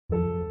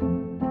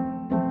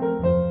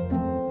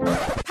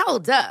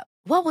Hold up.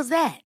 What was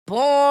that?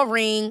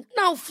 Boring.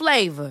 No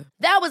flavor.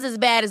 That was as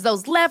bad as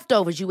those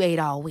leftovers you ate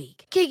all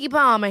week. Keke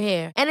Palmer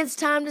here, and it's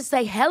time to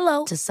say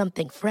hello to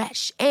something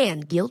fresh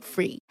and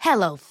guilt-free.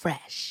 Hello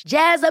Fresh.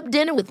 Jazz up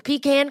dinner with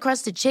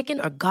pecan-crusted chicken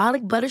or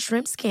garlic butter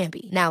shrimp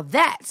scampi. Now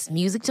that's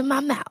music to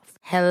my mouth.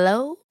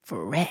 Hello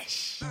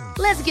Fresh.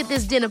 Let's get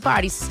this dinner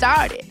party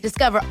started.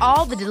 Discover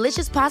all the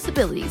delicious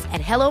possibilities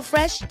at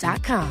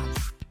hellofresh.com.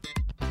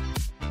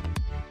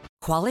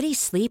 Quality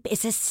sleep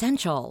is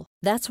essential.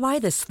 That's why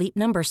the Sleep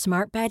Number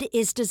Smart Bed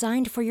is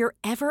designed for your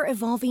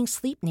ever-evolving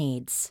sleep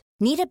needs.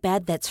 Need a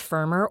bed that's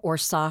firmer or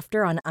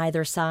softer on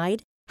either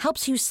side?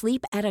 Helps you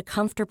sleep at a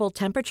comfortable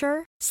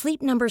temperature?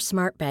 Sleep Number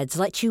Smart Beds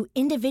let you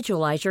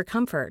individualize your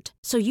comfort,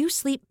 so you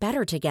sleep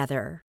better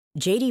together.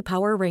 J.D.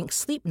 Power ranks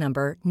Sleep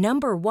Number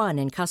number 1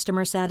 in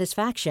customer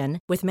satisfaction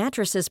with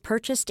mattresses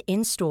purchased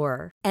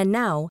in-store. And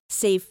now,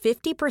 save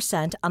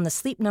 50% on the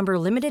Sleep Number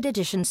Limited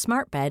Edition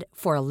Smart Bed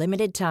for a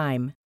limited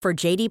time. For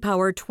J.D.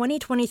 Power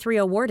 2023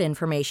 award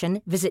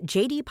information, visit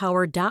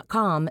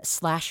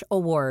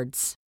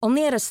jdpower.com/awards.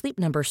 Only at a Sleep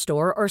Number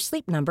store or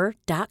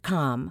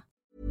sleepnumber.com.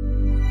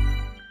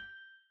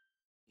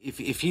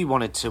 If you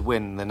wanted to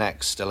win the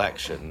next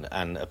election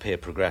and appear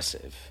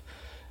progressive,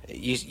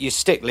 you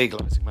stick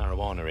legalising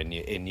marijuana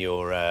in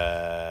your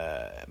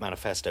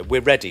manifesto.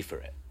 We're ready for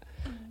it.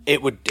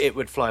 It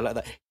would fly like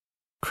that.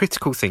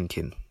 Critical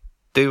thinking.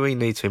 Do we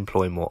need to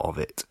employ more of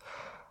it?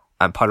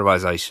 And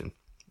polarisation.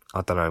 I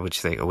don't know, what do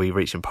you think? Are we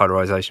reaching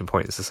polarisation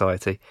point in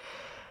society?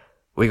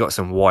 We got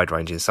some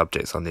wide-ranging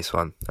subjects on this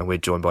one, and we're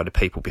joined by the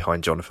people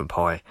behind Jonathan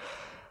Pie.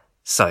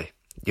 So,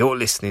 you're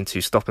listening to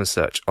Stop and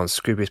Search on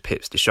Scroobius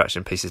Pip's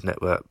Distraction Pieces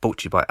Network, brought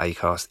to you by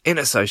Acast, in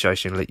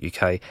association with Elite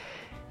UK.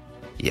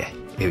 Yeah,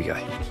 here we go.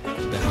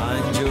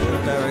 Behind your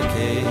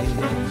barricades.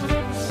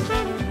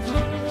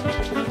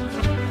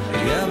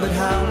 Yeah, but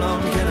how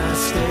long can I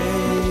stay?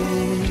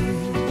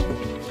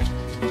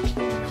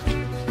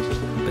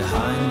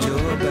 Behind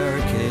your barricades.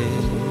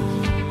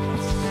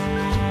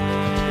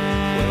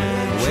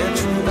 Where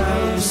true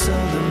values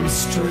seldom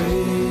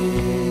stray.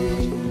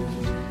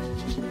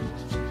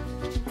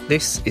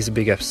 This is a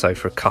big episode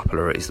for a couple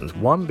of reasons.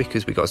 One,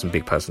 because we got some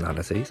big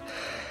personalities.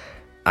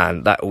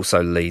 And that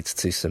also leads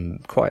to some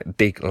quite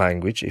big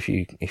language, if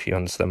you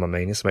understand my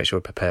meaning, so make sure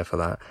we're prepared for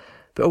that.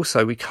 But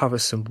also, we cover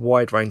some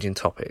wide-ranging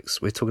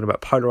topics. We're talking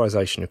about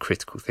polarisation and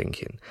critical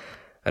thinking.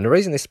 And the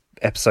reason this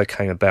episode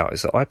came about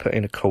is that I put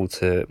in a call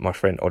to my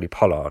friend Ollie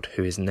Pollard,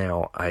 who is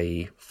now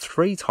a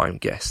 3-time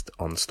guest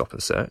on Stop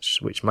and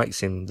Search, which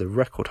makes him the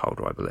record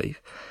holder, I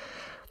believe.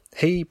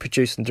 He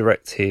produced and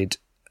directed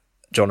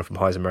Jonathan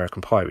Pie's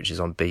American Pie, which is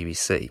on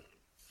BBC.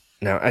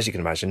 Now, as you can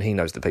imagine, he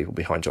knows the people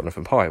behind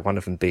Jonathan Pie, one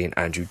of them being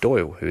Andrew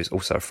Doyle, who is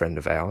also a friend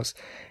of ours.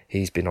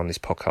 He's been on this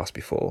podcast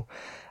before.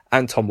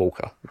 And Tom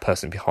Walker, the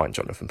person behind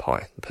Jonathan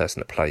Pie, the person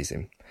that plays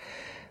him.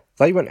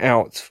 They went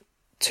out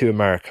to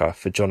America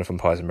for Jonathan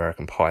Pie's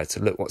American Pie to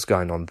look what's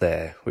going on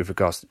there with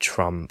regards to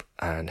Trump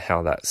and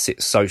how that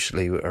sits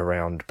socially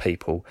around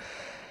people.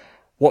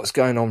 What's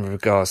going on with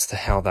regards to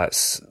how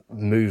that's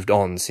moved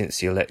on since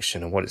the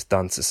election and what it's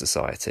done to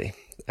society.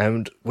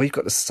 And we've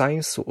got the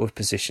same sort of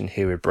position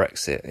here with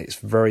Brexit. It's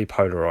very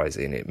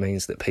polarising. It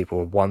means that people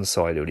are one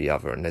side or the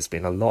other, and there's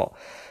been a lot,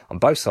 on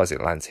both sides of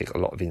the Atlantic, a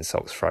lot of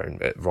insults thrown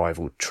at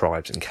rival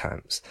tribes and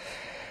camps.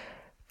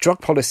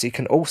 Drug policy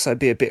can also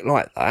be a bit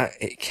like that.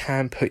 It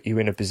can put you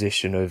in a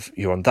position of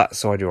you're on that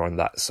side, you're on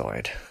that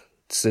side.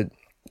 So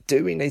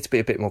do we need to be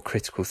a bit more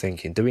critical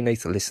thinking? Do we need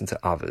to listen to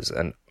others?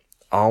 And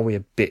are we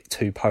a bit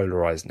too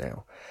polarised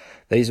now?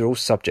 These are all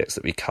subjects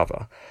that we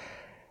cover.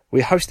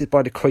 We're hosted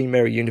by the Queen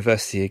Mary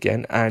University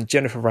again, and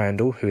Jennifer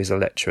Randall, who is a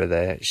lecturer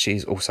there,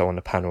 she's also on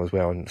the panel as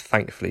well, and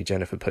thankfully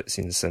Jennifer puts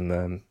in some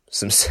I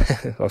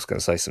was going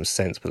to say some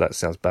sense, but that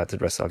sounds bad to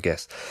the rest of our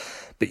guests.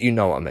 But you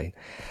know what I mean.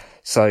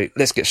 So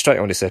let's get straight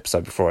on this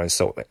episode before I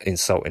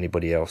insult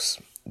anybody else.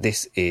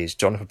 This is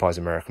Jonathan Pie's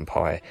American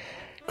Pie,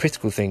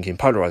 critical thinking,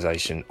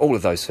 polarisation, all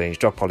of those things,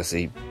 drug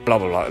policy, blah,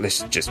 blah, blah.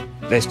 Let's just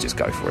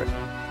go for it.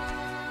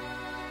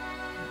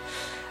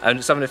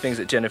 And some of the things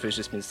that Jennifer's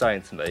just been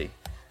saying to me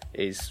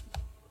is,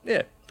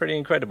 yeah, pretty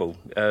incredible.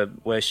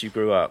 Where she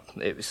grew up,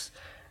 there's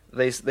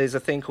a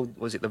thing called,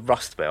 was it the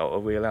Rust Belt? Are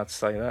we allowed to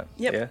say that?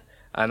 Yep. Yeah,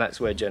 and that's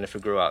where Jennifer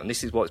grew up, and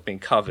this is what's been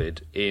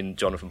covered in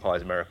Jonathan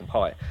Pie's American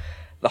Pie.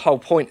 The whole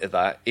point of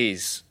that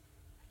is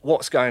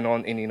what's going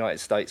on in the United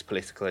States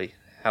politically.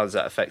 How does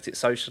that affect it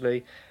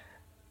socially?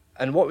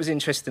 And what was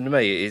interesting to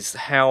me is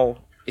how,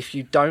 if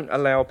you don't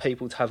allow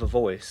people to have a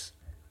voice,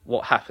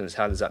 what happens?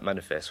 How does that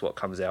manifest? What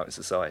comes out in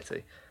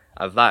society?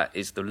 And that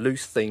is the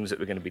loose themes that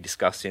we're going to be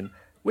discussing,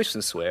 with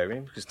some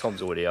swearing, because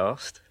Tom's already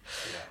asked.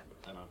 Yeah,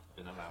 and I've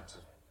been allowed to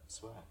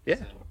swear. Yeah.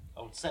 So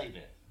I'll save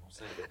it.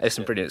 There's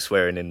some brilliant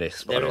swearing in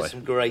this, by the way. There is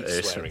some great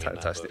There's swearing some in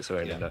that fantastic book.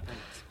 swearing Yeah. in that.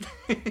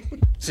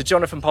 So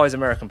Jonathan Pie's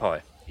American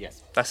Pie.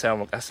 Yes. That's how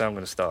I'm going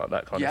to start,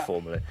 that kind of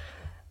formula.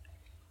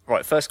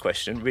 Right, first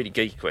question, really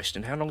geeky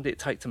question. How long did it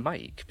take to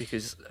make?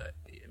 Because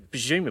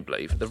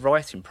presumably the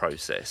writing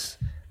process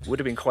would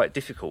have been quite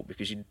difficult,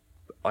 because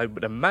I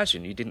would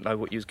imagine you didn't know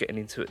what you was getting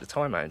into at the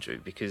time, Andrew,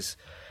 because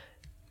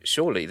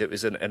surely there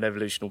was an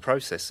evolutional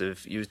process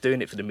of you was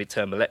doing it for the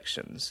midterm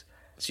elections,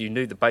 so you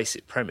knew the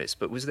basic premise.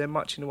 But was there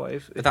much in the way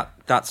of? But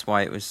that's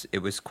why it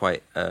was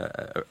quite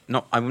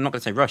not. I'm not going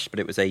to say rushed, but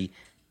it was it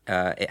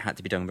had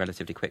to be done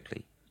relatively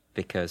quickly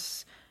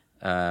because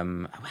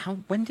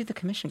when did the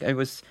commission go? It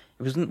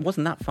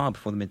wasn't that far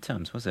before the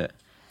midterms, was it?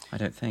 I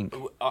don't think.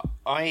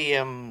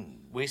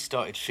 We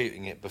started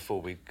shooting it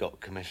before we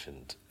got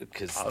commissioned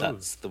because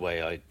that's the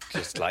way I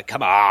just like.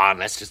 Come on,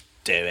 let's just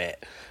do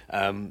it.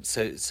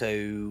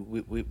 So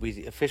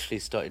we officially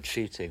started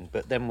shooting,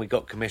 but then we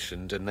got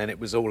commissioned, and then it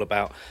was all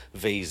about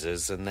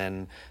visas. And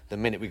then the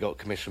minute we got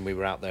commissioned, we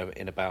were out there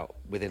within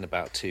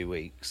about 2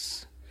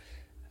 weeks,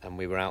 and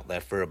we were out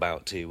there for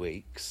about 2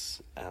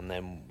 weeks, and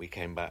then we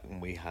came back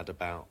and we had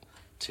about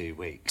 2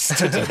 weeks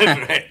to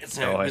deliver it.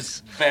 So It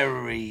was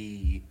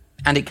very.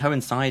 And it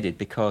coincided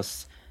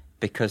because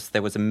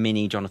there was a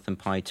mini Jonathan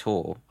Pye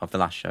tour of the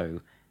last show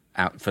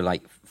out for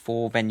like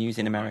 4 venues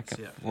in America,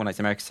 4 nights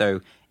in America. So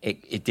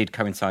it did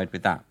coincide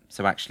with that.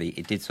 So actually,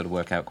 it did sort of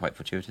work out quite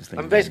fortuitously.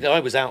 And basically, I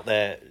was out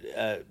there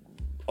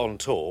on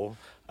tour,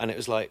 and it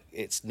was like,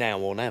 it's now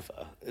or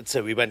never.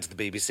 So we went to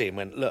the BBC and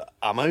went, look,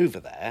 I'm over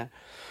there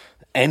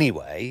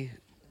anyway.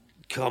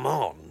 Come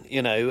on,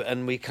 and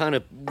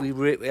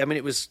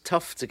it was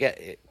tough to get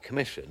it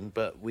commissioned,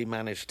 but we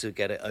managed to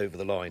get it over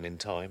the line in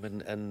time,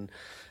 and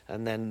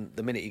then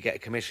the minute you get a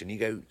commission, you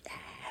go,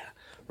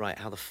 right,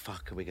 how the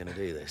fuck are we going to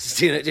do this?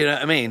 Do you know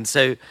what I mean?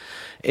 So,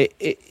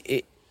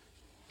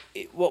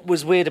 what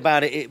was weird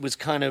about it,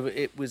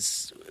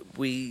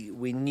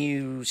 we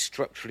knew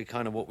structurally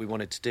kind of what we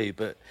wanted to do,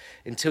 but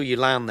until you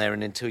land there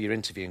and until you're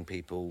interviewing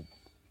people,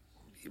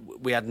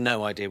 we had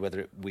no idea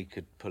whether we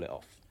could pull it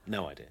off.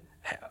 No idea.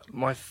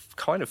 My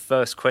kind of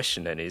first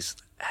question then is,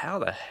 how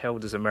the hell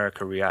does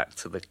America react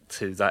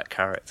to that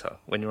character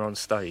when you're on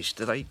stage?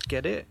 Do they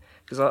get it?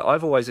 Because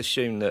I've always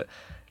assumed that,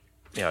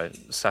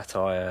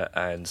 satire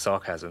and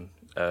sarcasm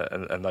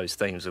and those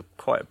themes are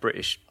quite a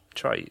British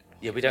trait.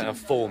 Yeah, we don't have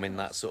form in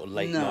that sort of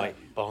late night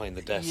behind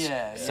the desk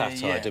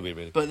satire, do we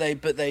really? But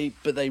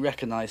they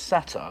recognise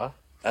satire.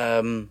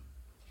 I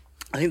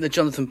think that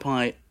Jonathan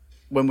Pye,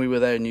 when we were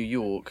there in New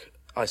York,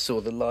 I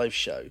saw the live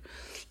show.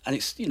 And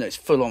it's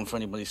full on for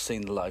anybody who's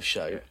seen the live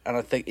show. And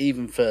I think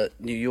even for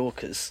New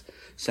Yorkers'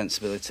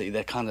 sensibility,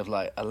 they're kind of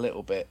like a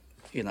little bit,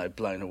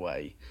 blown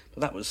away.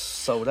 But that was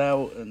sold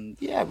out. And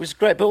yeah, it was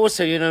great. But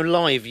also,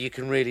 live, you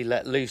can really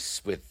let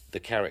loose with the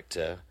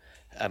character.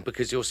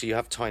 Because also you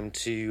have time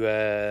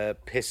to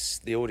piss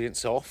the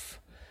audience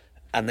off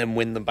and then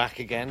win them back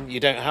again.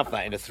 You don't have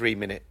that in a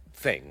 3-minute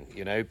thing,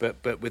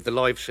 but with the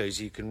live shows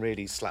you can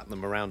really slap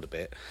them around a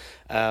bit.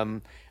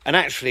 And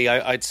actually,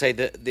 I'd say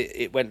that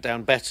it went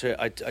down better.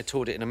 I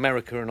toured it in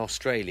America and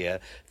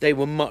Australia. They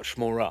were much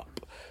more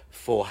up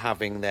for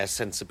having their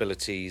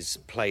sensibilities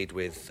played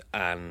with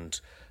and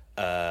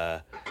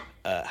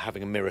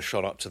having a mirror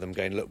shot up to them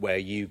going, look where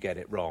you get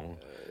it wrong.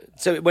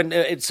 So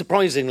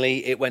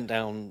surprisingly, it went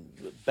down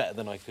better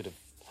than I could have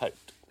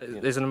hoped.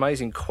 There's an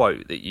amazing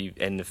quote that you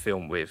end the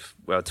film with,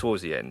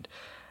 towards the end,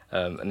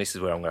 and this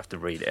is where I'm going to have to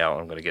read it out.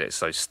 I'm going to get it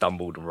so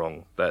stumbled and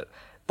wrong. But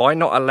by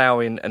not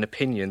allowing an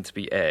opinion to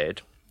be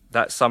aired,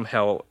 that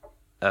somehow,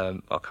 I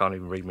can't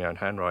even read my own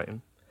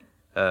handwriting,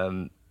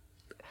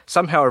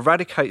 somehow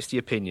eradicates the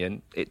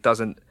opinion. It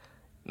doesn't...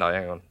 No,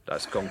 hang on,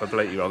 that's gone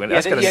completely wrong. And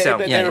that's going to sound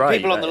great. There are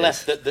people on the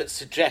left that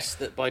suggest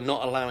that by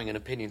not allowing an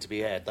opinion to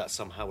be aired, that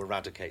somehow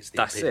eradicates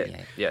the opinion.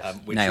 That's it, yes.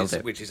 Nailed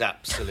it. Which is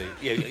absolute...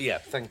 Yeah,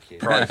 thank you.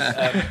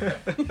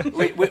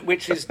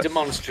 Which is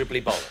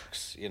demonstrably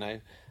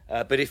bollocks,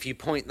 But if you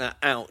point that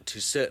out to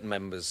certain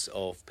members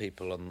of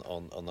people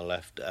on the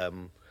left...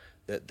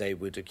 that they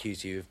would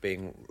accuse you of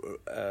being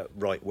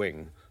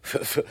right-wing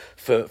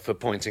for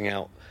pointing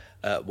out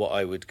what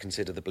I would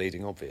consider the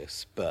bleeding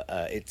obvious. But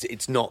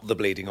it's not the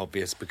bleeding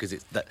obvious because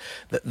it's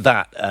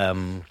that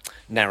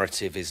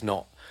narrative is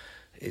not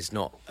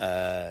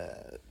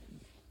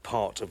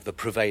part of the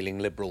prevailing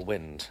liberal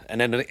wind.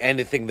 And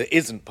anything that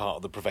isn't part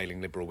of the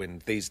prevailing liberal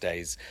wind these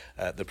days,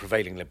 the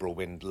prevailing liberal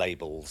wind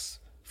labels...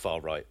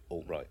 far-right,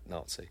 alt-right,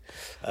 Nazi.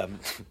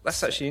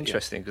 That's actually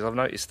interesting because I've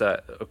noticed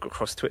that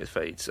across Twitter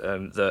feeds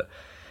that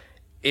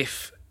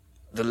if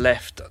the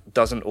left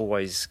doesn't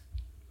always,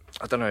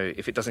 I don't know,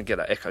 if it doesn't get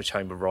that echo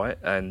chamber right,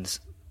 and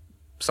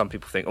some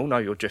people think, oh no,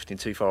 you're drifting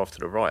too far off to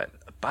the right,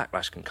 a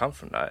backlash can come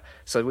from that.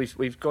 So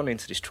we've gone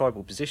into this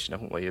tribal position,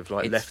 haven't we, of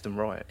left and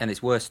right. And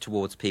it's worse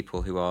towards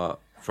people who are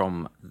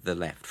from the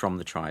left, from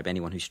the tribe.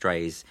 Anyone who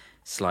strays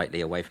slightly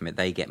away from it,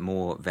 they get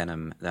more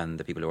venom than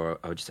the people who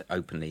are just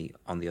openly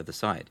on the other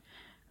side.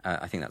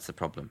 I think that's the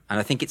problem. And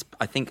I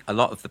think a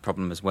lot of the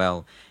problem as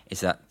well is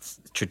that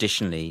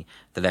traditionally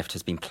the left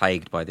has been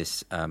plagued by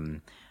this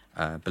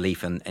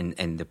belief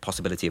in the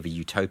possibility of a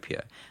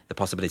utopia, the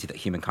possibility that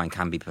humankind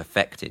can be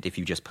perfected if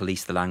you just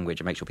police the language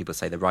and make sure people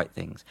say the right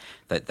things,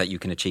 that you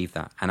can achieve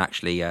that. And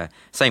actually,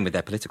 same with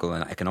their political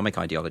and economic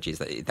ideologies,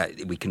 that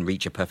we can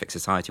reach a perfect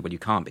society. Well, you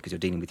can't because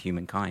you're dealing with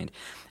humankind.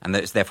 And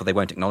therefore they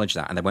won't acknowledge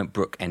that and they won't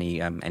brook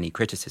any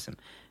criticism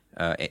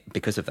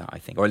because of that, I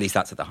think. Or at least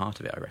that's at the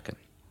heart of it, I reckon.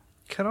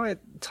 can I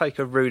take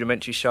a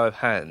rudimentary show of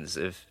hands,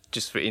 of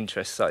just for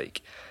interest's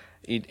sake?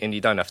 And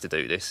you don't have to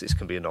do this. This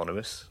can be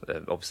anonymous.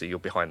 Obviously, you're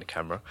behind the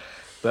camera.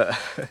 But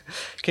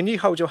can you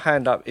hold your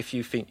hand up if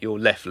you think you're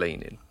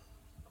left-leaning?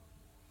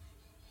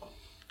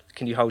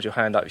 Can you hold your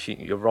hand up if you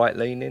think you're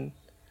right-leaning?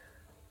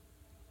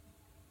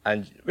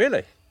 And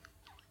really?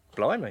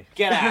 Blimey.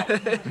 Get out.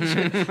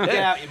 Get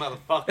out, you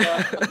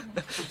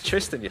motherfucker.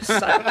 Tristan, you're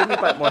sad.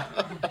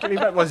 Give me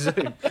back my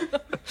Zoom.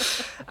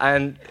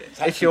 And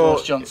if you're...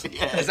 Boris Johnson.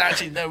 Yeah. It's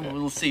actually, no one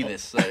will see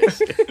this, so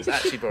it's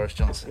actually Boris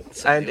Johnson.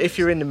 So and if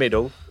you're in the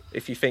middle,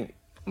 if you think,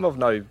 I'm of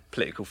no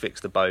political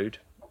fixed abode,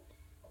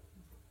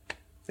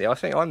 yeah, I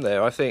think I'm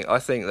there. I think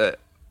that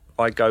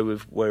I go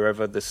with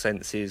wherever the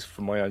sense is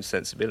for my own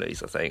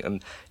sensibilities, I think.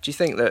 And do you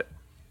think that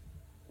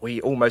we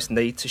almost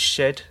need to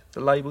shed the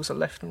labels of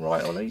left and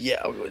right on these?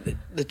 Yeah,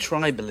 the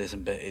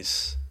tribalism bit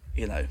is,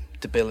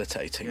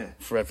 debilitating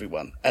for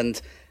everyone.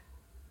 And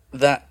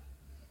that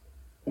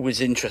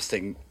was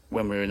interesting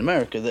when we were in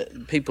America,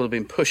 that people have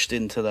been pushed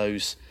into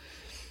those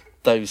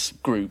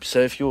groups. So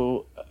if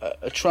you're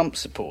a Trump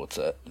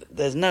supporter,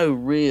 there's no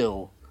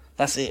real...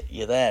 That's it,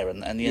 you're there,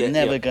 and you're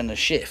never going to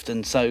shift.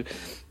 And so,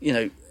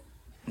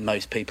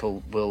 most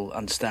people will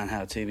understand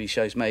how TV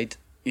show's made.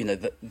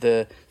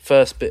 The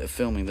first bit of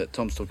filming that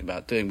Tom's talking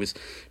about doing was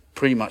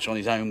pretty much on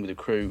his own with a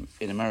crew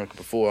in America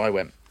before I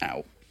went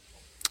out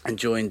and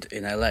joined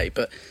in LA.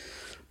 But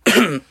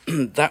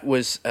that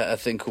was a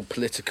thing called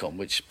Politicon,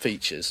 which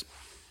features.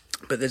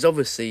 But there's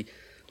obviously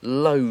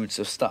loads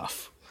of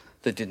stuff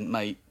that didn't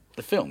make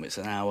the film. It's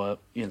an hour,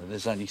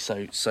 there's only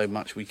so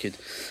much we could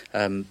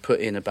put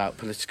in about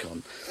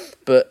Politicon.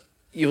 But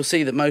you'll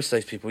see that most of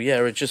those people,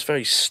 are just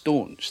very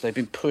staunch. They've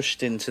been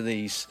pushed into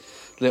these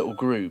little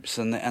groups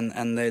and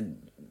they're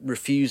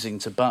refusing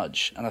to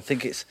budge. And I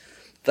think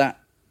that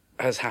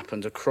has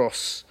happened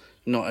across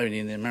not only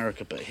in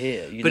America but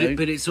here.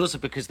 But it's also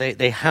because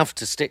they have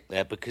to stick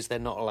there because they're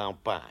not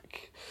allowed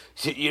back.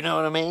 You know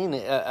what I mean?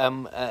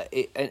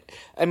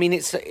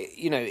 It's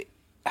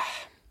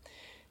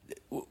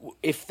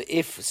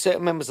if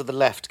certain members of the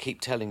left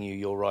keep telling you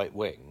you're right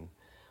wing,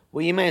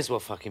 well, you may as well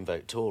fucking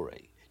vote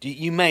Tory.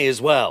 You may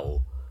as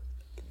well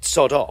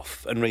sod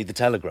off and read the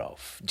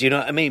Telegraph. Do you know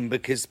what I mean?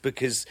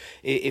 Because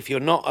if you're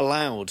not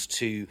allowed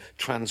to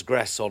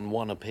transgress on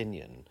one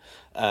opinion,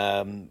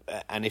 and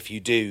if you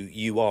do,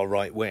 you are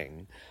right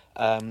wing.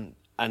 And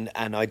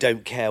I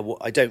don't care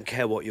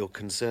what your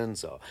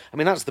concerns are. I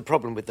mean, that's the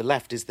problem with the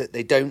left, is that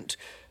they don't.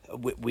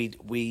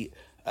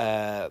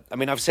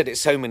 I've said it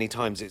so many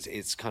times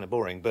it's kind of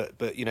boring, but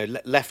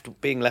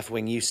being left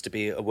wing used to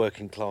be a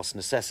working class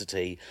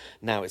necessity.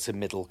 Now it's a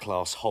middle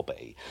class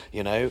hobby,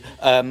 and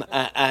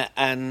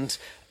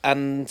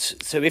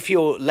so if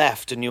you're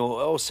left and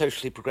you're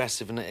socially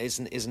progressive and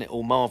isn't it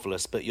all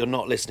marvellous, but you're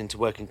not listening to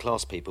working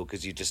class people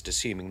because you're just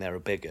assuming they're a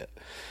bigot.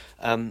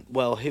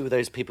 Well, who are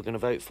those people going to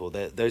vote for?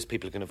 Those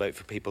people are going to vote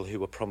for people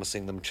who are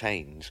promising them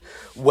change,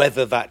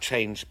 whether that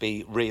change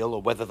be real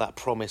or whether that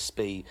promise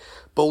be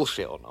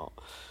bullshit or not.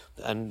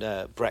 And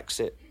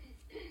Brexit,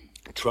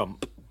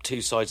 Trump,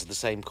 two sides of the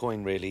same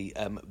coin, really.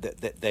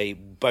 That they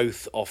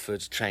both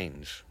offered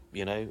change,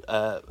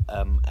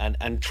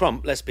 and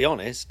Trump, let's be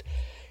honest,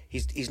 he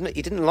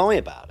didn't lie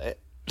about it.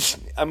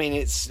 I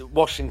mean,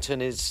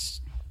 Washington is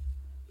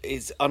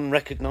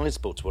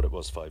unrecognisable to what it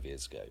was 3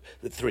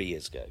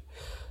 years ago.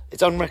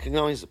 It's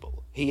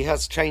unrecognisable. He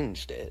has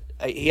changed it.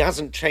 He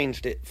hasn't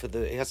changed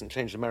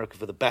America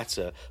for the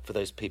better for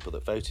those people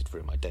that voted for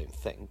him, I don't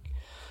think.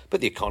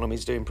 But the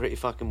economy's doing pretty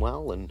fucking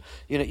well, and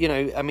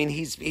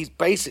he's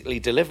basically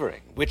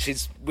delivering, which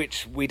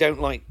we don't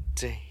like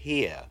to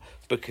hear,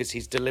 because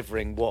he's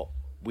delivering what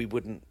we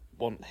wouldn't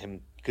want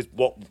him, because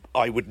what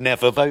I would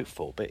never vote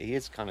for, but he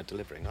is kind of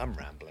delivering. I'm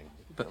rambling.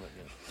 But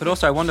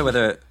also, I wonder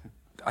whether...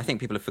 I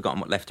think people have forgotten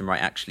what left and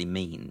right actually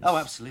means. Oh,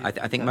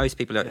 absolutely. I think most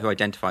people who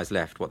identify as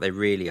left, what they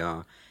really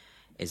are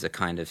is a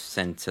kind of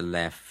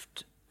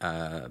centre-left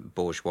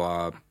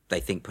bourgeois. They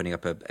think putting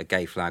up a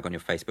gay flag on your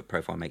Facebook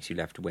profile makes you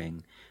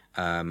left-wing,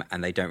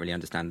 and they don't really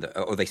understand that,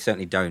 or they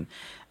certainly don't.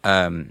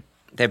 They're,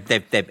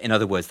 in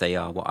other words, they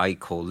are what I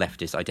call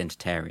leftist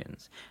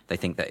identitarians. They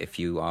think that if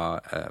you are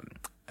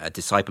a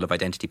disciple of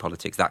identity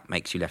politics, that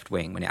makes you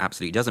left-wing, when it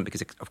absolutely doesn't,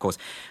 because, of course,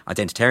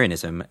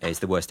 identitarianism is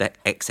the worst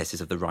excesses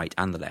of the right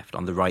and the left.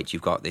 On the right,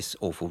 you've got this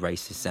awful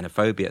racist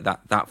xenophobia,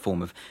 that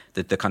form of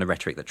the kind of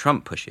rhetoric that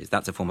Trump pushes.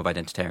 That's a form of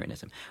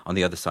identitarianism. On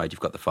the other side, you've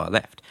got the far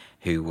left,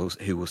 who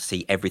will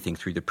see everything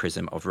through the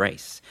prism of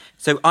race.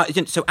 So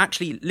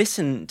actually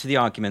listen to the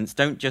arguments.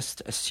 Don't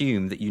just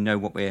assume that you know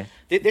what we're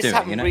doing. This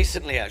happened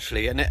recently,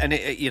 actually, and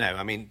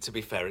it, to be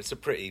fair, it's a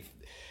pretty...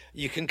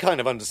 You can kind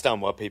of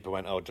understand why people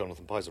went, "Oh,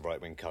 Jonathan Pye's a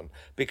right-wing cunt,"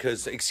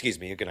 because, excuse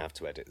me, you're going to have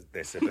to edit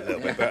this a little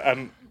bit. But,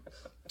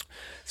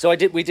 so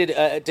we did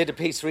a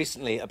piece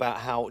recently about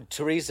how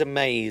Theresa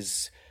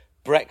May's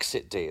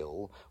Brexit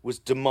deal was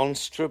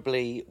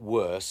demonstrably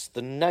worse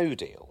than no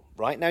deal.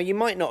 Right now, you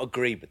might not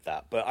agree with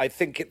that, but I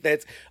think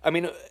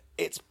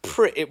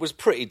it was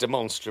pretty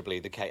demonstrably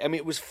the case. I mean,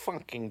 it was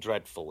fucking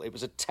dreadful. It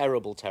was a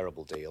terrible,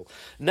 terrible deal.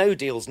 No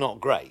deal's not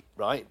great,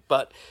 right?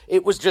 But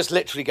it was just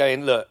literally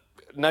going, look,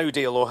 no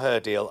deal or her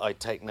deal, I'd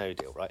take no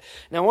deal, right?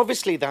 Now,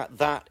 obviously,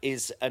 that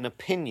is an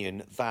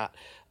opinion that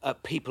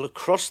people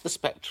across the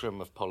spectrum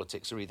of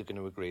politics are either going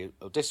to agree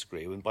or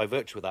disagree, and by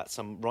virtue of that,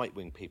 some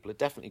right-wing people are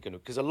definitely going to,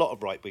 because a lot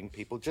of right-wing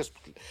people,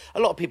 a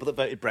lot of people that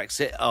voted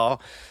Brexit are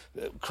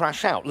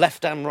crash out,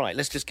 left and right,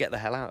 let's just get the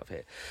hell out of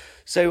here.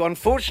 So,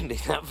 unfortunately,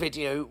 that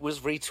video was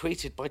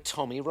retweeted by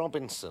Tommy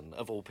Robinson,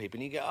 of all people,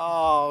 and you go,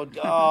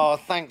 oh,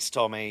 thanks,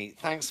 Tommy,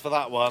 thanks for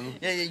that one.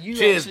 Yeah, you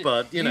cheers, actually,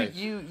 bud,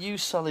 You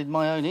sullied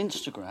my own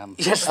Instagram.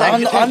 Yes,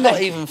 thank you. I'm not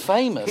even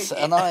famous,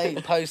 and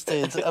I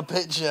posted a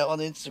picture on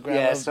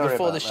Instagram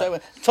before the show.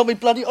 Tommy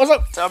bloody... I was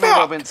like, Tommy fuck!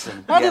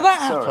 Robinson. How did that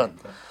happen?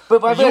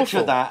 But by virtue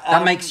of that...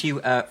 That makes you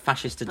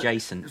fascist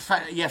adjacent.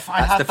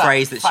 That's the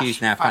phrase that's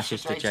used now,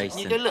 fascist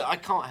adjacent. You go, look, I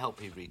can't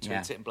help you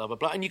retweet it and blah, blah,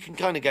 blah. And you can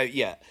kind of go,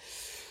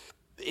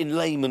 in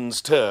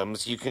layman's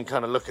terms, you can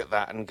kind of look at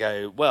that and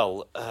go,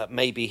 well,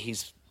 maybe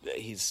he's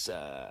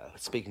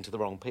speaking to the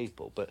wrong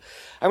people. But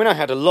I mean, I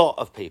had a lot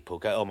of people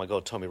go, oh my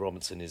God, Tommy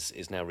Robinson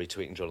is now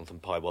retweeting Jonathan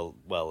Pie.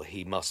 Well,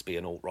 he must be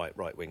an alt-right,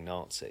 right-wing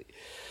Nazi.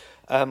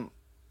 And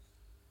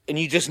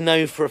you just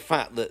know for a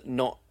fact that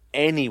not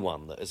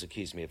anyone that has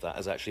accused me of that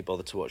has actually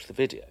bothered to watch the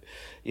video,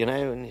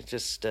 and it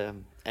just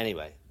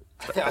anyway.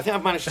 I think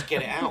I've managed to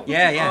get it out.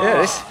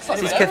 Yeah.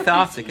 This is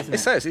cathartic, isn't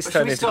it? It's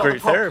turned into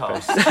group therapy.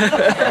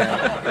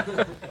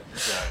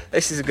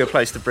 This is a good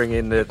place to bring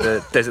in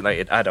the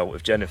designated adult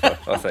of Jennifer,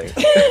 I think.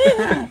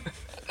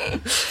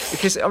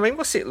 Because, I mean,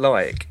 what's it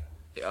like?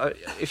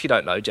 If you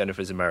don't know,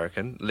 Jennifer's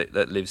American,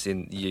 that lives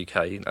in the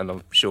UK, and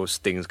I'm sure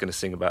Sting's going to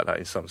sing about that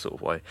in some sort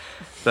of way.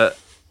 But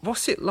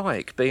what's it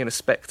like being a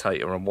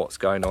spectator on what's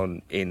going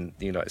on in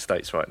the United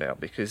States right now?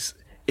 Because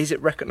is it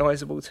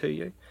recognisable to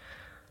you?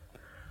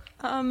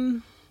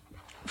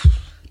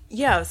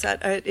 Yes,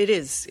 it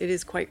is. It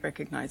is quite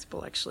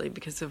recognizable, actually,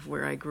 because of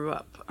where I grew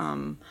up.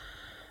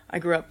 I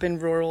grew up in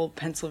rural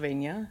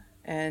Pennsylvania,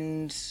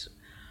 and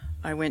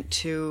I went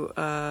to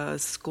a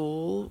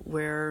school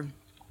where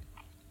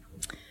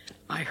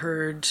I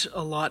heard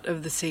a lot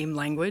of the same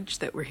language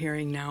that we're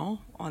hearing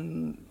now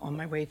on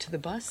my way to the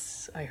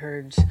bus. I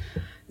heard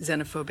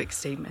xenophobic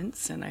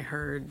statements, and I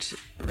heard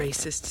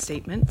racist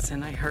statements,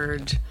 and I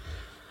heard...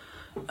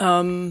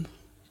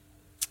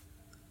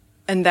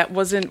 And that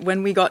wasn't,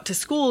 when we got to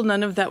school,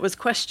 none of that was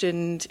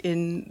questioned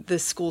in the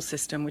school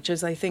system, which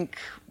is, I think,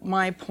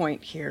 my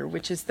point here,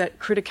 which is that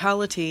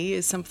criticality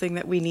is something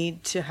that we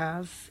need to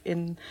have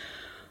in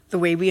the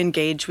way we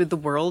engage with the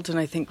world. And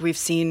I think we've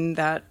seen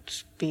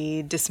that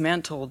be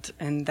dismantled,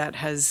 and that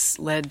has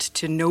led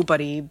to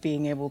nobody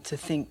being able to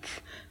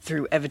think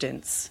through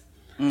evidence.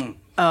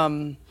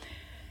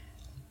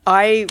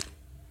 I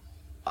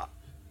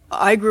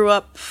grew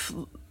up...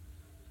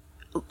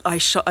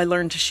 I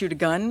learned to shoot a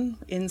gun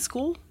in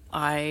school.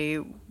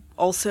 I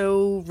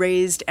also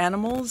raised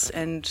animals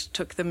and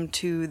took them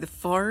to the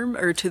farm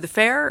or to the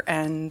fair,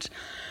 and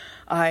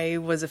I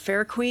was a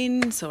fair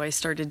queen, so I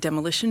started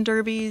demolition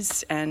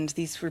derbies, and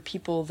these were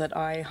people that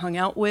I hung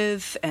out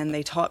with, and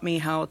they taught me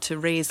how to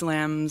raise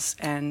lambs,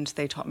 and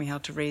they taught me how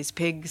to raise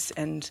pigs,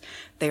 and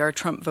they are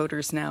Trump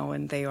voters now,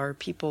 and they are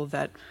people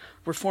that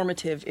were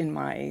formative in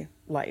my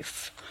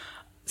life.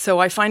 So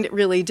I find it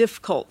really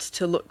difficult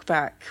to look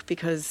back,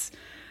 because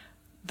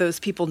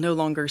those people no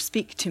longer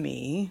speak to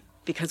me,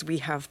 because we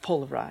have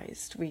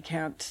polarized. We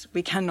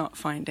cannot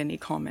find any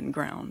common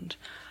ground.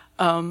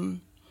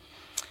 And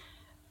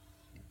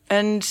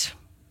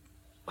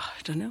I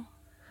don't know.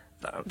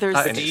 Do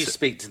you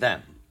speak to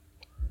them?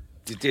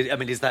 I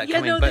mean, is that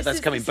coming?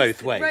 That's coming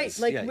both ways, right?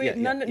 Like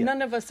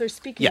none of us are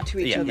speaking to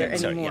each other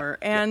anymore.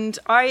 And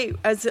I'm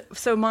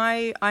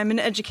an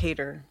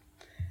educator,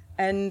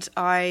 and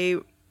I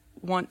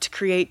want to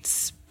create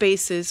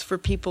spaces for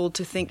people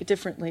to think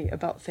differently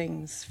about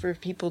things, for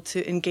people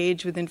to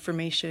engage with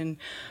information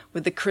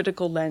with a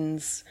critical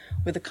lens,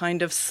 with a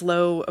kind of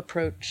slow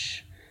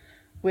approach,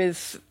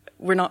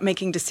 we're not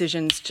making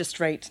decisions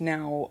just right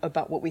now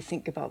about what we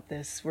think about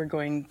this. We're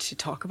going to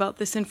talk about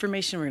this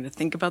information, we're going to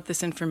think about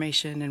this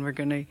information, and we're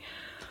going to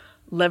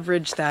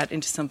leverage that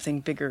into something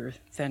bigger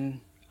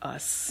than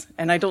us.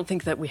 And I don't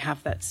think that we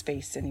have that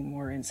space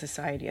anymore in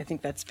society. I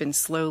think that's been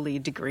slowly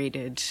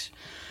degraded.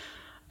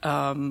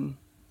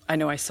 I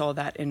know I saw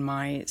that in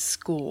my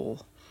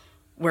school,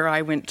 where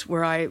I went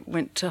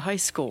to high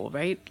school,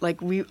 right?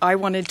 Like I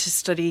wanted to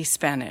study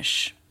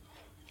Spanish,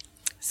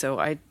 so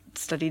I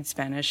studied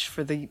Spanish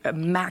for the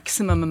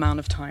maximum amount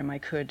of time I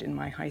could in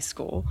my high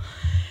school.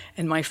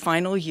 In my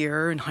final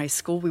year in high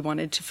school, we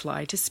wanted to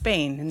fly to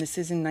Spain, and this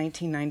is in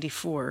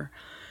 1994.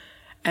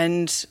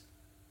 And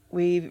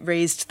we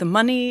raised the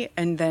money,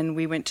 and then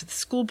we went to the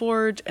school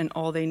board, and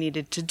all they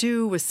needed to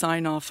do was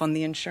sign off on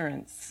the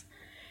insurance.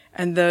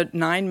 And the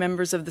 9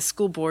 members of the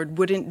school board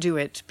wouldn't do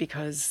it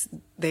because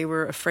they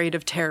were afraid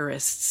of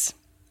terrorists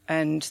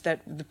and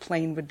that the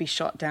plane would be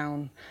shot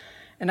down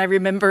And I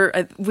remember,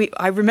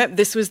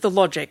 this was the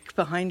logic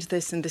behind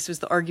this, and this was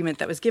the argument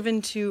that was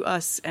given to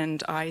us,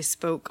 and I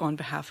spoke on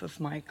behalf of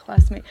my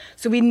classmate.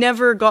 So we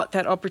never got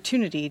that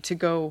opportunity to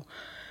go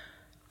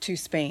to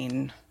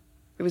Spain.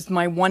 It was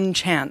my one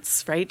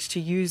chance, right, to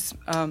use,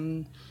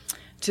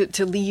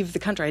 to leave the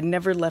country. I'd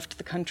never left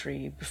the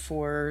country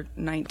before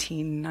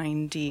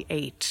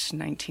 1998,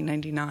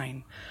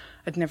 1999.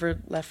 I'd never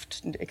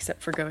left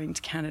except for going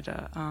to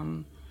Canada.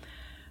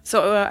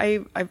 So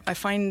I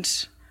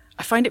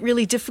find it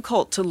really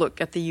difficult to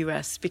look at the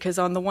U.S. because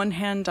on the one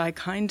hand, I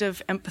kind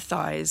of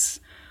empathize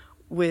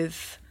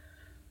with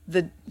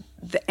the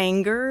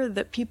anger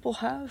that people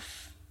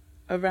have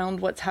around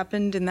what's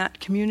happened in that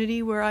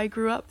community where I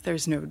grew up.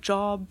 There's no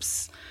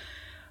jobs.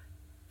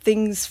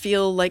 Things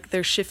feel like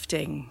they're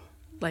shifting.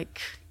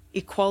 Like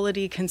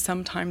equality can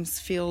sometimes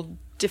feel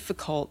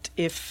difficult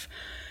if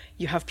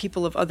you have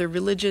people of other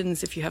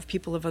religions, if you have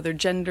people of other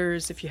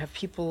genders, if you have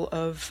people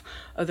of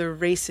other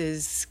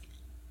races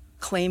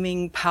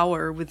claiming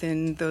power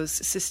within those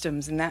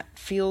systems, and that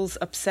feels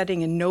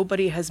upsetting, and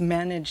nobody has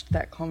managed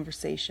that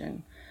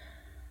conversation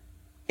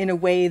in a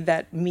way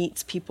that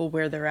meets people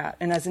where they're at.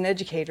 And as an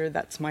educator,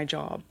 that's my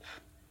job.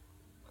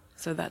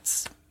 So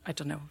that's, I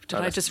don't know, did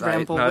I just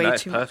ramble way too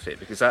much? No, perfect,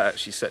 because that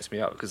actually sets me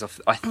up, because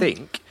I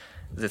think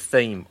the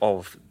theme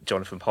of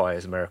Jonathan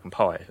Pye's American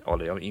Pie,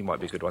 Ollie, I mean, you might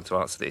be a good one to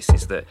answer this,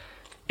 is that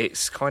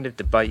it's kind of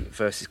debate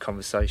versus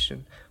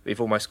conversation.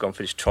 We've almost gone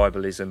for this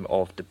tribalism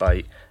of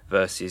debate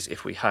versus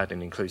if we had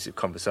an inclusive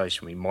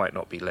conversation, we might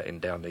not be letting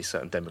down these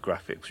certain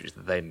demographics, which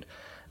then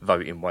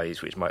vote in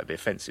ways which might be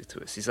offensive to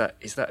us. Is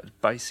that the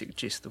basic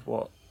gist of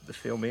what the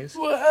film is?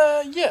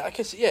 Well, yeah, I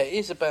guess, yeah, it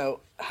is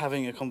about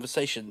having a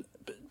conversation,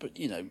 but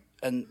you know,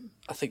 and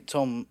I think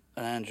Tom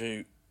and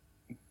Andrew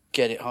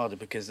get it harder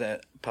because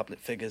they're public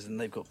figures and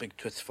they've got big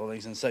Twitter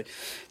followings, and so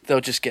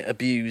they'll just get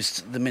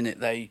abused the minute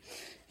they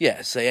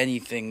say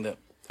anything that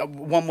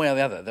one way or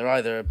the other. They're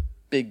either a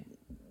big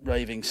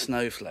raving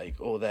snowflake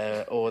or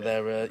they're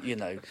a, you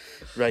know,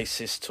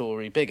 racist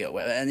Tory bigot,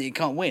 and you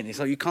can't win. It's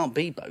like you can't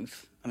be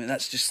both. I mean,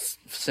 that's just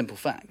simple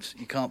facts.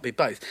 You can't be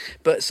both.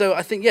 But so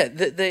I think, yeah,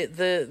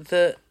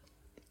 the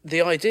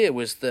idea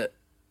was that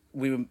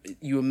you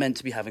were meant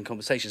to be having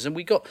conversations, and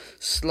we got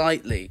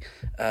slightly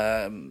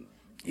done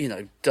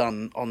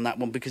on that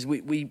one because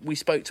we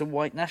spoke to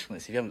white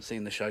nationalists. If you haven't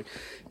seen the show,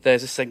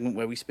 there's a segment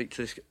where we speak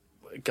to this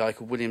guy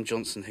called William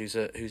Johnson, who's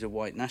a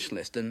white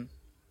nationalist, and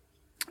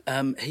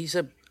he's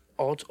a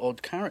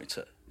odd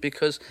character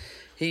because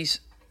he's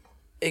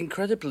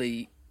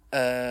incredibly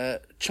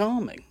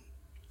charming.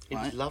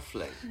 Right? He's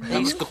lovely.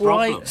 He's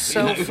quite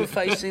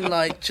self-effacing,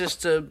 like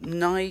just a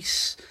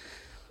nice.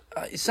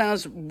 It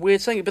sounds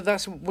weird saying it, but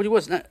that's what he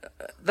was. Now,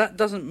 that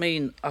doesn't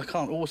mean I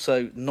can't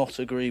also not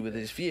agree with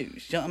his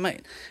views. Do you know what I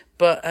mean?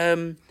 But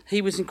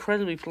he was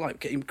incredibly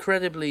polite,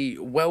 incredibly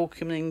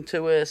welcoming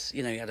to us.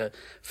 You know, he had a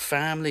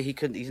family. He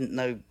didn't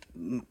know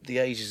the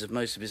ages of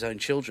most of his own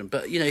children.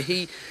 But you know,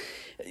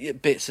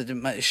 bits that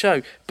didn't make the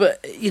show.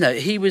 But you know,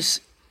 he was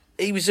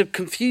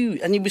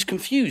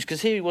confused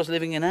because here he was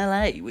living in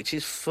LA, which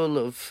is full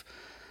of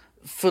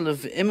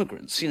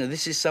immigrants. You know,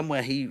 this is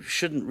somewhere he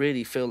shouldn't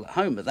really feel at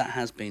home, but that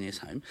has been his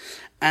home.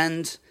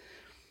 And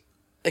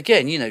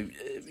again, you know,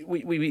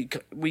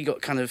 we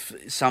got kind of,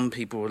 some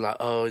people were like,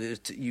 oh,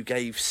 you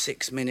gave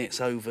 6 minutes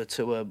over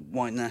to a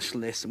white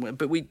nationalist,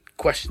 but we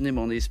questioned him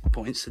on his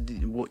points.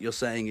 What you're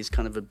saying is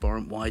kind of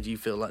abhorrent. Why do you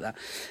feel like that,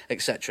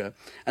 etc.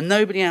 And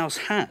nobody else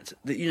had.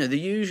 The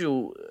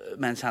usual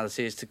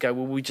mentality is to go,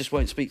 well, we just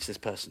won't speak to this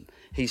person.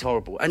 He's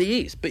horrible, and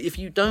he is. But if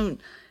you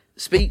don't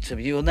speak to him,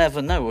 you'll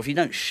never know. Or if you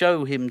don't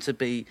show him to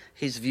be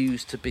his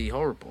views to be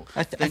horrible,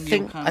 I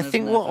think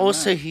what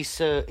also he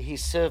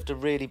served a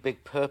really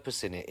big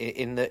purpose in it.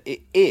 In that,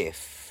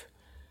 if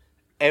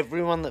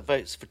everyone that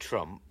votes for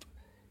Trump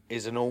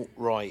is an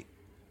alt-right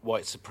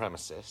white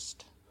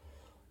supremacist,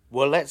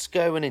 well, let's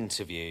go and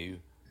interview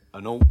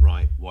an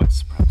alt-right white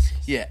supremacist.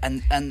 Yeah,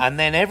 and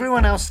then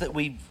everyone else that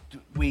we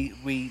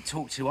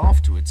talked to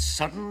afterwards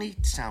suddenly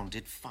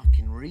sounded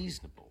fucking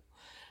reasonable.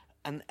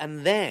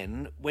 And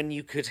then, when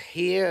you could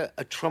hear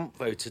a Trump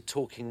voter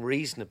talking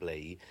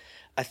reasonably,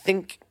 I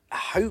think,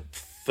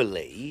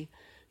 hopefully,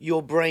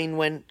 your brain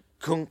went,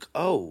 kunk,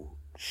 oh,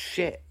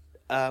 shit.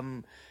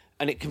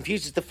 And it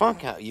confuses the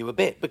fuck out of you a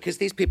bit, because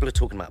these people are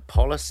talking about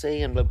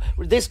policy, and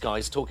this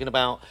guy's talking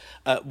about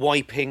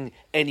wiping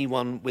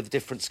anyone with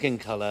different skin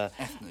colour.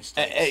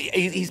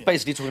 He's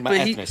basically talking about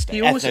ethnicity.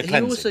 He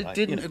also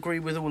didn't agree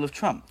with all of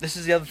Trump. This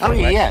is the other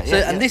thing.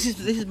 And this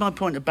is my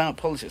point about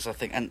politics, I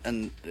think,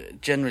 and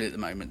generally at the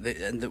moment,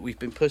 and that we've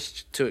been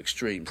pushed to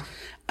extremes,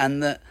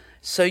 and that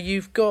so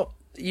you've got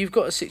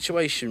a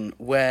situation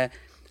where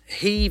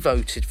he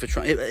voted for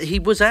Trump. He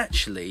was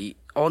actually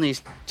on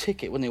his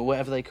ticket, wasn't he, or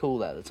whatever they call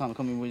that at the time. I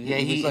can't remember.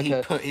 He was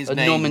like put his a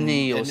name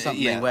nominee or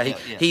something. Where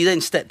he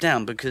then stepped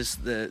down because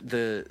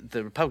the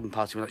Republican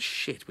Party were like,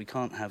 shit, we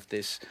can't have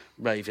this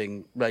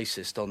raving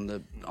racist on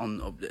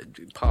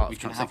part. We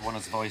can have one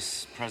as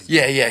vice president.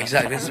 Yeah,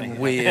 exactly. This is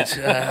weird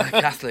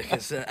Catholic.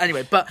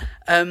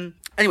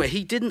 Anyway,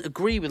 he didn't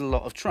agree with a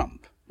lot of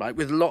Trump. right?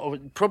 With a lot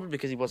of, probably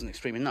because he wasn't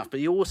extreme enough, but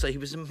he was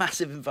a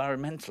massive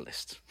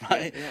environmentalist,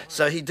 right?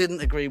 So he didn't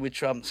agree with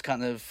Trump's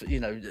kind of,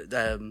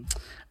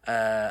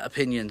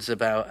 opinions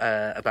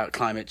about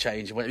climate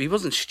change and whatever. He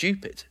wasn't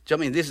stupid. Do you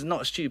know what I mean? This is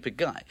not a stupid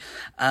guy.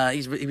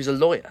 He was a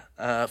lawyer.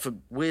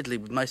 Weirdly,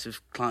 most of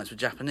his clients were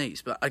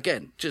Japanese, but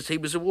again, he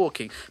was a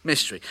walking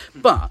mystery.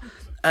 But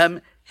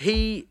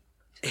he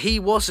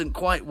wasn't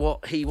quite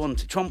what he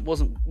wanted. Trump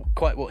wasn't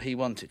quite what he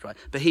wanted, right?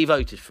 But he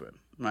voted for him,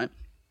 right?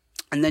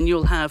 And then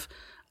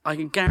I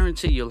can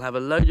guarantee you'll have a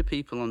load of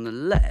people on the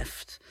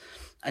left,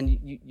 and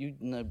you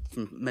know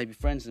from maybe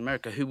friends in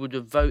America who would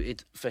have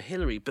voted for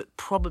Hillary, but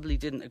probably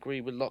didn't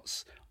agree with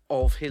lots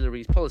of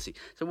Hillary's policy.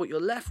 So what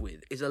you're left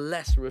with is a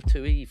lesser of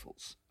two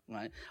evils,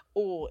 right?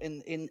 Or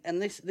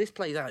and this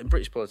plays out in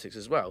British politics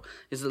as well.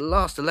 Is the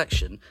last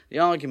election, the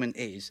argument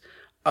is,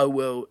 oh,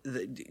 well,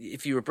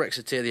 if you were a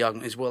Brexiteer, the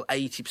argument is, well,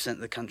 80% of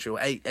the country or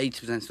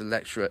 80% of the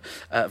electorate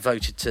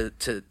voted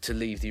to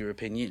leave the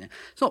European Union.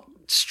 It's not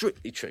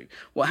strictly true.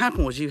 What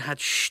happened was you had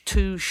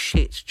two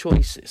shit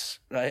choices,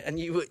 right? And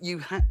you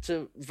had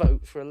to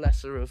vote for a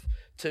lesser of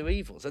two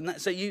evils. And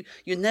so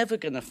you're never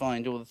going to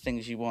find all the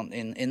things you want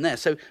in there.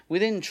 So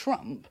within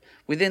Trump,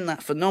 within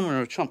that phenomenon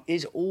of Trump,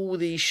 is all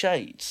these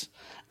shades.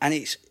 And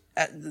it's,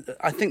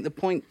 I think the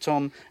point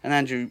Tom and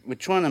Andrew were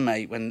trying to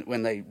make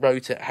when they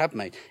wrote it,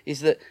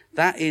 is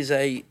that is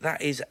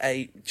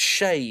a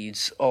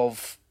shades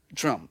of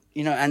Trump,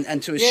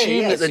 and to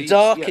assume that the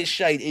darkest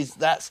shade is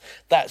that's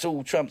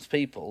all Trump's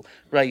people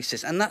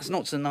racist, and that's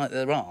not to deny that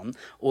there aren't,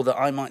 or that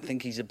I might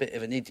think he's a bit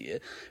of an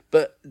idiot,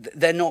 but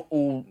they're not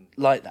all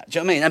like that. Do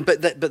you know what I mean? And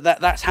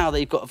but that's how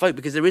they've got to vote,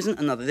 because there isn't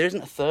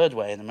a third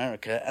way in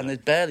America, and there's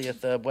barely a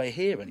third way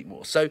here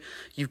anymore. So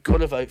you've got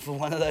to vote for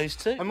one of those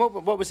two. And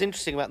what was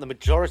interesting about the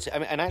majority,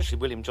 and actually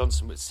William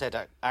Johnson said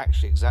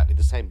actually exactly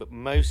the same, but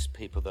most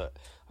people that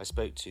I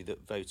spoke to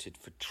that voted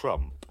for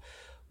Trump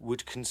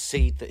would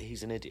concede that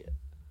he's an idiot,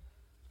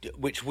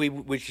 which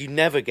you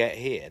never get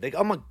here. They go,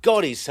 oh my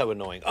God, he's so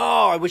annoying.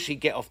 Oh, I wish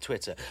he'd get off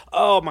Twitter.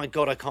 Oh my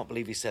God, I can't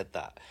believe he said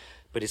that.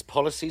 But his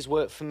policies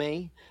work for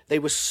me. They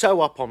were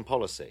so up on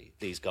policy,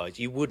 these guys.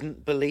 You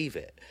wouldn't believe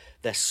it.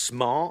 They're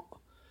smart.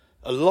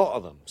 A lot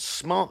of them.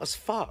 Smart as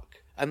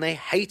fuck. And they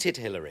hated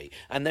Hillary.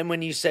 And then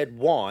when you said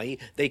why,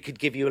 they could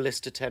give you a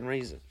list of 10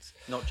 reasons.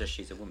 Not just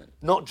she's a woman.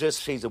 Not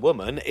just she's a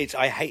woman. It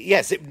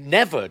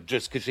never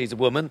just because she's a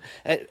woman.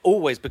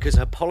 Always because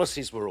her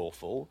policies were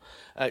awful.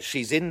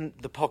 She's in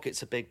the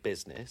pockets of big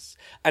business.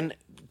 And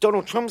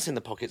Donald Trump's in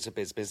the pockets of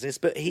big business,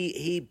 but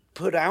he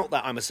put out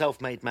that I'm a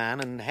self-made man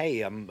and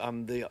hey, I'm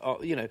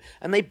the,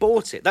 and they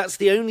bought it. That's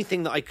the only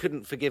thing that I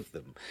couldn't forgive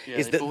them,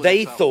 is that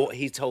they thought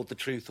he told the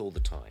truth all the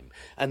time.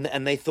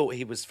 And they thought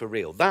he was for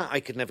real. That I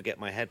could never get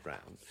my head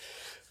round.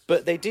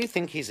 But they do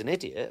think he's an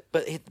idiot,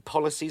 but his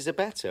policies are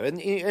better.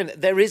 And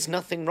there is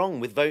nothing wrong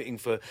with voting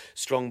for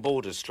strong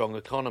borders, strong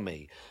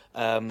economy.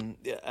 That's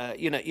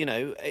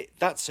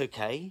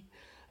okay.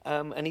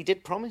 And he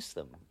did promise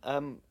them.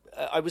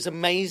 I was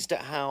amazed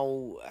at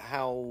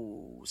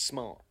how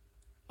smart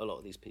a lot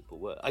of these people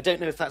were. I don't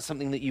know if that's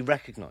something that you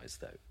recognise,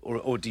 though,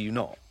 or do you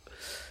not?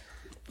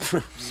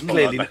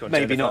 Clearly,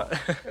 maybe not.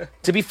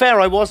 To be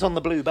fair, I was on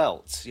the blue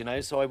belts,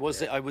 so I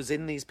was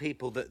in these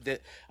people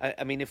that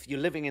I mean, if you're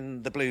living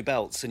in the blue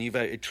belts and you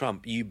voted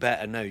Trump, you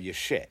better know your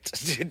shit.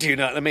 Do you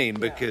know what I mean?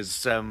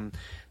 Because,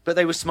 but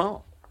they were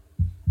smart.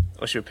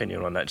 What's your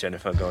opinion on that,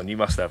 Jennifer? Go on, you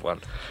must have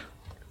one.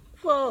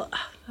 Well,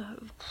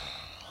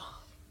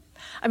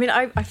 I mean,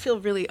 I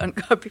feel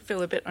I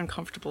feel a bit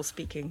uncomfortable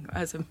speaking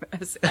as the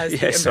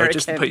American. So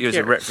just to put you as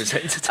a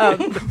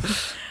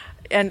representative.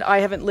 And I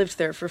haven't lived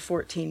there for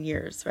 14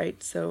 years,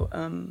 right? So,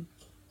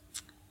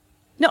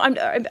 no,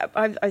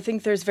 I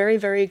think there's very,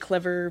 very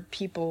clever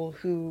people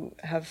who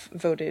have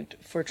voted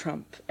for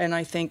Trump, and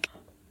I think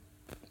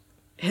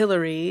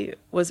Hillary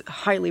was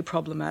highly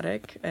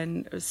problematic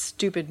and a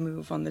stupid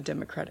move on the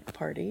Democratic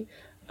Party.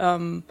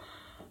 I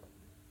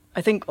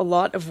think a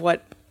lot of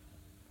what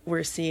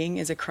we're seeing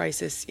is a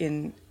crisis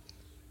in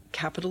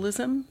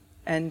capitalism,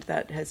 and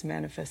that has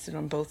manifested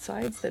on both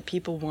sides, that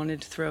people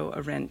wanted to throw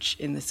a wrench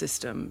in the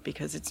system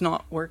because it's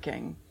not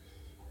working.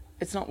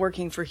 It's not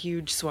working for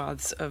huge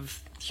swaths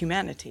of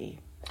humanity,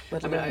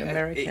 let alone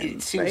Americans.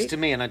 It seems to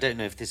me, and I don't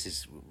know if this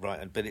is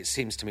right, but it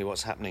seems to me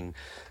what's happening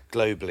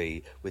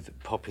globally with the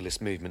populist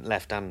movement,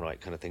 left and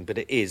right kind of thing, but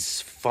it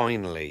is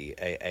finally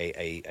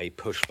a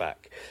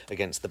pushback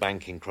against the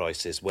banking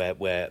crisis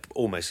where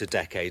almost a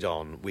decade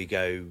on we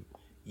go,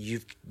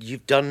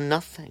 you've done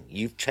nothing.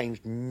 You've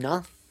changed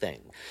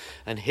nothing.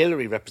 And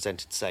Hillary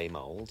represented same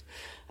old,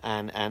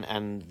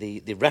 and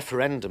the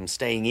referendum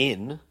staying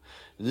in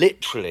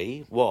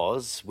literally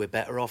was, we're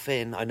better off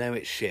in. I know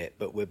it's shit,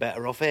 but we're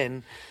better off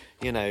in,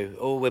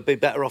 or we'll be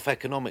better off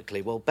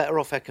economically. Well, better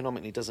off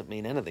economically doesn't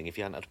mean anything if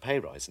you hadn't had a pay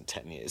rise in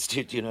 10 years.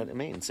 Do you know what I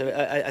mean? So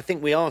I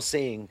think we are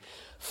seeing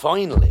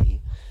finally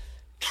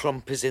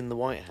Trump is in the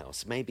White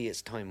House. Maybe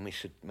it's time we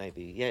should I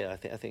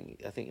think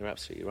you're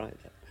absolutely right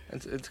there.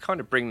 And to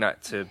kind of bring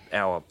that to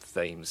our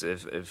themes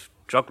of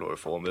drug law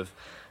reform,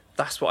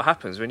 that's what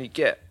happens when you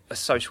get a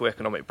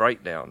socio-economic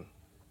breakdown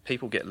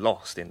people get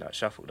lost in that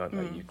shuffle, don't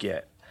they? You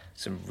get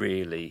some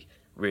really,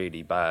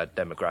 really bad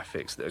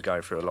demographics that are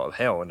going through a lot of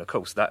hell, and of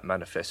course that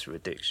manifests through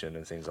addiction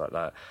and things like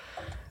that.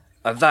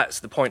 And that's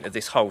the point of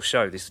this whole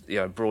show. This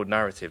broad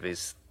narrative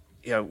is,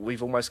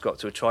 we've almost got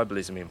to a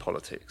tribalism in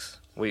politics.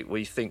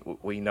 We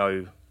think we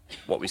know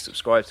what we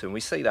subscribe to, and we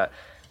see that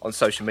on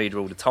social media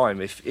all the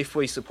time. If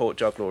we support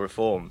drug law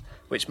reform,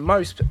 which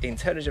most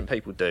intelligent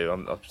people do,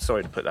 I'm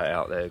sorry to put that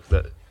out there,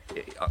 that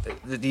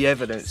the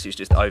evidence is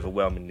just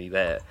overwhelmingly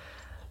there.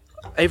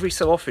 Every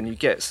so often you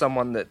get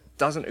someone that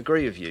doesn't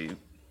agree with you,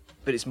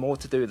 but it's more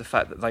to do with the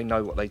fact that they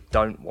know what they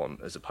don't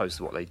want as opposed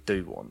to what they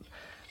do want.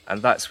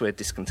 And that's where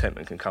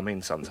discontentment can come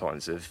in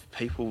sometimes. Of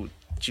people,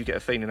 do you get a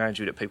feeling,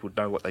 Andrew, that people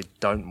know what they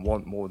don't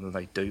want more than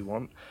they do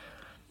want?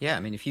 Yeah, I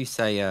mean, if you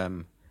say,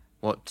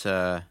 what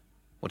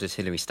does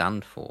Hillary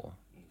stand for?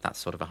 That's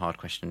sort of a hard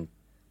question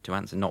to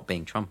answer, not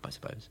being Trump, I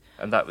suppose.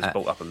 And that was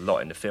brought up a lot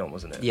in the film,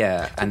 wasn't it?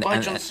 Yeah. And by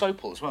John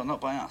Sopel as well,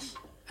 not by us.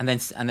 And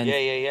then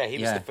Yeah.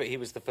 He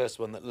was the first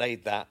one that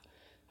laid that.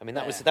 I mean,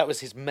 that was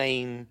his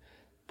main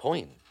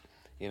point.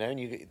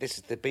 And this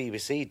is the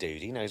BBC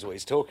dude. He knows what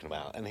he's talking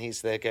about, and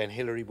he's there going,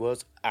 Hillary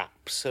was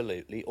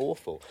absolutely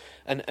awful.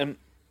 And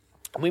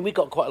I mean, we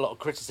got quite a lot of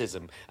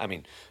criticism. I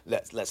mean,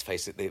 let's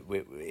face it,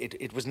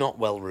 it was not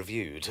well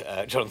reviewed,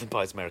 Jonathan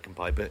Pye's American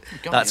Pie, but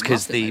that's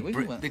because the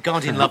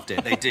Guardian loved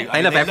it. They do.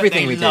 They love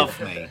everything we do. They love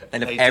me. They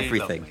love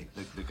everything. Love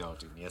me. The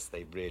Guardian, yes,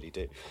 they really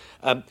do.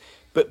 But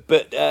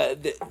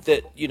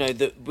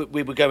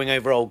we were going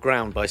over old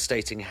ground by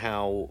stating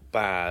how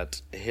bad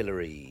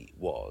Hillary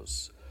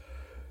was.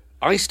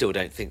 I still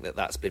don't think that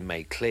that's been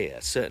made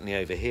clear, certainly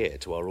over here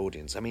to our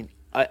audience. I mean,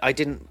 I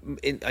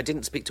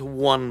didn't speak to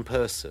one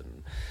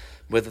person,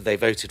 whether they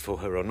voted for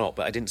her or not,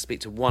 but I didn't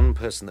speak to one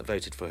person that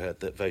voted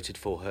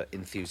for her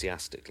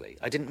enthusiastically.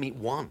 I didn't meet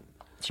one.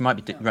 She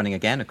might be running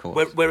again, of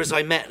course. Whereas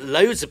I met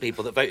loads of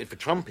people that voted for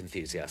Trump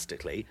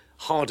enthusiastically,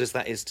 hard as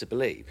that is to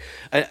believe.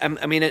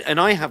 I mean, and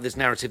I have this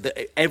narrative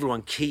that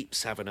everyone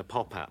keeps having a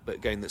pop at,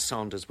 but going that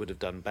Sanders would have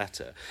done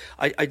better.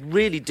 I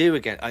really do.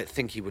 I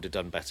think he would have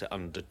done better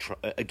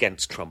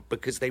against Trump,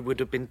 because they would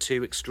have been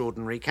two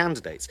extraordinary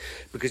candidates.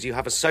 Because you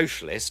have a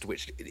socialist,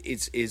 which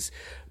is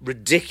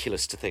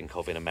ridiculous to think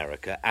of in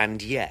America,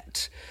 and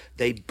yet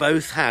they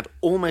both had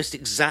almost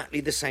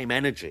exactly the same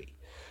energy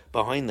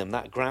behind them,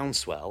 that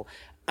groundswell.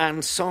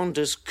 And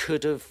Sanders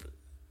could have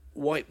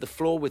wiped the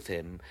floor with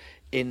him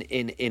in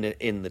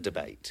the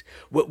debate.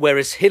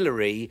 Whereas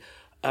Hillary,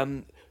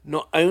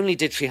 not only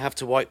did she have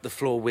to wipe the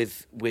floor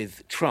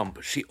with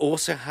Trump, she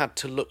also had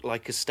to look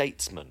like a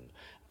statesman.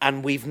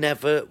 And we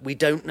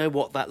don't know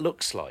what that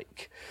looks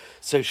like.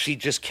 So she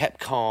just kept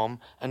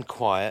calm and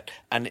quiet,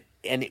 and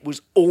it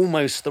was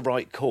almost the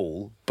right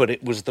call, but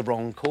it was the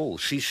wrong call.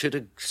 She should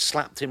have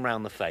slapped him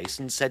round the face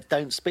and said,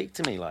 "Don't speak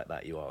to me like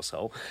that, you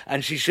arsehole."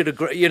 And she should have,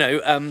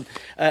 that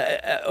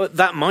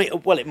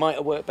it might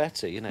have worked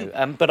better,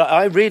 But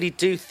I really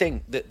do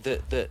think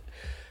that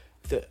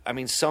I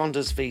mean,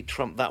 Sanders v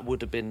Trump, that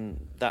would have been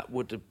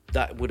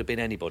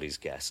anybody's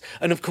guess.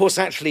 And of course,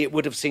 actually, it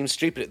would have seemed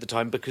stupid at the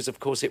time, because of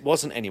course it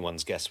wasn't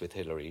anyone's guess with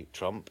Hillary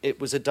Trump.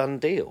 It was a done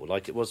deal,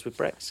 like it was with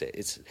Brexit.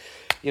 It's,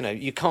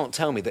 you can't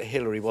tell me that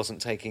Hillary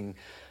wasn't taking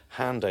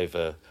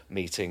handover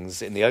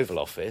meetings in the Oval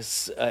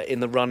Office in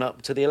the run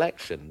up to the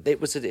election.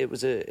 It was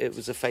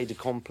a fait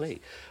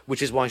accompli,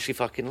 which is why she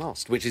fucking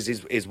lost. Which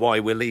is why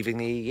we're leaving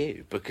the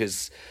EU,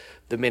 because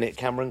the minute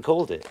Cameron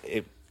called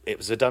it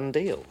was a done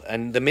deal.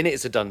 And the minute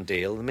it's a done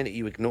deal, the minute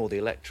you ignore the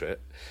electorate,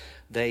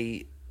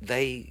 they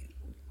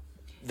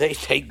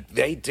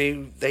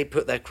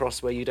put their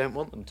cross where you don't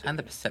want them to. And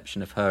the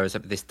perception of her as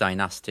this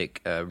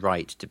dynastic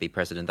right to be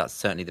president, that's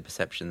certainly the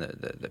perception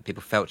that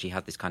people felt. She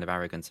had this kind of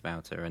arrogance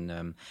about her.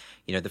 And,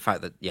 the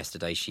fact that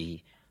yesterday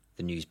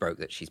the news broke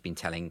that she's been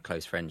telling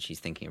close friends she's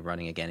thinking of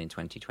running again in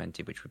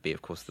 2020, which would be,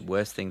 of course, the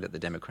worst thing that the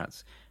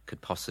Democrats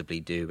could possibly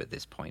do at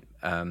this point.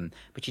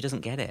 But she doesn't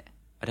get it.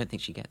 I don't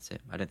think she gets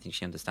it. I don't think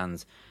she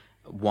understands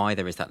why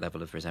there is that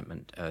level of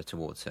resentment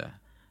towards her.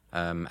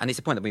 And it's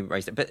a point that we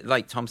raised. But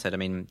like Tom said, I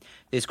mean,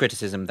 there's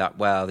criticism that,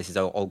 well, this is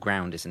old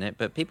ground, isn't it?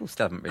 But people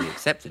still haven't really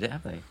accepted it,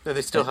 have they? No,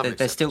 they still haven't.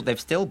 They're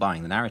still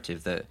buying the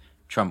narrative that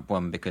Trump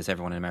won because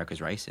everyone in America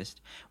is racist.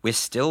 We're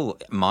still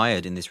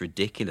mired in this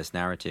ridiculous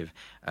narrative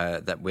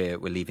that we're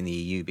leaving the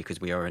EU because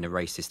we are in a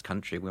racist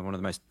country. We're one of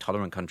the most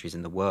tolerant countries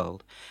in the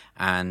world.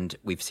 And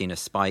we've seen a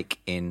spike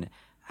in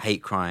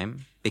hate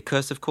crime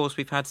because, of course,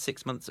 we've had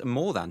 6 months,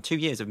 more than 2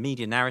 years of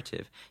media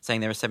narrative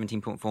saying there are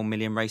 17.4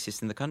 million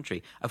racists in the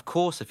country. Of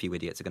course, a few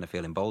idiots are going to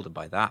feel emboldened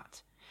by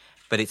that.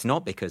 But it's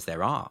not because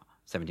there are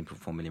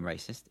 17.4 million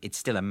racists. It's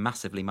still a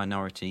massively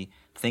minority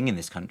thing in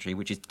this country,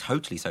 which is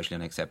totally socially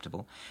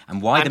unacceptable.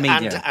 And why the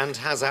media... And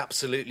has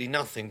absolutely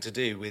nothing to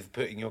do with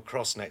putting your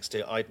cross next to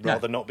it. I'd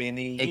rather not be in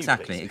the EU.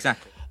 Exactly.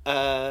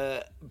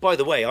 By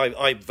the way,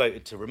 I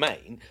voted to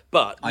remain,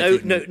 but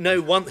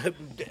no one.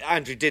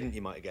 Andrew didn't,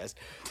 you might have guessed,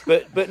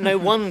 but no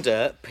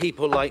wonder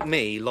people like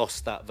me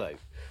lost that vote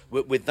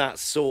with that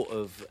sort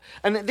of.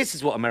 And this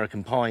is what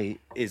American Pie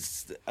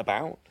is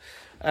about.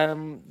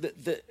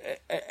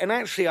 And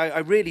actually, I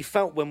really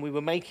felt when we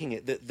were making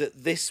it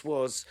that this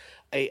was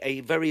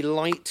a very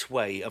light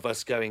way of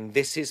us going,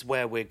 this is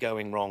where we're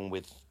going wrong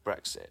with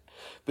Brexit.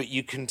 But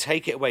you can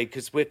take it away,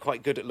 because we're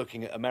quite good at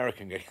looking at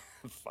America and going,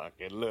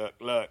 fucking look.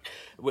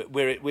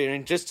 We're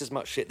in just as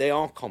much shit. They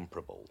are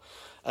comparable.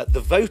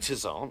 The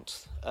voters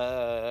aren't.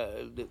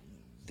 The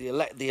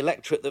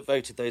electorate that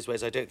voted those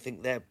ways, I don't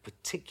think they're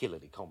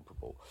particularly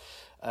comparable.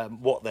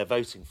 What they're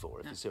voting for,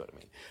 if you see what I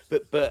mean.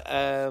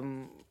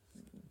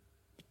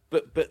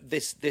 But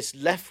this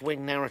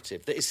left-wing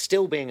narrative that is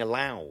still being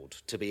allowed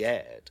to be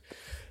aired,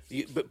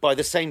 but by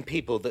the same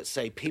people that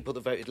say people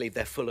that voted Leave,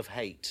 they're full of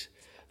hate,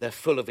 they're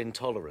full of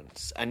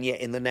intolerance, and yet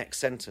in the next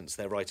sentence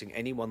they're writing,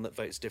 anyone that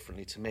votes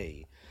differently to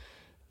me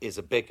is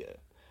a bigot.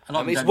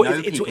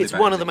 It's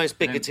one of the most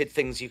bigoted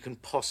things you can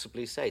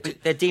possibly say.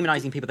 But they're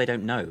demonising people they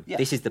don't know. Yeah.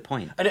 This is the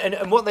point.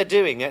 And what they're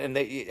doing,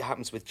 it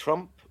happens with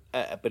Trump,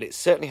 but it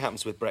certainly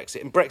happens with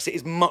Brexit. And Brexit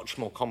is much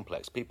more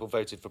complex. People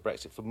voted for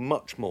Brexit for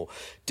much more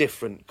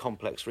different,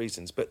 complex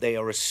reasons. But they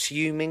are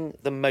assuming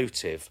the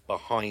motive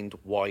behind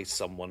why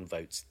someone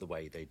votes the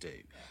way they do.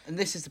 And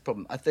this is the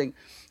problem. I think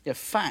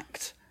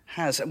fact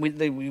has... And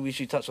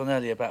we touched on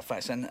earlier about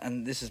facts,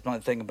 and this is my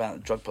thing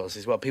about drug policy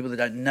as well. People that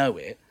don't know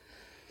it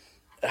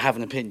have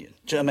an opinion.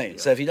 Do you know what I mean?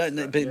 So if you don't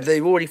know, but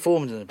they've already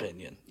formed an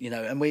opinion,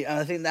 and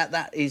I think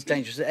that is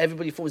dangerous.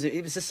 Everybody forms it.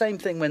 It was the same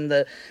thing when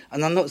and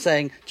I'm not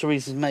saying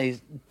Theresa May's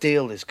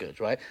deal is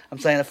good, right? I'm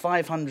saying a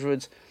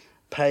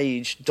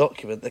 500-page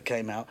document that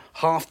came out,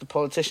 half the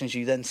politicians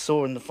you then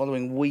saw in the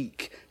following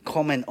week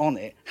comment on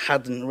it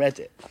hadn't read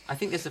it. I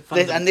think there's a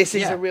this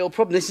is a real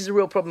problem. This is a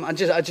real problem. I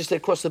just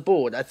across the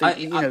board. I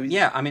think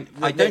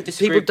I don't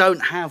disagree. People don't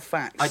have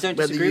facts. I don't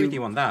disagree with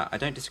you on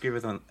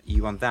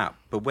that.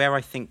 But where I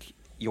think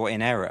you're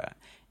in error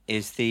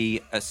is the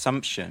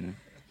assumption.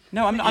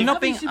 No, I'm not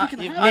being.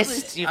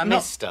 You've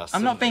missed us.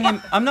 I'm not being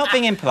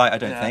impolite. I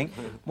don't think.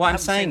 What I'm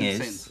saying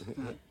is,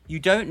 you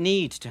don't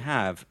need to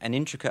have an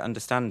intricate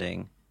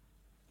understanding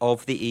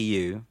of the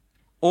EU,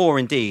 or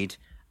indeed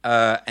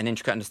an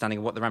intricate understanding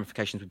of what the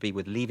ramifications would be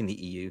with leaving the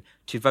EU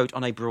to vote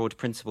on a broad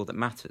principle that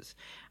matters.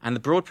 And the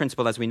broad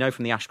principle, as we know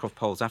from the Ashcroft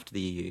polls after the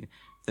EU,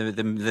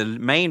 the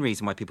main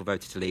reason why people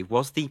voted to leave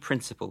was the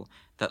principle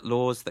that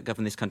laws that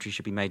govern this country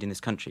should be made in this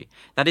country.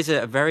 That is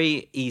a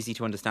very easy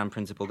to understand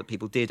principle that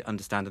people did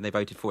understand and they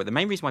voted for it. The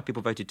main reason why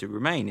people voted to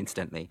remain,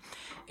 incidentally,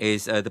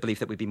 is the belief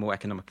that we'd be more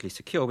economically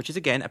secure, which is,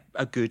 again,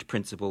 a good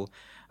principle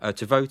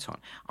to vote on.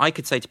 I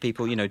could say to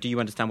people, do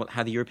you understand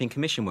how the European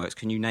Commission works?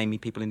 Can you name me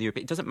people in the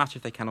European... It doesn't matter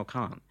if they can or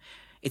can't.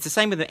 It's the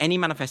same with any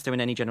manifesto in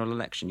any general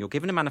election. You're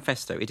given a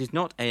manifesto. It is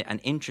not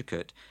an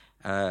intricate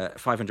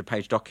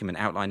 500-page document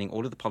outlining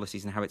all of the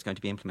policies and how it's going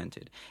to be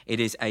implemented. It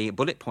is a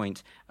bullet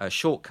point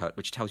shortcut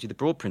which tells you the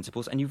broad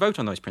principles, and you vote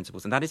on those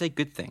principles, and that is a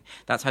good thing.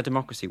 That's how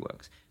democracy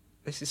works.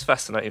 This is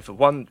fascinating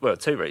for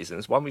two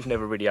reasons. One, we've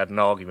never really had an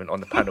argument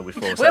on the panel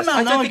before. So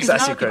I don't think it's an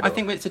argument. I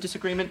think it's a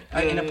disagreement.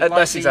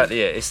 That's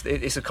exactly it.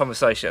 It's a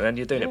conversation, and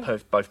you're doing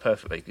it both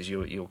perfectly, because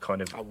you're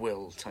kind of... I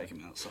will take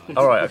him outside.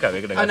 All right, okay,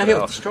 we're going to go. I know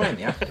he'll destroy him,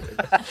 yeah.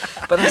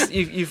 But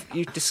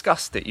you've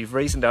discussed it. You've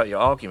reasoned out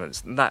your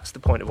arguments, and that's the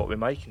point of what we're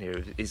making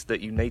here, is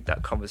that you need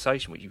that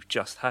conversation, which you've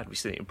just had. We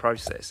see it in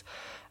process.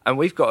 And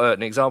we've got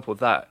an example of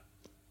that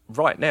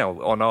right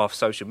now on our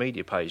social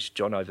media page.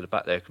 John over the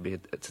back there can be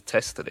to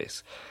test to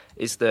this.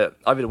 Is that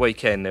over the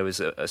weekend there was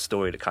a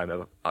story that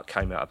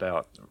came out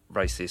about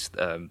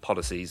racist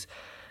policies.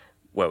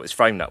 Well, it was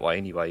framed that way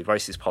anyway.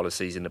 Racist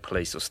policies in the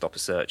police or stopper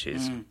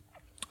searches,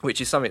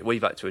 which is something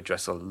we've had to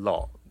address a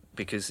lot,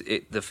 because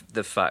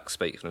the facts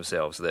speak for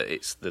themselves. That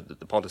it's the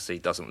policy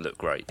doesn't look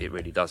great. It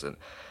really doesn't.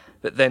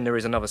 But then there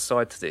is another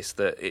side to this,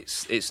 that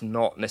it's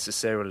not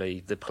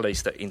necessarily the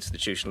police that are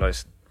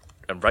institutionalised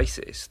and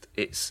racist.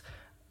 It's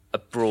a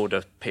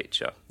broader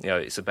picture.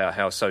 It's about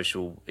how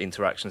social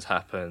interactions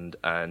happened,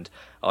 and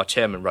our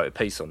chairman wrote a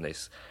piece on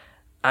this,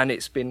 and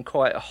it's been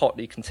quite a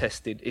hotly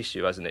contested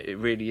issue, hasn't it? It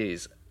really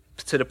is,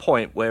 to the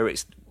point where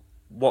it's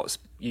what's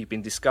you've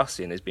been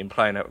discussing has been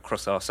playing out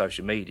across our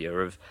social media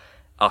of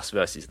us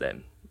versus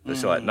them.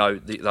 It's like, no,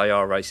 they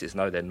are racist,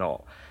 no, they're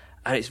not.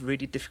 And it's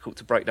really difficult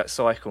to break that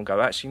cycle and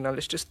go, actually, no,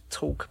 let's just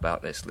talk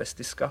about this, let's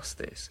discuss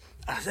this.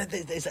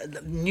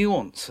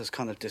 Nuance has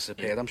kind of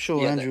disappeared. I'm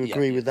sure Andrew would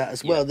agree with that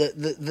as well.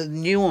 The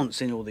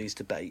nuance in all these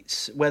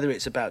debates, whether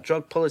it's about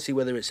drug policy,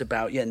 whether it's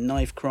about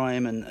knife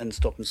crime and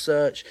stop and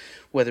search,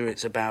 whether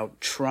it's about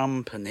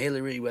Trump and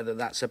Hillary, whether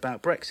that's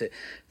about Brexit,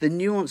 the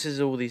nuances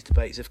of all these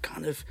debates have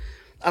kind of...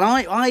 And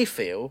I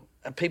feel,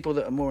 and people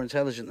that are more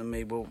intelligent than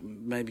me will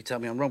maybe tell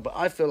me I'm wrong, but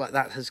I feel like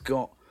that has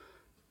got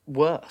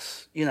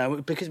worse,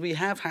 because we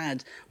have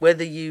had,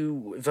 whether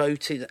you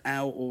voted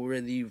out or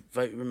whether you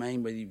voted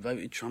Remain, whether you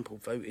voted Trump or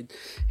voted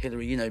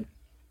Hillary,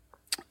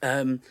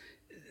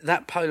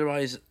 that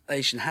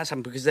polarisation has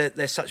happened because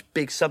they're such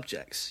big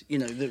subjts.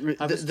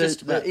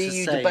 The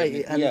EU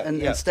debate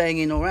and staying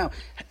in or out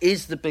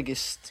is the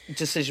biggest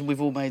decision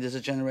we've all made as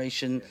a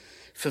generation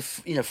for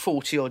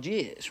 40 odd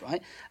years,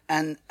 right?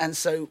 And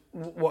so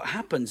what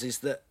happens is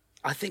that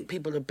I think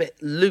people are a bit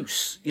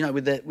loose,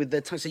 with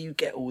their tongue. So you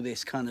get all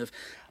this kind of,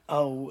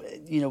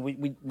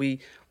 we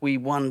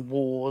won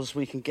wars,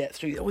 we can get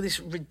through all this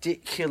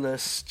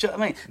ridiculous. Do you know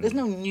what I mean? There's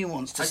no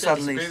nuance to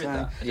suddenly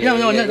say.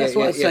 No, that's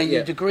what I'm saying.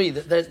 You'd agree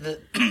that the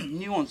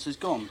nuance is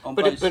gone on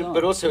both sides.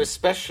 But also,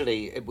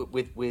 especially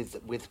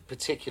with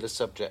particular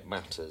subject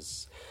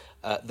matters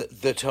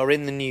that are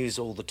in the news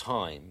all the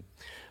time.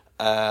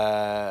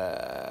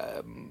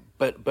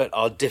 But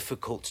are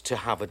difficult to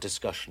have a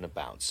discussion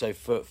about. So,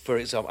 for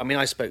example, I mean,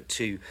 I've spoken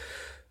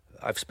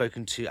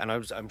to, and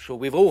I'm sure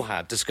we've all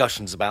had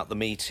discussions about the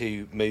Me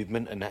Too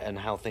movement and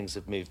how things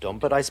have moved on.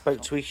 But I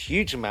spoke to a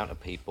huge amount of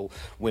people,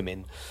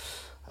 women,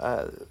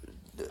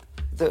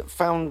 that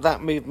found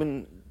that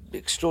movement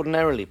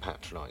extraordinarily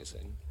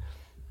patronising.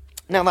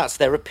 Now, that's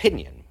their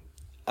opinion.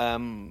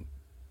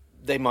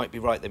 They might be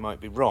right, they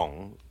might be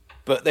wrong,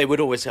 but they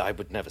would always say, I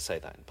would never say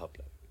that in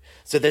public.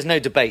 So there's no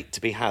debate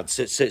to be had.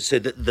 So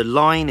the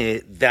line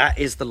is, that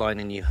is the line,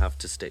 and you have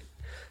to stick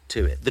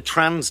to it. The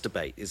trans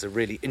debate is a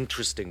really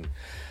interesting.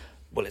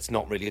 Well, it's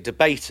not really a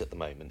debate at the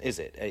moment, is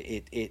it?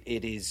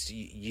 It is.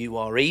 You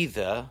are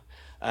either.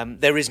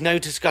 There is no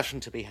discussion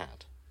to be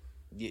had.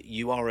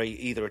 You are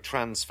either a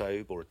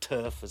transphobe or a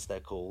TERF, as they're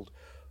called,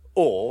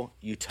 or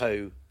you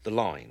toe the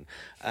line.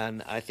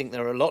 And I think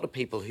there are a lot of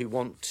people who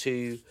want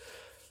to.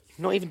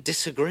 Not even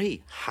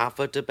disagree, have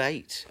a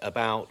debate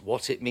about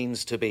what it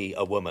means to be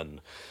a woman.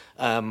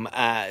 I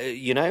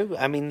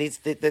mean,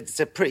 it's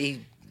a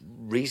pretty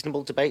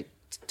reasonable debate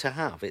to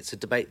have. It's a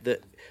debate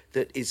that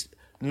is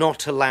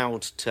not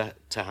allowed to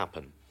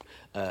happen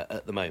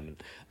at the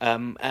moment.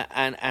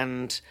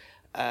 And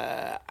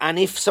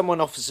if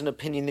someone offers an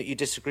opinion that you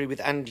disagree with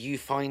and you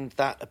find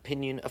that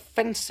opinion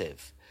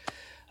offensive,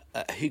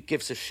 who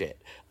gives a shit?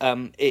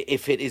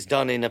 If it is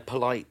done in a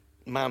polite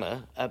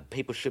manner,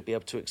 people should be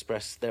able to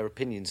express their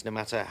opinions, no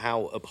matter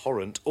how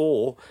abhorrent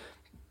or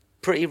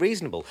pretty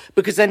reasonable,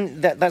 because then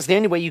that's the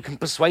only way you can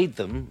persuade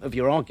them of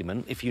your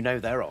argument, if you know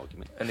their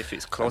argument. And if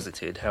it's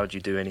closeted, how do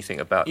you do anything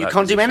about that? You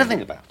can't do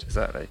anything about it.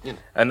 Exactly.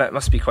 And that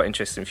must be quite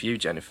interesting for you,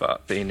 Jennifer,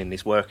 being in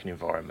this working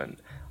environment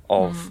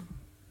of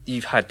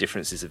you've had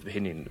differences of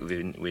opinion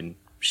with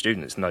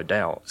students, no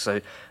doubt.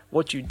 So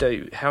what do you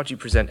do? How do you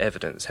present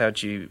evidence? How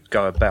do you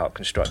go about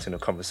constructing a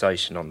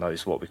conversation on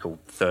those what we call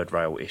third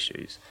rail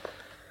issues?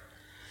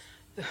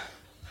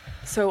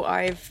 So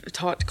I've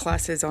taught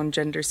classes on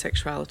gender,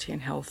 sexuality,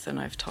 and health, and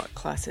I've taught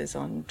classes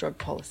on drug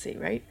policy,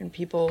 right? And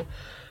people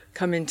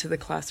come into the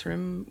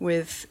classroom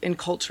with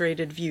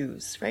enculturated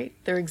views, right?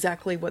 They're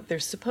exactly what they're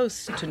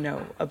supposed to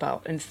know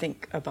about and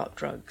think about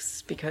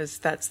drugs, because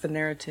that's the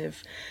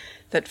narrative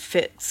that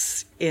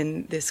fits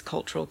in this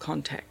cultural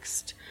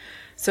context.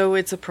 So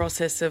it's a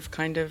process of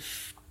kind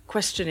of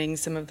questioning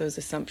some of those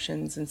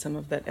assumptions and some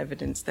of that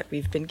evidence that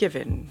we've been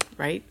given,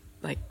 right?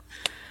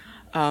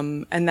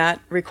 And that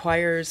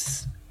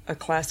requires a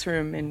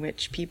classroom in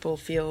which people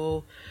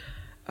feel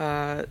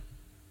that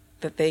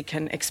they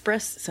can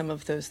express some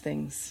of those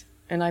things.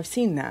 And I've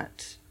seen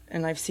that.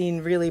 And I've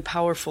seen really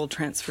powerful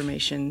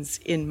transformations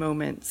in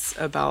moments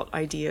about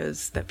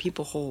ideas that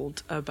people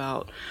hold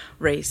about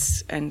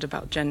race and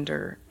about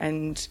gender.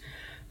 And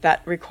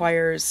that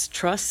requires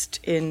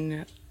trust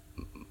in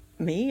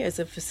me as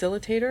a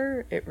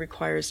facilitator. It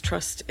requires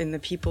trust in the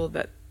people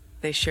that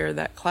they share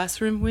that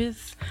classroom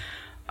with.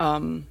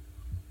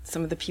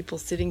 Some of the people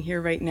sitting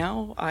here right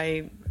now,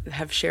 I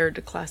have shared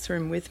a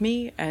classroom with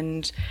me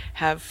and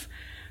have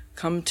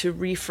come to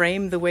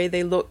reframe the way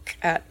they look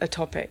at a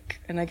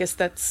topic. And I guess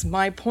that's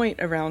my point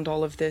around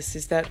all of this,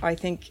 is that I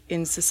think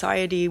in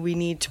society we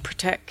need to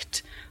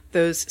protect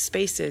those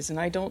spaces. And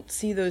I don't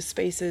see those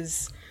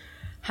spaces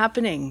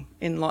happening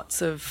in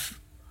lots of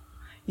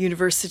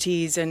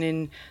universities and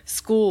in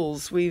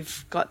schools.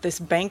 We've got this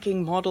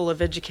banking model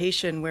of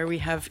education where we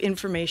have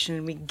information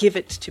and we give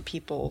it to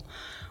people.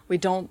 We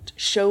don't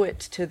show it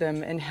to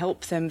them and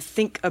help them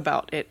think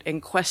about it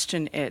and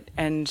question it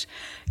and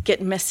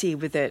get messy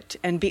with it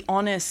and be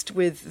honest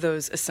with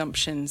those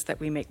assumptions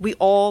that we make. We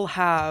all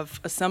have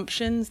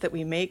assumptions that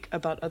we make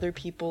about other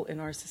people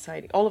in our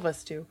society. All of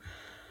us do.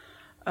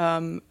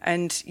 And,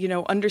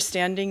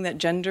 understanding that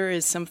gender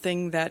is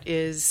something that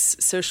is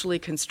socially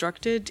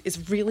constructed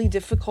is really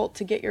difficult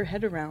to get your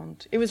head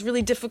around. It was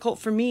really difficult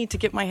for me to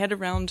get my head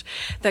around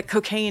that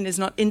cocaine is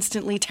not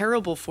instantly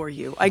terrible for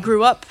you. I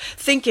grew up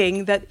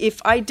thinking that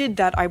if I did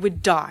that, I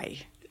would die.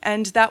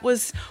 And that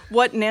was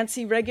what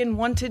Nancy Reagan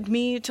wanted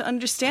me to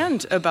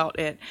understand about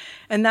it.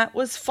 And that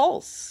was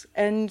false.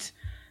 And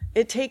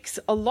it takes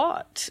a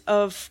lot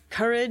of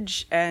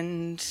courage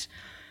and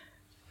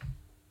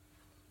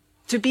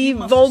to be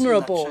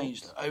vulnerable.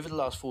 Changed over the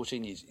last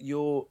 14 years.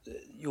 Your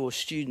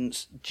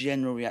students'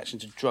 general reaction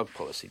to drug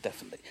policy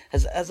definitely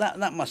has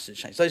that must have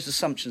changed. Those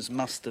assumptions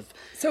must have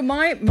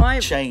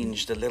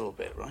changed a little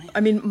bit, right?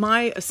 I mean,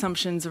 my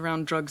assumptions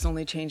around drugs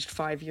only changed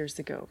 5 years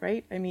ago,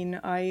 right? I mean,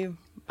 I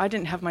I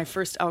didn't have my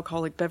first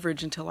alcoholic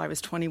beverage until I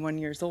was 21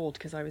 years old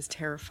because I was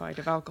terrified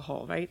of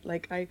alcohol, right?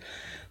 Like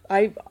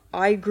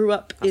I grew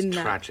up in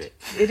that. Tragic.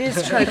 It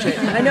is tragic.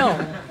 I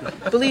know.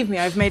 Believe me,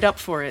 I've made up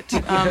for it.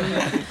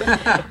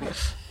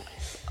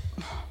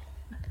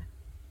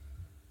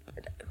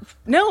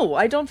 No,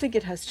 I don't think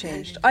it has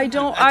changed. I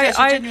don't. That's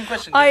a genuine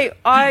question.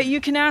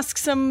 You can ask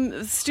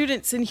some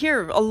students in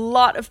here. A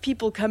lot of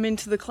people come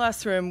into the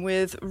classroom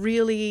with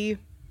really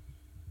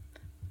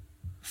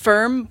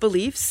firm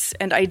beliefs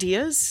and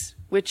ideas,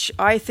 which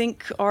I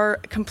think are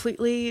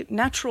completely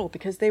natural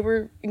because they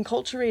were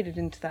enculturated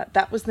into that.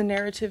 That was the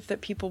narrative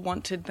that people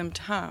wanted them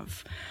to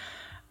have.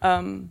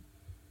 And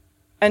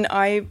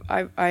I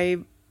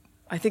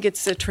think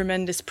it's a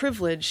tremendous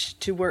privilege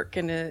to work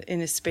in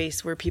a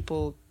space where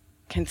people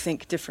can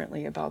think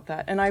differently about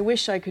that. And I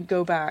wish I could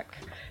go back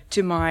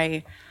to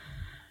my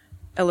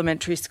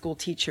elementary school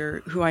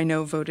teacher who I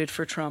know voted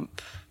for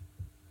Trump,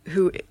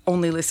 who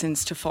only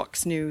listens to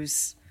Fox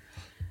News,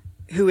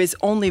 who is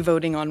only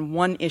voting on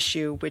one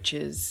issue, which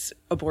is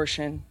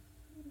abortion,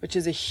 which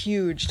is a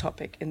huge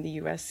topic in the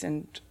US.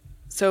 And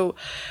so,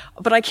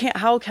 but I can't,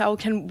 how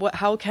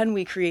can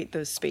we create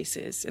those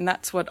spaces? And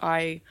that's what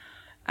I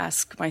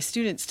ask my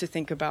students to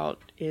think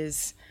about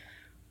is,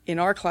 in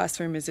our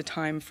classroom is a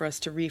time for us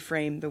to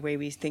reframe the way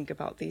we think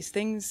about these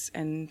things,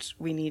 and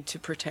we need to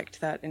protect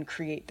that and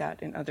create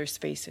that in other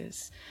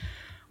spaces.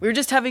 We were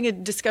just having a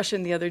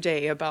discussion the other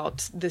day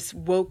about this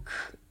woke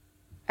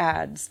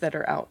ads that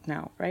are out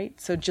now, right?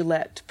 So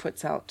Gillette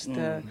puts out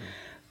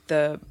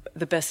the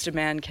best a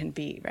man can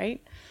be,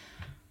 right?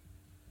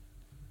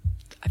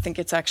 I think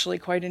it's actually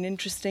quite an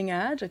interesting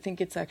ad. I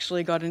think it's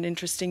actually got an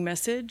interesting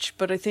message,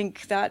 but I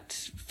think that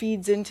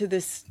feeds into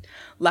this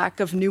lack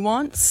of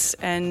nuance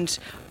and,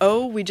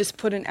 oh, we just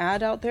put an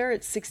ad out there,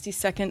 it's 60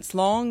 seconds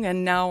long,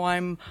 and now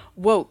I'm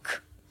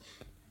woke.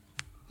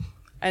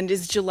 And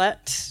is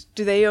Gillette,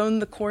 do they own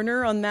the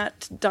corner on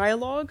that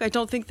dialogue? I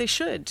don't think they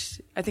should.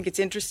 I think it's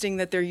interesting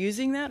that they're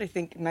using that. I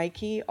think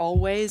Nike,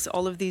 Always,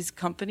 all of these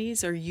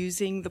companies are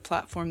using the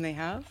platform they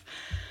have,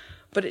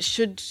 but it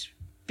should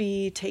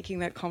be taking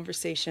that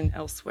conversation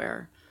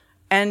elsewhere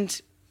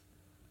and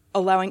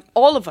allowing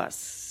all of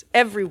us,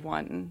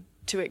 everyone,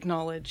 to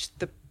acknowledge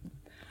the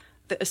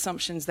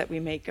assumptions that we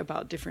make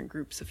about different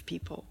groups of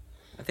people.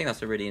 I think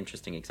that's a really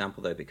interesting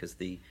example, though, because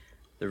the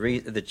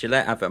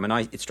Gillette advert, I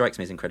mean, it strikes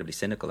me as incredibly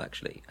cynical,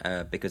 actually,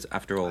 because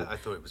after all... I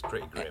thought it was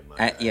pretty grim.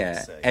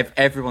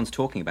 Everyone's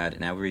talking about it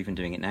now. We're even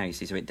doing it now, you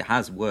see, so it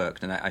has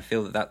worked, and I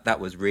feel that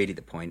was really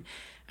the point.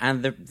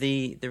 And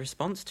the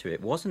response to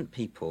it wasn't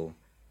people...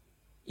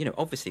 You know,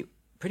 obviously,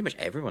 pretty much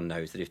everyone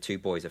knows that if two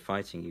boys are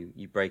fighting,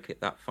 you break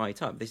that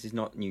fight up. This is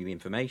not new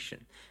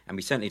information. And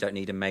we certainly don't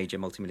need a major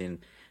multi-million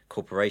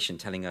corporation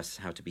telling us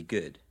how to be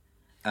good.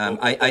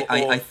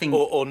 I think...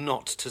 Or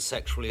not to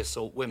sexually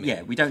assault women.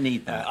 Yeah, we don't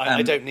need that.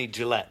 I don't need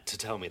Gillette to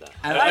tell me that.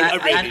 I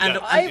really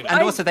don't.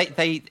 And also,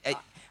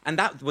 and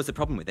that was the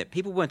problem with it.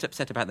 People weren't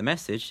upset about the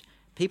message.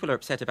 People are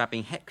upset about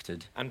being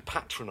hectored. And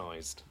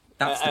patronised.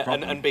 That's the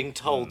problem. And being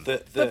told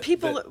that...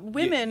 But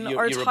women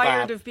are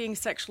tired of being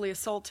sexually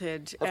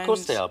assaulted. Of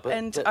course they are,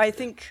 but I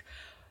think...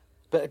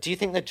 But do you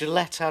think the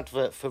Gillette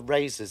advert for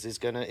razors is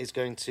going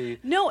to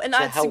no? And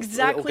that's help,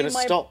 exactly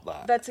stop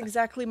that? That's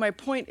exactly my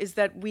point. Is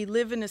that we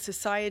live in a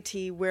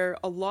society where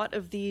a lot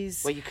of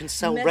these where you can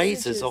sell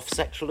razors off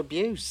sexual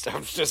abuse.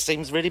 That just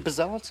seems really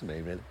bizarre to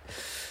me, really.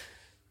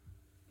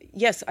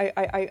 Yes,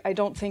 I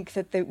don't think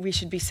that we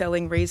should be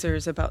selling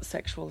razors about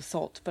sexual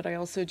assault, but I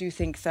also do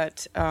think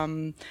that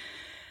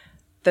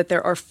that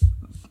there are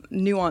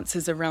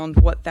nuances around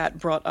what that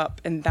brought up,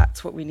 and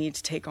that's what we need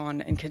to take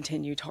on and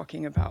continue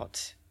talking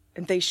about.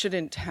 And they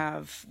shouldn't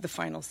have the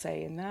final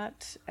say in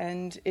that,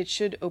 and it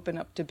should open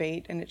up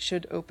debate, and it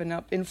should open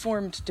up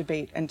informed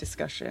debate and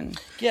discussion.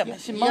 Yeah,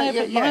 my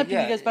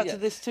opinion goes back to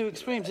this two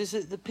extremes. Is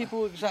that the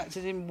people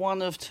reacted in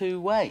one of two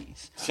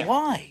ways? Yeah.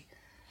 Why?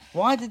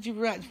 Why did you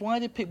react? Why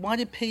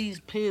did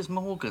Piers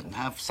Morgan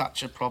have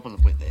such a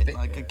problem with it?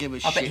 Like, give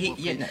a shit. But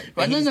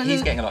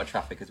he's getting a lot of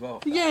traffic as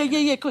well. Yeah,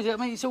 of course. I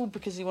mean, it's all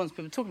because he wants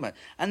people talking about it.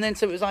 And then,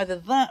 so it was either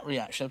that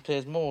reaction of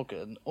Piers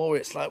Morgan, or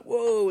it's like,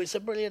 whoa, it's a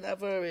brilliant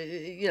advert.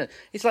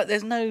 It's like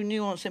there's no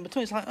nuance in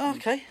between. It's like, oh,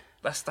 okay.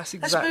 That's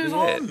exactly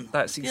it.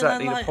 That's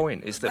exactly the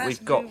point. Is that it's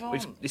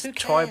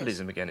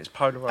tribalism again. It's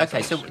polarisation.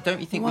 Okay, so don't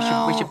you think we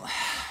should?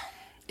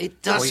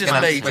 It does just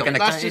matter,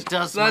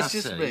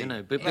 you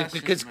know,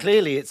 because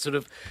clearly it's sort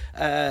of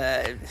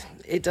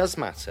it does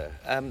matter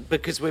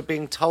because we're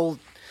being told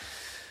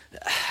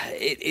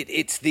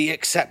it's the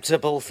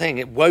acceptable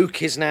thing.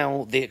 Woke is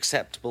now the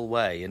acceptable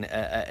way, and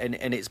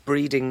it's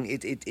breeding.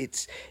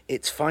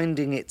 It's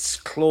finding its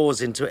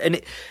claws into it,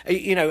 and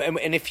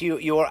and if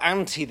you're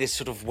anti this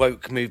sort of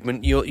woke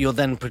movement, you're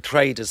then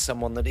portrayed as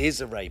someone that is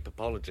a rape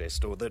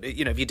apologist, or that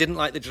if you didn't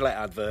like the Gillette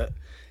advert,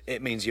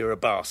 it means you're a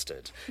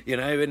bastard. You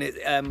know, and it,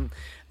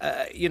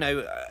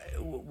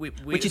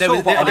 Which is sort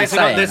of what I'm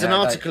saying. There's an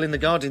article in the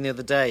Guardian the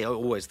other day.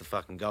 Always the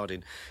fucking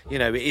Guardian. You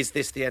know, is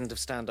this the end of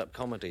stand-up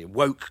comedy?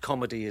 Woke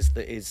comedy is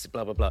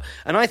blah blah blah.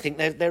 And I think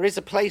there is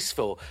a place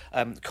for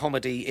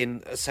comedy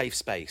in a safe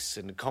space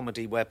and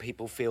comedy where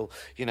people feel,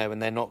 you know,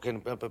 and they're not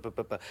going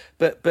to.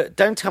 But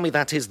don't tell me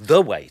that is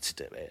the way to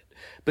do it.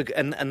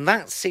 And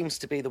that seems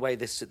to be the way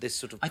this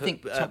sort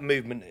of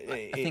movement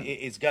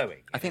is going.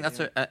 I think that's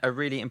a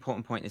really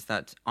important point. Is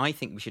that I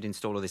think we should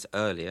install all this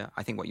earlier.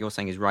 I think what you're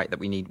saying is right, that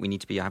we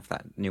need to have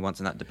that nuance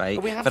in that debate.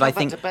 I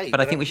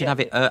think we should have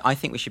it. I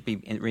think we should be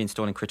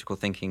reinstalling critical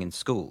thinking in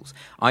schools.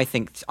 I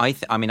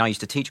mean, I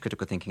used to teach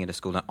critical thinking at a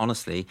school, and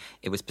honestly,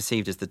 it was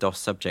perceived as the DOS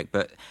subject.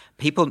 But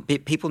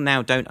people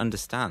now don't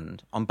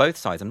understand on both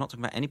sides. I'm not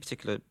talking about any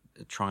particular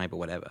tribe or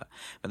whatever,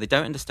 but they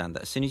don't understand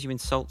that as soon as you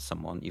insult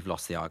someone, you've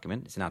lost the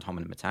argument. It's an ad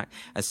hominem attack.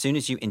 As soon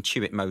as you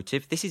intuit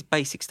motive, this is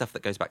basic stuff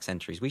that goes back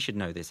centuries. We should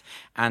know this.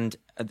 And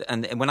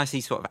when I see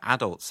sort of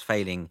adults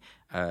failing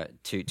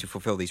to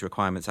fulfill these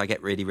requirements, I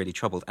get really, really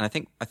troubled. And I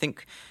think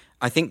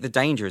the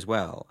danger as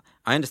well,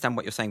 I understand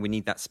what you're saying, we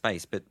need that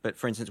space, but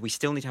for instance, we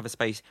still need to have a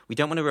space. We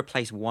don't want to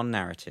replace one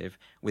narrative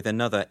with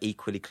another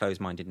equally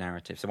closed-minded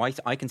narrative. So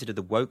I consider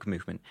the woke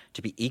movement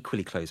to be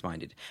equally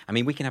closed-minded. I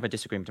mean, we can have a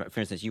disagreement about,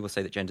 for instance, you will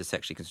say that gender is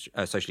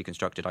socially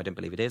constructed. I don't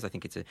believe it is. I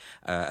think it's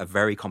a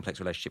very complex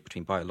relationship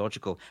between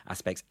biological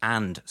aspects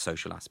and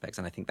social aspects,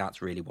 and I think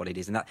that's really what it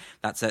is. And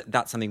that's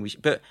something we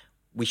should... But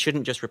we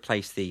shouldn't just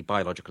replace the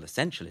biological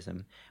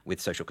essentialism with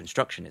social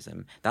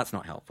constructionism. That's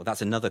not helpful.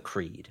 That's another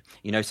creed.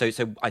 You know, so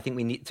I think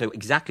we need... So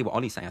exactly what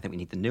Ollie's saying, I think we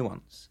need the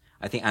nuance.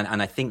 I think,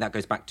 and I think that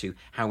goes back to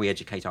how we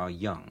educate our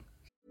young.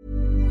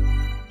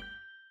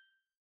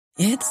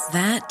 It's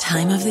that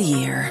time of the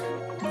year.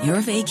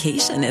 Your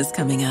vacation is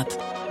coming up.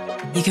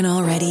 You can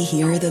already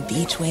hear the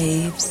beach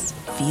waves,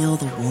 feel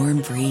the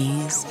warm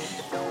breeze,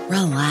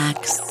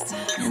 relax,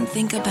 and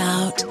think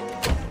about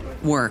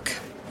work.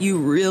 You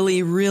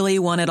really, really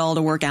want it all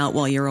to work out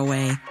while you're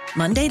away.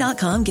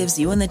 Monday.com gives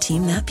you and the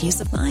team that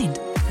peace of mind.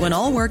 When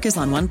all work is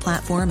on one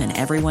platform and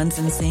everyone's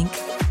in sync,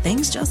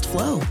 things just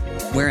flow.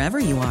 Wherever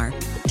you are,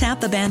 tap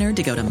the banner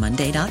to go to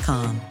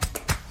Monday.com.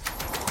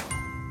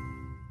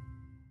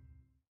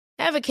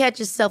 Ever catch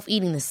yourself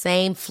eating the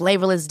same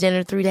flavorless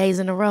dinner 3 days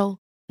in a row?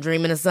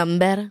 Dreaming of something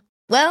better?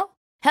 Well,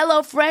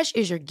 HelloFresh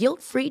is your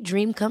guilt-free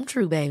dream come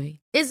true, baby.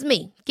 It's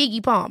me,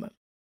 Keke Palmer.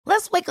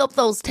 Let's wake up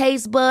those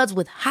taste buds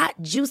with hot,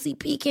 juicy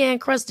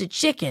pecan-crusted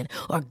chicken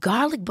or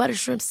garlic butter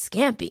shrimp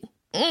scampi.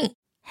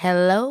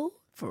 Hello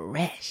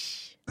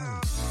Fresh.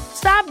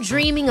 Stop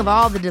dreaming of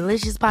all the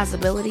delicious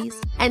possibilities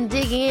and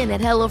dig in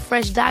at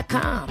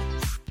HelloFresh.com.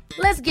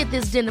 Let's get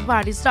this dinner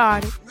party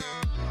started.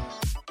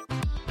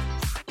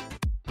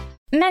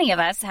 Many of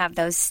us have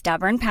those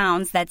stubborn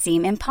pounds that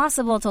seem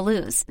impossible to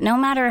lose, no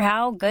matter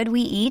how good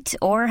we eat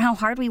or how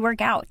hard we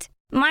work out.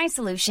 My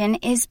solution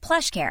is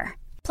PlushCare.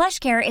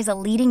 PlushCare is a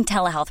leading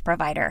telehealth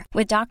provider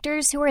with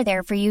doctors who are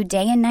there for you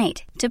day and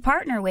night to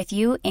partner with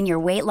you in your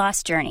weight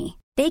loss journey.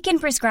 They can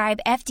prescribe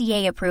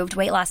FDA-approved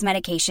weight loss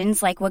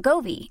medications like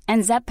Wegovy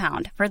and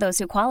Zepbound for those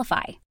who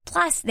qualify.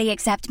 Plus, they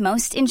accept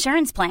most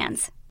insurance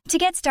plans. To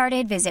get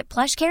started, visit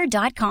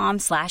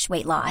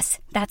plushcare.com/weightloss.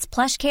 That's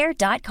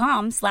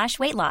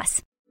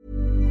plushcare.com/weightloss.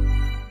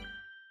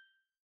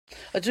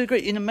 I do agree.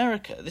 In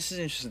America, this is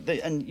interesting,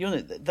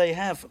 they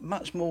have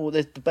much more.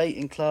 There's debate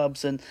in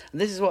clubs, and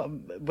this is what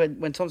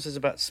when Tom says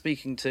about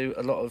speaking to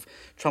a lot of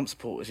Trump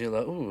supporters, you're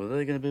like, oh, are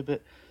they going to be a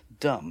bit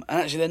dumb?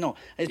 And actually, they're not.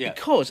 It's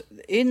because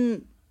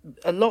in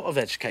a lot of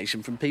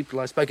education from people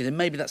I've spoken to, and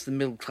maybe that's the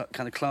middle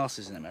kind of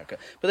classes in America,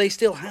 but they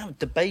still have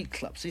debate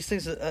clubs. These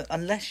things,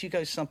 unless you go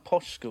to some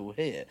posh school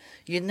here,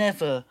 you're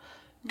never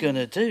going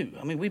to do.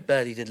 I mean, we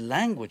barely did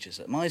languages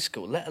at my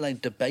school, let alone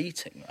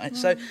debating, right?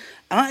 So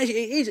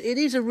it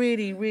is a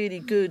really, really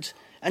good...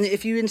 And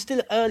if you instill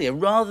it earlier,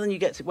 rather than you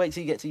wait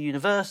till you get to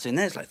university, and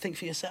then it's like, think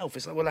for yourself.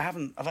 It's like, well,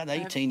 I've had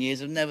 18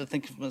 years of never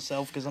thinking for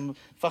myself because I'm a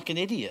fucking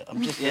idiot.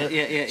 I'm just, do you know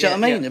what I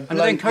mean? And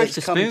they're encouraged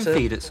to spoon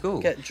feed at school.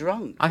 Get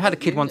drunk. I had a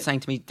kid once saying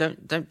to me,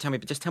 don't tell me,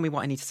 but just tell me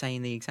what I need to say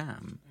in the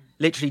exam.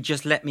 Literally,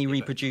 just let me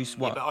reproduce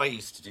what... Yeah, but I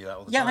used to do that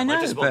all the time. Yeah, I know.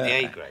 I just want the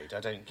A grade.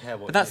 I don't care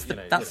what...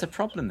 But that's the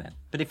problem then.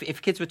 But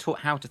if kids were taught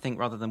how to think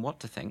rather than what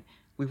to think,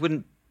 we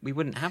wouldn't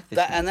have this.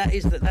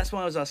 That's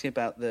why I was asking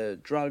about the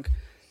drug...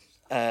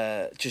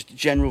 just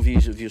general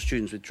views of your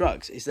students with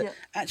drugs, is that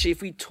actually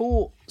if we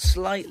taught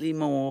slightly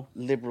more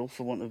liberal,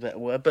 for want of a better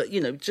word, but,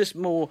 just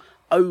more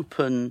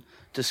open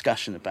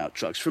discussion about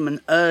drugs from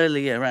an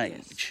earlier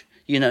age,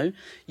 you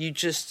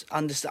just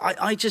understand.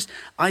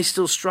 I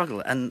still struggle,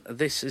 and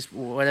this is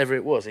whenever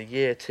it was, 2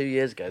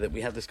 years ago, that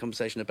we had this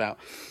conversation about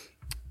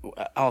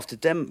after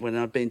when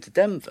I'd been to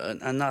Denver,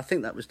 and I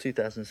think that was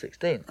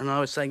 2016, and I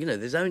was saying,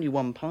 there's only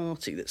one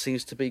party that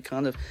seems to be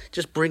kind of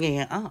just bringing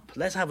it up.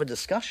 Let's have a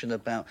discussion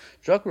about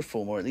drug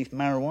reform, or at least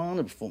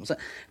marijuana reform. So,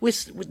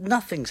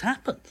 nothing's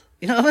happened.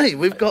 You know what I mean?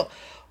 We've got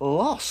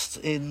lost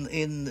in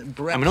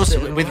Brexit. I mean,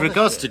 also with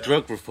regards to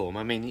drug reform,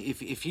 I mean,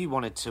 if you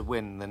wanted to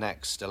win the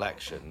next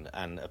election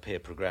and appear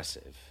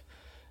progressive,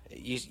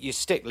 you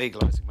stick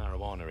legalising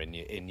marijuana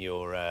in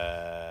your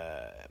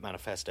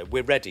manifesto.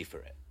 We're ready for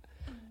it.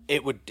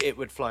 It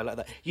would fly like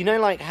that. You know,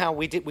 like how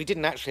we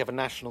didn't actually have a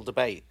national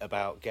debate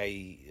about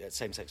gay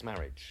same-sex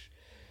marriage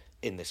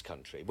in this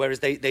country, whereas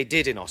they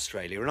did in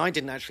Australia, and I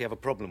didn't actually have a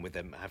problem with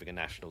them having a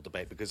national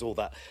debate because all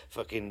that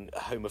fucking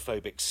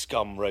homophobic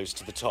scum rose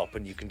to the top,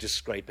 and you can just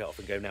scrape it off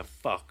and go, now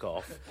fuck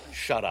off,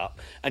 shut up,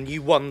 and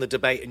you won the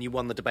debate, and you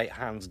won the debate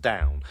hands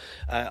down.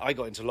 I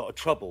got into a lot of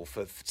trouble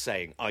for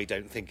saying I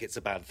don't think it's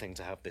a bad thing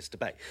to have this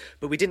debate,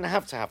 but we didn't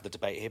have to have the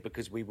debate here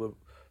because we were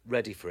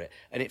ready for it,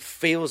 and it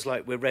feels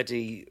like we're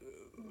ready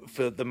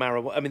for the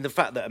marijuana. I mean, the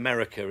fact that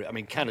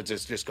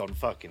Canada's just gone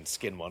fucking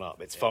skin one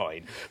up. It's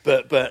fine,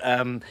 but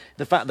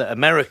the fact that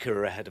America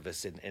are ahead of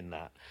us in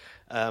that,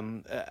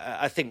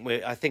 I think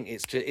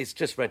it's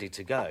just ready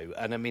to go.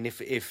 And I mean, if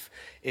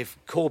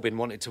Corbyn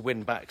wanted to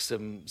win back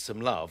some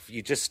love,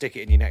 you just stick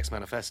it in your next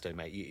manifesto,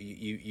 mate.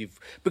 You've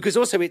because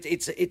also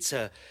it's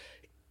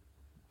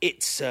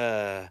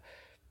a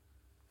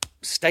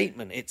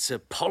statement, it's a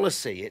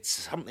policy, it's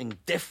something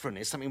different,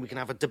 it's something we can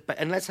have a debate,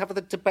 and let's have the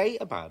debate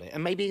about it,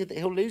 and maybe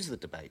he'll lose the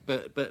debate,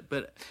 but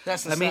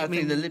that's the sad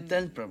thing. The Lib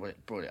Dems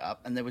brought it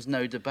up, and there was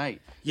no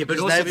debate. Yeah, but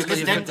also the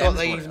Lib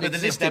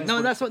Dems.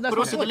 No, that's what. But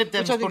also the Lib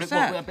Dems brought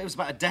it. It was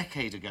about a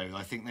decade ago,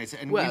 I think they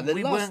said. And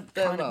we weren't.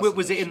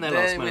 Was it in their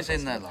last? It was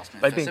in their last.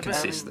 They've been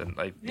consistent.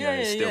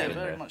 Yeah,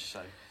 very much so.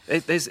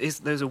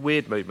 There's a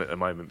weird movement at the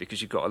moment because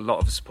you've got a lot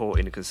of support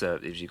in the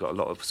Conservatives, you've got a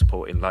lot of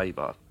support in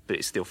Labour, but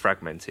it's still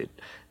fragmented.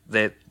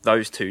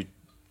 Those two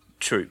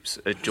troops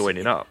are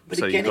joining up. But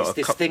so again, you've got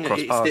it's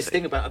this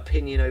thing about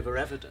opinion over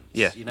evidence.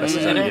 Yeah, you know,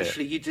 and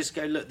actually, you just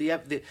go look.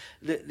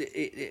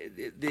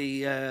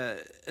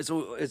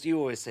 As you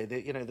always say,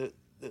 the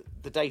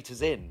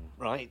data's in,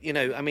 right? You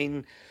know, I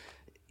mean,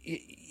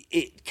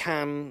 it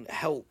can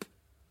help.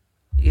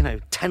 You know,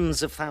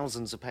 tens of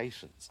thousands of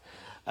patients.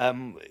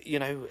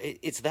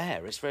 It's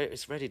there.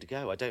 It's ready to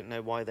go. I don't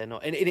know why they're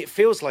not. And it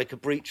feels like a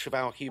breach of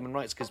our human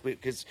rights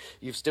because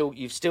you've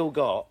still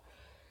got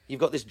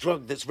this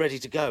drug that's ready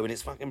to go and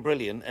it's fucking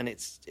brilliant and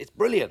it's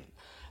brilliant.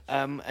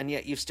 And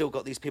yet you've still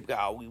got these people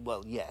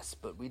go, yes,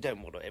 but we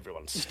don't want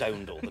everyone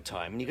stoned all the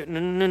time. And you go,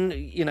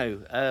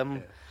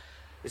 no,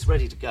 it's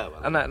ready to go.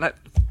 And that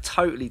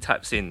totally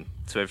taps in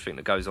to everything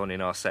that goes on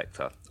in our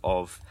sector.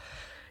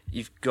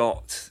 You've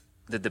got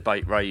the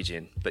debate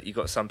raging, but you've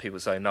got some people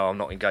saying, no, I'm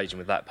not engaging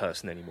with that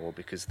person anymore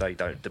because they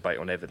don't debate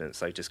on evidence.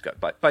 They just go,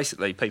 but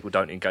basically people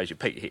don't engage with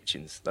Peter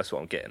Hitchens. That's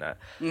what I'm getting at.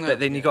 No, but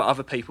then you've got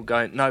other people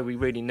going, no, we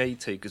really need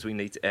to because we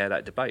need to air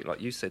that debate. Like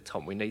you said,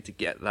 Tom, we need to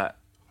get that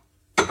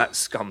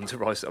scum to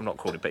rise. I'm not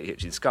calling Peter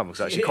Hitchens scum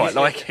because I actually quite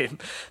like him,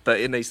 but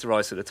it needs to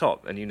rise to the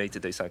top, and you need to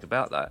do something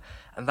about that.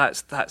 And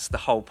that's the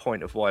whole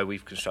point of why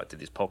we've constructed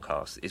this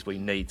podcast, is we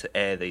need to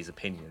air these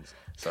opinions.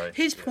 So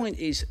his point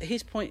is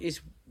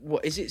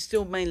what is it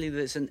still mainly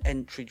that it's an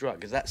entry drug?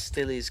 Because that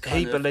still is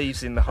he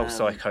believes in the whole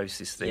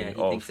psychosis thing. Yeah, he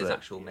thinks there's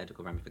actual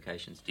medical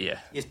ramifications. Yeah.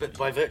 Yes, but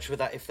by virtue of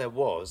that, if there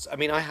was, I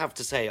mean, I have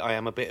to say, I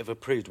am a bit of a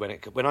prude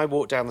when I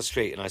walk down the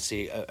street and I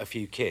see a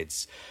few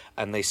kids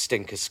and they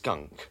stink a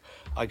skunk.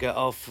 I go,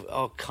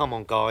 oh, come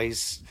on,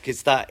 guys,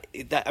 because that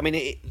I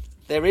mean,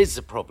 there is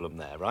a problem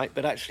there, right?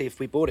 But actually, if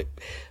we brought it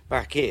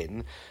back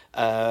in,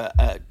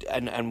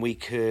 and we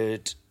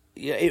could.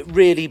 Yeah, it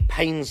really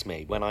pains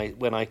me when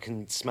I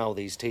can smell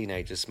these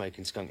teenagers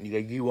smoking skunk. And you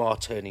go, you are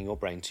turning your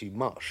brain to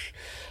mush,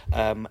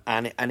 and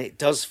it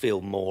does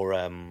feel more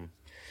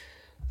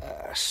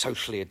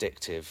socially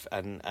addictive,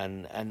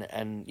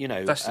 and you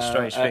know that's the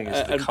strange thing.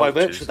 Is the and by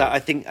virtue of that, I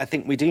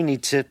think we do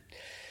need to.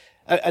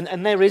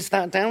 And there is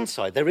that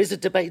downside. There is a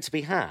debate to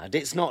be had.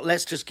 It's not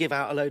let's just give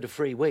out a load of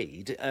free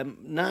weed.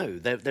 No,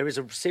 there is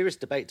a serious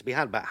debate to be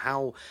had about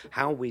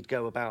how we'd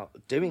go about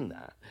doing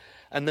that.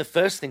 And the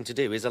first thing to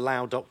do is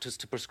allow doctors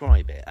to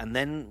prescribe it, and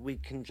then we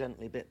can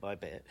gently, bit by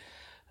bit,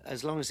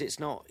 as long as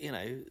it's not,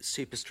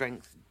 super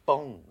strength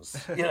bongs,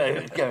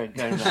 going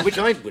which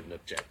I wouldn't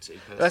object to.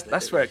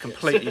 That's where it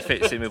completely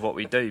fits in with what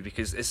we do,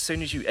 because as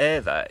soon as you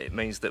air that, it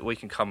means that we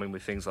can come in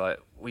with things like,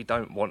 we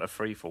don't want a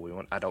free-for-all, we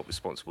want adult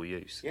responsible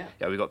use. Yeah,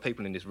 we've got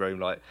people in this room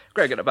like,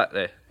 Greg at the back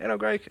there. Hello,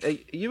 Greg. Are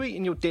you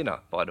eating your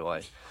dinner, by the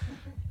way?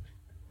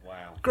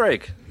 Wow.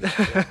 Greg.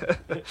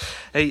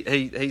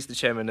 He's the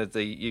chairman of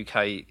the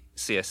UK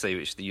CSC,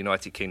 which is the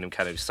United Kingdom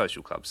Cannabis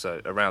Social Club.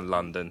 So around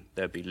London,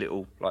 there'd be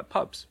little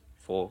pubs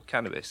for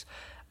cannabis,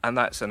 and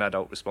that's an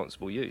adult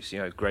responsible use.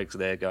 Greg's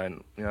there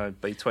going,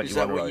 B21. Is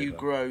that what you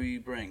grow, you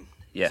bring?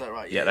 Yeah, is that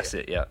right? Yeah, that's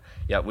it. Yeah.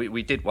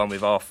 We did one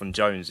with Arthur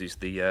Jones, who's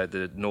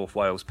the North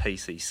Wales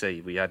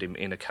PCC. We had him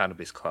in a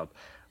cannabis club,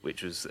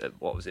 which was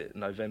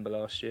November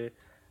last year.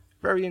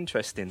 Very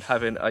interesting,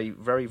 having a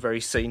very,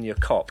 very senior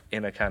cop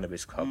in a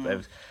cannabis club.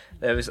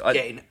 There was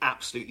getting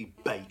absolutely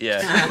baked.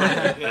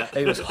 Yeah,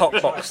 he was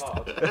hotboxed.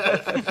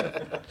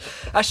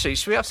 Actually,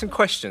 should we have some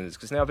questions?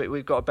 Because now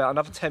we've got about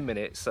another 10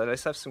 minutes, so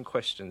let's have some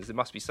questions. There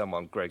must be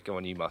someone. Greg, go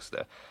on, you must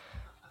there.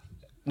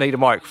 Need a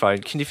microphone.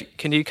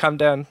 Can you come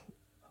down,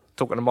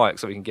 talk on the mic,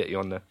 so we can get you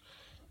on there?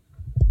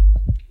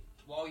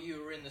 While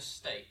you were in the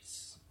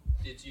States,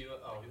 Did you?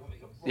 Oh, you want me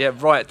to come? Yeah,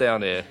 right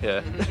down here.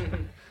 Yeah.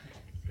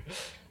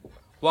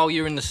 While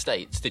you were in the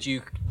States, did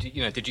you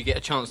get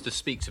a chance to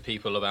speak to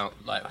people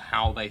about like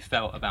how they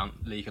felt about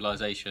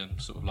legalization,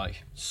 sort of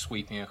like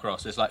sweeping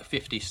across? There's like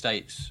 50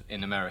 states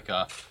in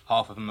America.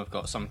 Half of them have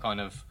got some kind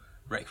of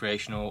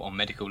recreational or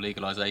medical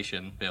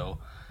legalization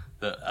bill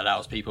that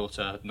allows people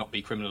to not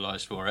be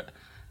criminalized for it.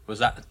 Was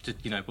that,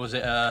 was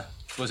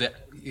it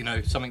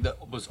something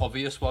that was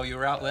obvious while you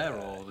were out there,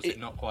 or was it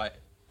not quite?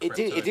 It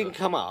didn't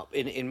come up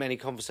in many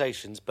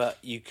conversations, but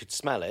you could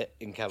smell it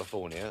in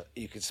California.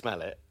 You could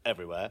smell it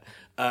everywhere.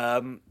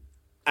 And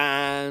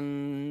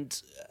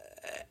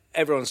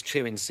everyone's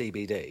chewing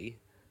CBD.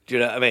 Do you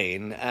know what I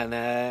mean? And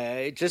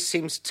it just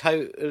seems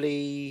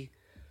totally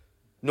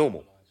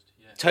normal.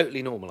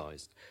 Totally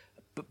normalised.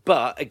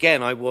 But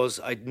again,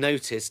 I'd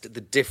noticed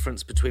the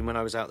difference between when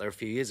I was out there a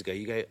few years ago.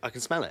 You go, I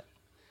can smell it.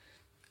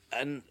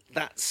 And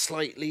that's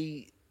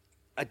slightly...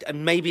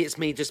 And maybe it's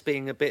me just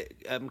being a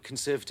bit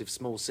conservative,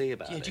 small C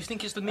about it. Yeah, do you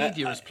think it's the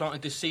media has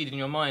planted this seed in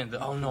your mind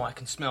that, oh no, I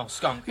can smell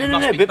skunk?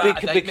 No,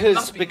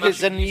 because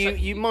then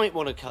you might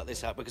want to cut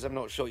this out because I'm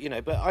not sure,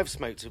 but I've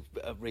smoked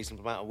a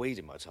reasonable amount of weed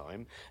in my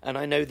time, and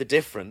I know the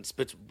difference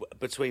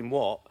between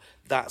what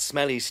that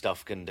smelly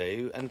stuff can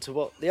do and to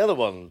what the other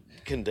one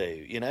can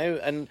do,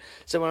 and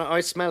so when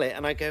I smell it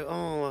and I go,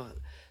 oh...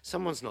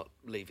 Someone's not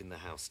leaving the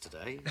house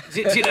today.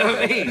 Do you know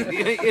what I mean?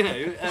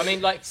 I mean,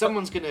 like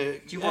someone's going to.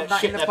 Do you want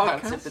that in the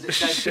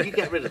podcast? Can you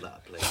get rid of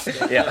that, please?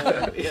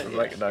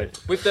 Make a note.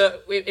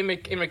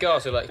 In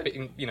regards to like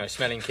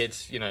smelling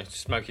kids,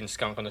 smoking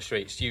skunk on the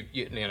streets, you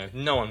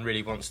no one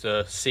really wants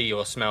to see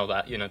or smell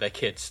that. They're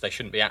kids; they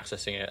shouldn't be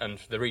accessing it, and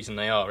the reason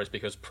they are is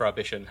because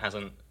prohibition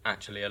hasn't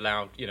actually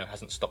allowed,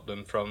 hasn't stopped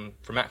them from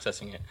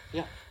accessing it.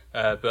 Yeah.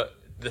 But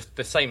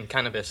the same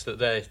cannabis that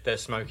they're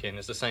smoking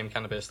is the same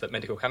cannabis that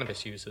medical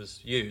cannabis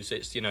users use.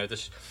 It's it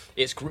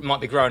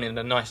might be grown in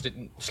a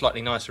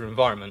slightly nicer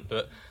environment,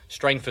 but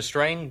strain for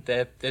strain,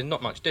 there's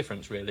not much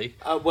difference really.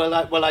 Well,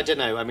 I don't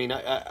know. I mean,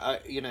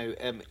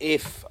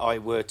 if I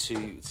were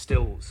to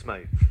still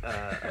smoke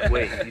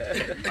weed,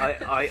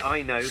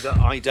 I know that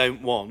I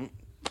don't want.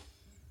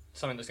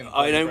 Something that's going to.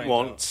 I don't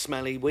want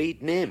smelly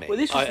weed near me. Well,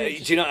 this I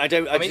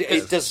don't. I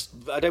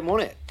don't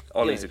want it.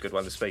 Ollie's a good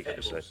one to speak,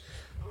 actually.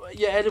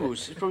 Yeah,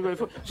 edibles is probably very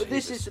important.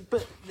 This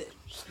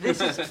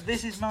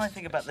is my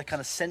thing about the kind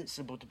of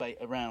sensible debate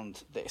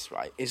around this,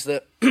 right? Is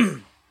that,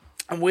 and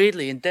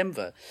weirdly in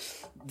Denver,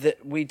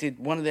 that we did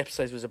one of the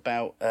episodes was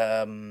about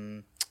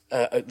the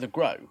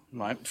grow,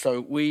 right?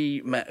 So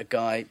we met a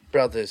guy,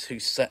 brothers, who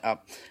set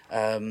up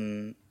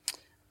medicine.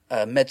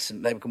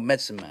 They were called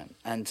Medicine Man,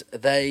 and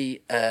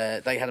they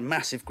had a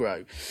massive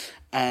grow,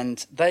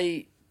 and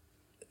they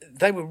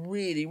were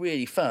really,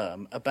 really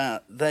firm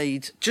about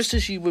just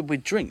as you would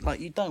with drink, like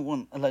you don't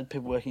want a load of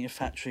people working in a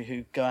factory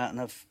who go out and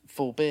have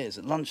 4 beers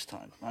at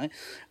lunchtime, right?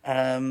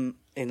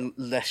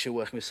 Unless you're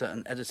working with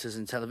certain editors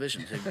in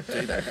television who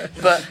do that.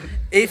 But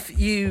if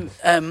you,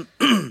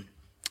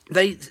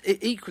 they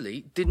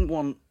equally didn't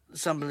want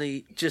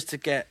somebody just to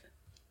get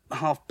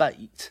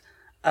half-baked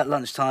at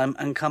lunchtime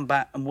and come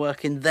back and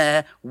work in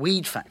their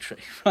weed factory,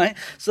 right?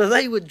 So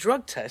they would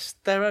drug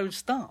test their own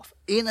staff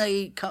in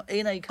a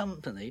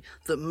company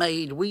that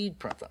made weed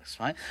products,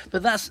 right?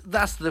 But that's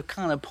the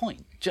kind of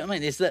point. Do you know what I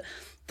mean? Is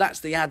that's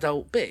the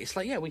adult bit. It's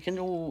like, yeah, we can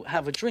all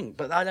have a drink,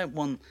 but I don't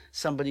want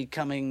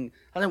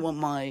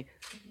my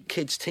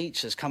kids'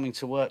 teachers coming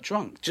to work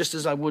drunk, just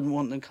as I wouldn't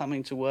want them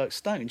coming to work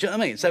stoned. Do you know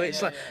what I mean? So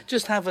it's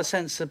just have a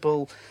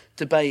sensible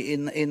debate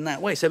in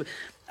that way. So.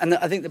 And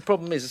I think the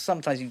problem is that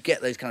sometimes you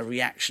get those kind of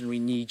reactionary,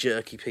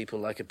 knee-jerky people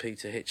like a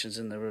Peter Hitchens,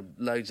 and there are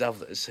loads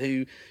of others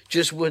who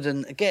just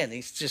wouldn't. Again,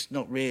 it's just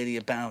not really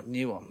about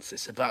nuance.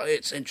 It's about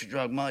it's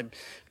intra-drug. My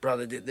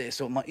brother did this,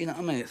 or my,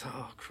 I mean, it's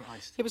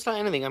Christ. It was like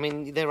anything. I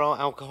mean, there are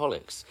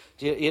alcoholics.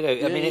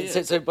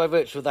 So by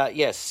virtue of that,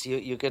 yes,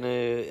 you're going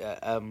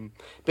to.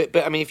 But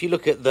I mean, if you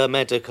look at the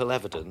medical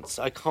evidence,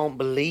 I can't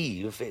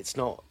believe it's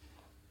not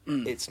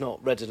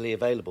readily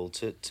available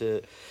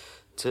to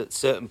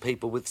certain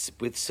people with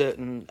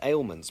certain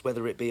ailments,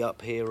 whether it be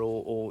up here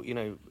or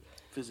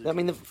physically. I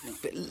mean,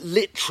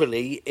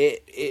 literally,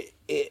 it's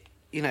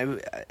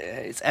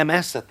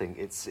MS. I think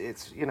it's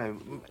that's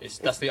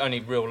the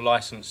only real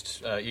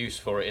licensed use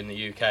for it in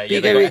the UK. Yeah,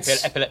 they've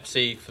got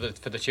epilepsy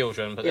for the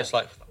children, but there's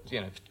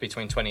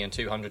between 20 and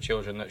 200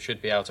 children that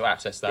should be able to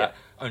access that.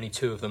 Yeah. Only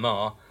 2 of them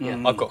are.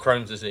 Yeah. I've got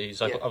Crohn's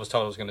disease. I was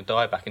told I was going to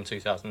die back in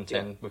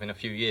 2010 within a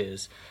few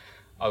years.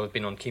 I've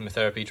been on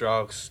chemotherapy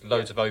drugs,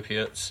 loads of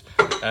opiates.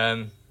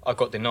 I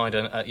got denied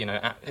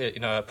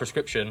a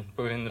prescription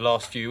within the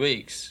last few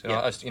weeks.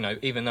 Yeah.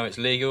 Even though it's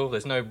legal,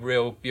 there's no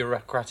real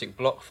bureaucratic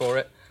block for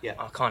it. Yeah.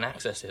 I can't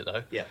access it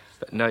though. Yeah.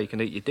 But now you can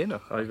eat your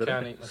dinner over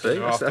there. Can eat my See?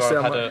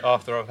 dinner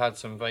after I've had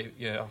some vape.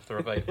 Yeah, after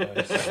a vape.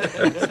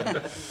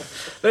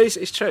 But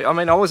it's true. I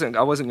mean, I wasn't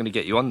going to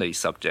get you on these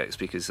subjects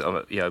because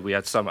we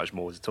had so much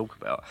more to talk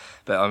about.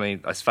 But I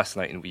mean, it's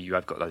fascinating you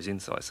have got those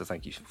insights. So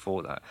thank you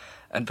for that.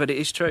 But it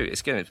is true.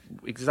 It's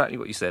exactly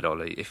what you said,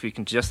 Ollie. If we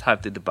can just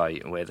have the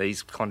debate where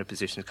these kind of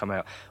positions come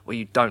out, where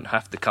you don't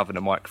have to cover the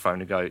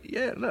microphone and go,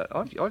 yeah, look,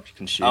 I've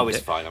consumed it. Oh, it's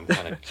fine. I'm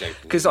kind of joking.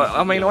 Because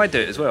I do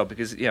it as well.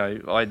 Because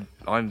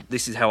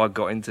this is how I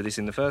got into this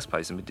in the first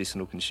place, a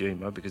medicinal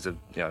consumer, because of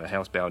a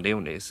housebound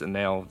illness, and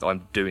now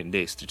I'm doing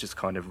this to just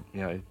kind of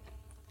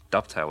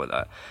dovetail with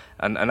that,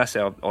 and that's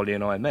how Ollie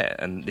and I met,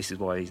 and this is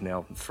why he's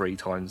now 3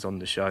 times on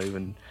the show,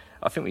 and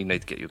I think we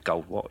need to get you a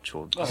gold watch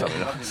or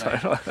something like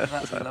that.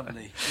 That'd be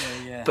lovely.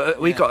 Yeah. But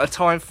we got a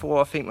time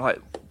for, I think, like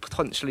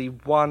potentially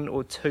 1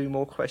 or 2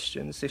 more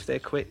questions if they're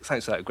quick.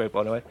 Thanks for that, Greg,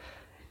 by the way.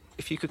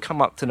 If you could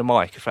come up to the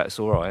mic, if that's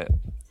all right.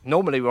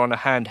 Normally we're on a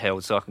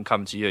handheld, so I can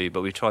come to you,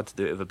 but we tried to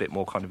do it with a bit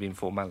more kind of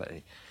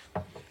informality.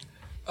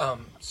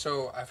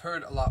 So I've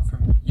heard a lot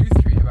from you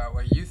 3 about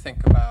what you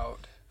think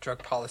about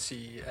drug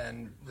policy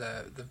and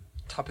the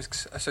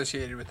topics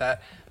associated with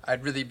that.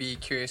 I'd really be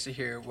curious to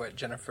hear what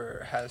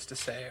Jennifer has to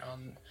say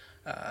on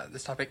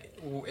this topic,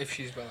 if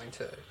she's willing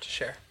to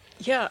share.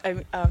 Yeah,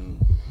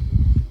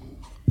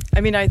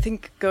 I mean, I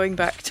think going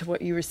back to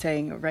what you were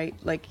saying, right?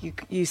 Like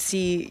you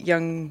see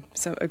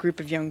a group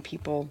of young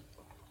people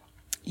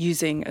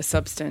using a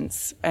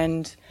substance,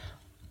 and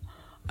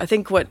I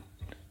think what,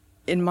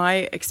 in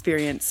my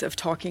experience of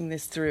talking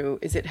this through,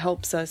 is it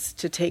helps us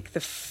to take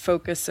the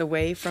focus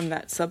away from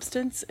that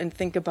substance and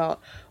think about,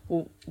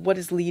 well, what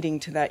is leading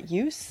to that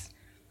use,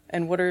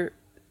 and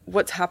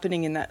what's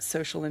happening in that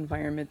social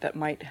environment that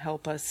might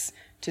help us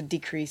to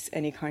decrease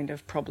any kind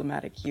of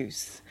problematic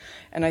use.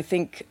 And I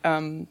think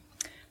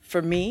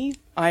for me,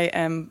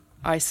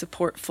 I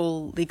support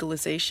full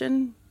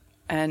legalization,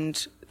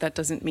 and that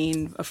doesn't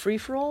mean a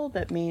free-for-all.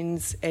 That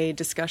means a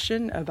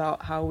discussion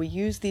about how we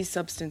use these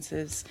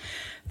substances.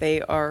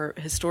 They are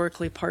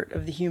historically part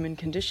of the human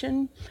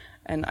condition,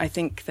 and I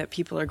think that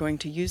people are going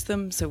to use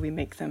them, so we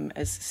make them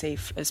as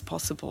safe as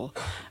possible.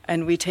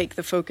 And we take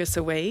the focus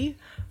away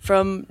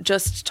from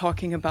just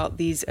talking about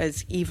these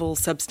as evil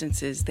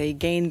substances. They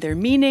gain their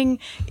meaning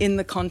in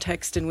the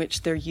context in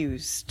which they're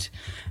used.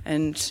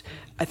 And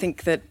I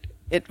think that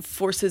it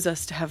forces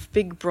us to have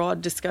big,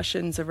 broad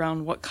discussions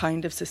around what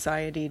kind of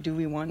society do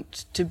we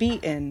want to be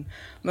in.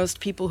 Most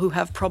people who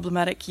have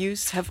problematic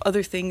use have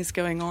other things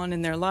going on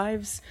in their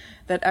lives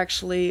that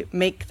actually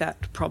make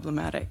that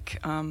problematic.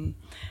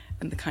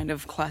 And the kind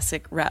of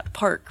classic rat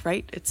park,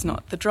 right? It's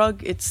not the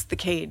drug, it's the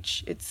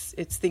cage. It's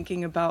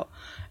thinking about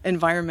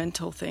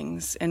environmental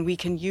things. And we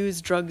can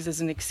use drugs as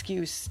an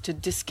excuse to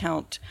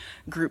discount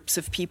groups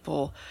of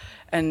people.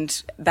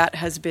 And that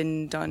has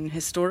been done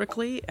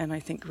historically, and I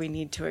think we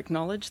need to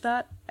acknowledge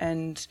that.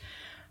 And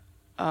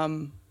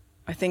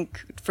I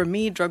think, for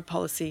me, drug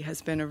policy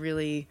has been a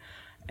really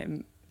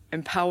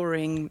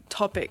empowering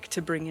topic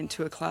to bring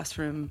into a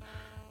classroom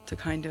to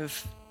kind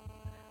of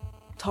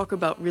talk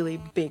about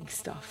really big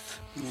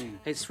stuff.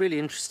 It's really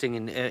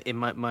interesting. In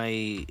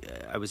my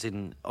I was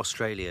in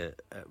Australia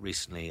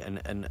recently,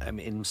 and I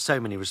mean, in so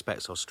many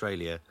respects,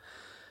 Australia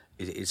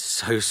is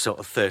so sort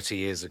of 30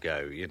 years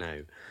ago,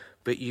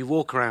 But you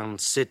walk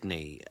around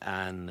Sydney,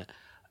 and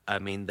I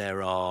mean,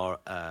 there are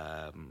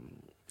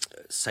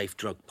safe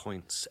drug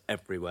points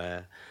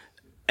everywhere.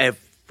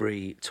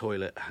 Every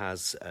toilet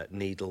has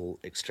needle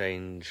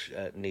exchange,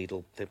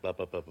 needle, blah,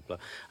 blah, blah, blah, blah.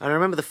 And I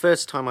remember the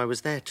first time I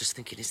was there just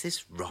thinking, is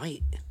this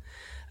right?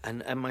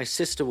 And my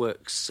sister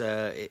works,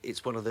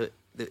 it's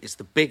it's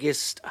the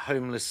biggest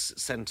homeless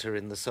centre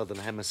in the Southern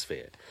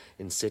Hemisphere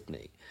in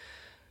Sydney.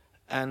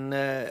 And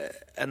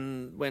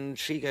when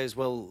she goes,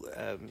 well,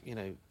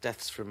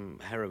 deaths from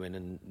heroin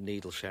and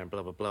needle share and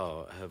blah, blah,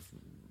 blah have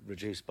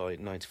reduced by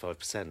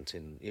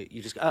 95%.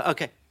 You just go, oh,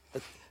 okay,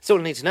 that's all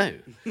I need to know.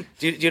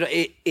 do you know,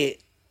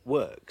 it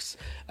works.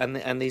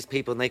 And these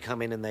people, and they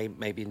come in and they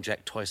maybe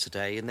inject twice a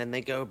day, and then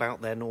they go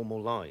about their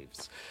normal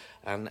lives.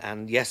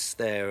 And yes,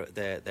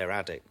 they're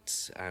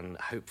addicts, and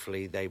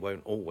hopefully they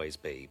won't always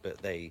be, but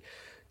they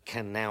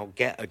can now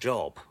get a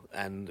job,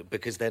 and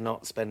because they're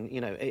not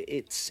spending,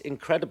 it's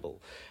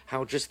incredible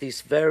how just these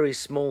very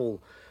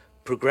small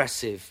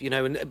progressive,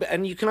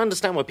 and you can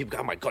understand why people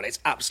go, oh my God, it's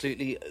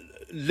absolutely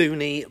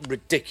loony,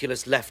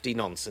 ridiculous, lefty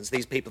nonsense.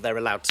 These people, they're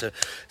allowed to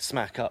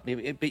smack up.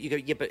 But you go,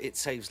 yeah, but it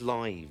saves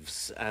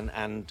lives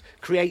and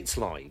creates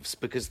lives,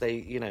 because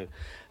they,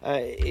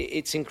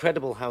 it's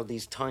incredible how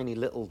these tiny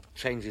little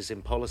changes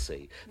in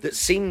policy that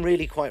seem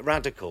really quite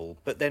radical,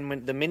 but then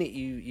when the minute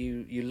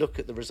you look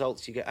at the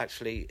results, you get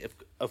actually,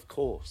 of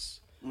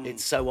course,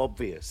 it's so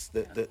obvious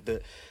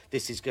that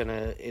this is going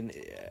to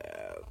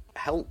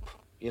help,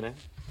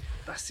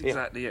 That's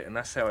exactly it, and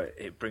that's how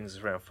it brings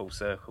us around full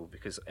circle,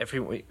 because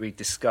everything we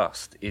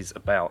discussed is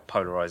about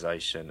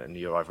polarisation, and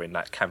you're either in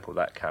that camp or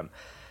that camp.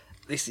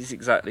 This is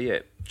exactly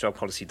it. Drug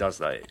policy does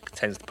that. It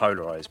tends to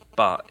polarise,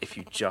 but if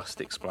you just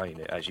explain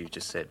it, as you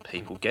just said,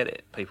 people get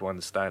it. People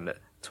understand that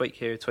tweak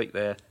here, tweak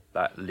there,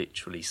 that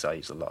literally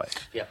saves a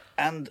life. Yeah,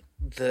 and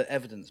the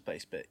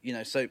evidence-based bit,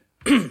 so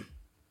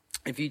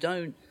if you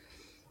don't,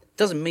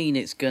 doesn't mean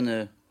it's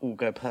gonna all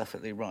go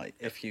perfectly right.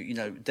 If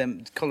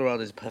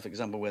Colorado is a perfect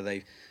example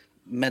where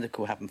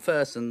medical happened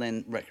first and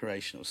then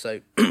recreational,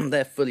 so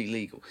they're fully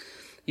legal.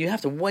 You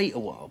have to wait a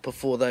while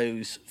before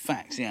those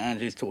facts,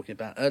 Andrew was talking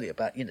about earlier,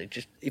 about,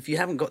 just if you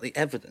haven't got the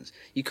evidence,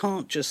 you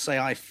can't just say,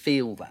 I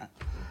feel that.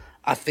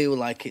 I feel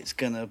like it's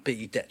going to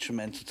be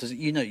detrimental to,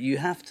 you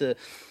have to,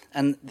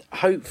 and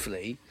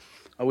hopefully,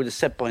 I would have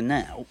said by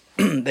now,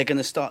 they're going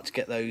to start to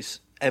get those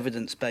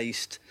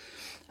evidence-based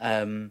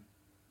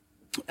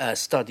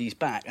studies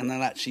back, and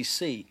they'll actually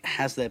see,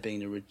 has there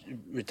been a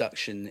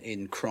reduction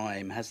in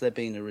crime? Has there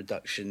been a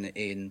reduction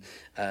in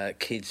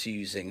kids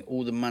using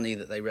all the money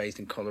that they raised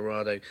in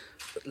Colorado?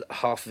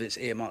 Half of it's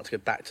earmarked to go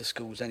back to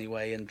schools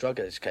anyway, and drug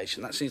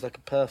education. That seems like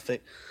a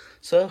perfect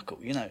circle,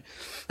 The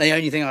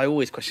only thing I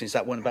always question is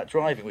that one about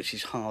driving, which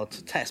is hard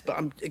to test. But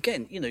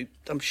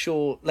I'm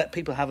sure, let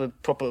people have a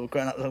proper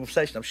grown-up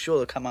conversation. I'm sure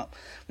they'll come up.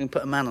 We can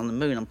put a man on the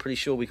moon. I'm pretty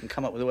sure we can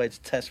come up with a way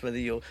to test whether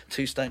you're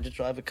too stoned to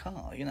drive a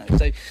car.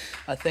 So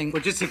I think,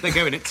 well, just if they're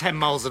going at 10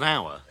 miles an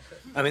hour.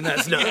 I mean,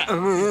 that's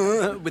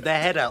not with their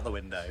head out the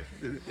window.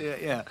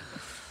 Yeah.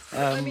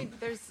 I mean,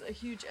 there's a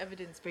huge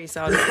evidence base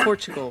out of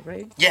Portugal,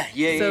 right?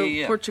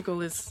 Yeah.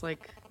 Portugal is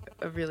like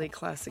a really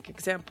classic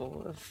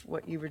example of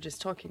what you were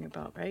just talking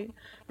about, right?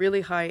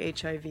 Really high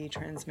HIV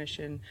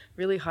transmission,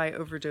 really high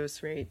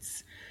overdose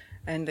rates.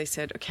 And they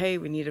said, okay,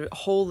 we need a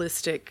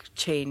holistic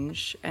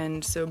change,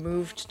 and so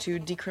moved to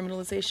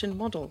decriminalization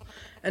model.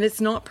 And it's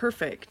not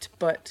perfect,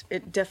 but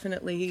it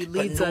definitely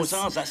leads us.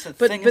 Ours, that's the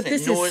thing, but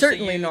this is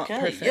certainly not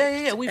perfect.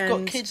 Yeah. We've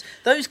got kids.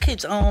 Those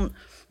kids aren't,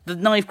 the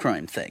knife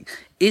crime thing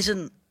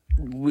isn't,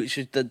 which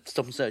is the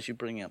stop and search you were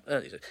bringing up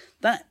earlier.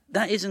 That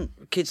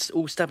isn't kids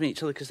all stabbing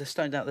each other because they're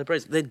stoned out of their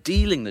brains. They're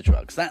dealing the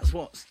drugs. That's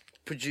what's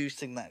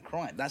producing that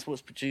crime. That's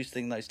what's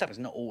producing those stabbings.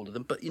 Not all of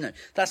them, but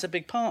that's a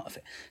big part of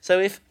it. So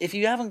if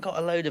you haven't got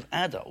a load of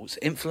adults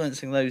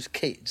influencing those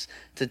kids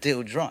to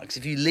deal drugs,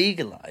 if you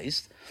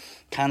legalised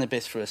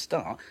cannabis for a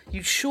start,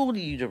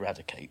 you'd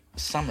eradicate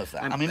some of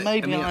that.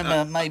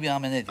 Maybe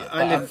I'm an idiot.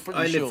 I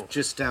live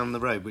just down the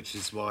road, which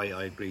is why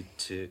I agreed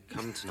to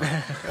come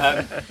tonight.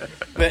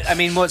 But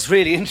what's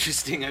really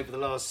interesting over the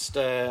last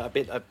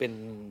I've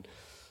been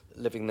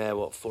living there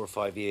 4 or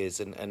 5 years,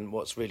 and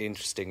what's really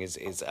interesting is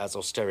as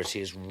austerity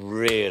has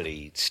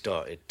really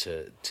started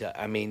to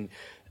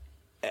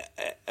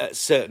at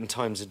certain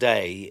times a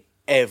day,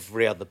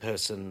 every other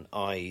person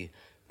I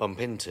bump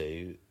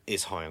into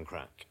is high on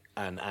crack.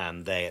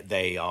 And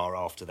they are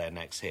after their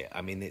next hit.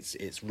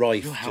 It's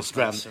rife just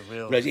round.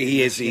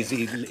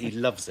 He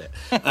loves it.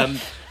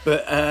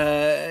 But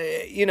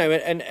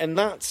and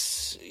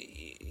that's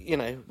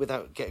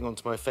without getting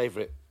onto my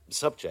favourite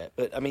subject,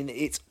 but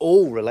it's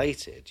all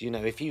related.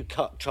 If you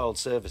cut child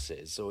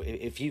services, or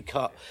if you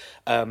cut,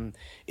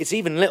 it's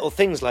even little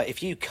things like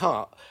if you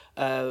cut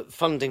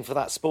funding for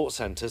that sports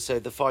centre, so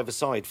the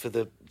five-a-side for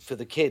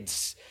the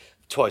kids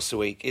twice a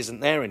week isn't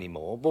there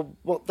anymore. Well,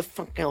 what the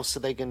fuck else are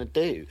they going to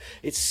do?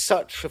 It's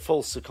such a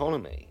false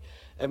economy,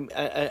 and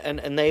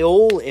they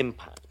all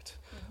impact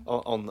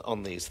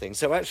on these things.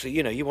 So actually,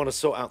 you want to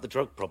sort out the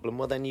drug problem.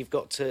 Well, then you've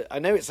got to. I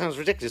know it sounds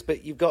ridiculous,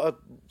 but you've got to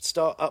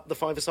start up the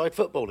five-a-side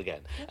football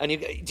again. And do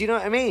you know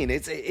what I mean?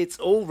 It's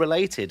all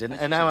related.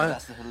 And now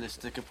that's the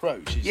holistic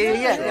approach.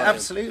 Yeah,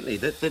 absolutely.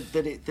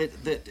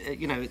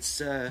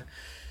 It's.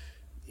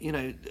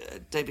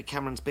 David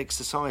Cameron's Big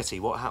Society,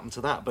 what happened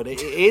to that? But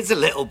it is a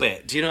little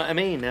bit, do you know what I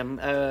mean?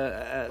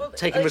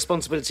 Taking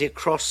responsibility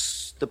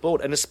across the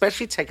board, and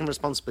especially taking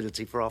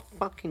responsibility for our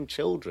fucking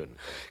children,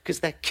 because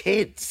they're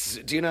kids,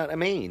 do you know what I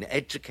mean?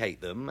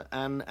 Educate them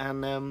and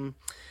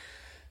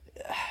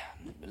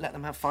let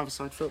them have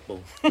five-a-side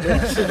football.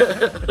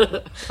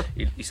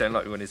 You sound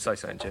like you wanted to say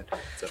something, Jen.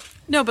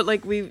 No, but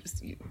we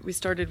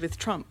started with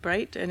Trump,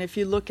 right? And if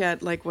you look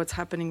at what's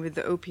happening with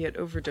the opiate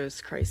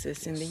overdose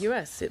crisis in the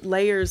U.S., it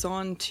layers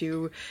on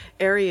to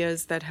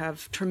areas that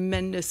have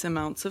tremendous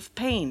amounts of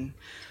pain.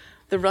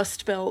 The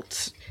Rust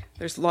Belt,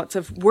 there's lots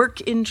of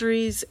work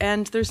injuries,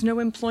 and there's no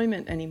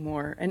employment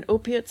anymore. And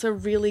opiates are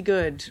really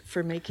good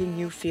for making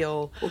you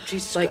feel if you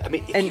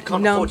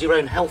can't afford your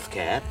own health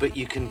care, but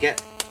you can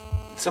get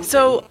something.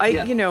 So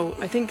I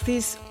think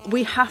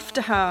we have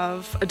to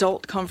have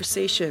adult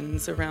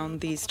conversations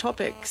around these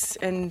topics.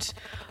 And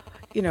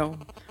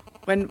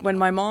when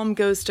my mom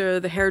goes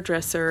to the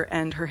hairdresser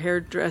and her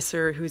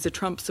hairdresser, who's a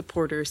Trump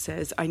supporter,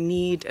 says, I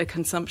need a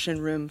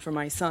consumption room for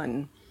my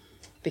son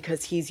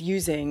because he's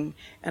using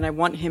and I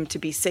want him to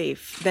be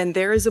safe, then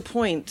there is a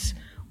point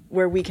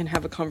where we can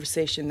have a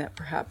conversation that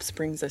perhaps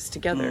brings us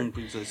together.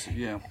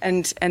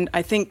 And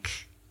I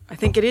think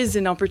it is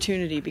an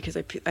opportunity, because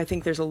I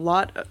think there's a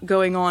lot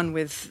going on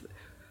with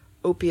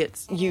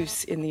opiate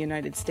use in the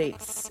United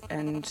States,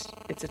 and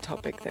it's a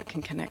topic that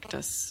can connect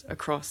us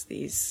across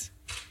these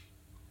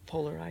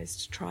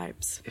polarized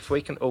tribes. If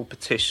we can all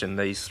petition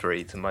these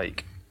three to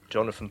make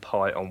Jonathan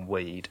Pye on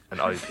weed and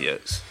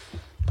opiates,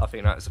 I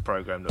think that's a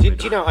programme that...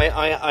 Do you know,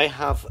 I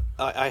have...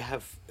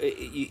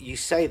 You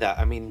say that,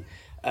 I mean...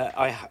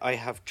 I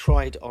have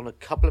tried on a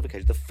couple of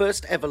occasions. The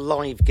first ever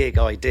live gig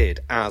I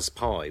did as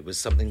Pi was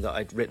something that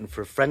I'd written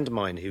for a friend of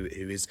mine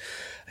who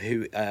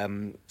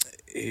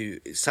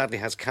sadly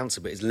has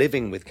cancer, but is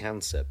living with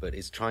cancer, but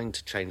is trying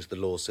to change the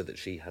law so that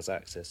she has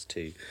access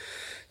to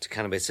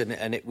cannabis,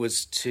 and it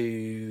was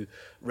to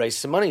raise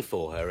some money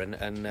for her,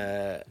 and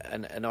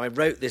I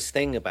wrote this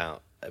thing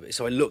about.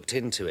 So I looked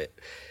into it.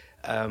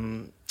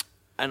 And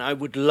I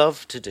would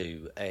love to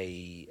do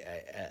a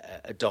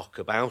doc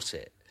about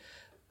it.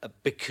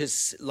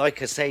 Because,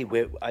 like I say,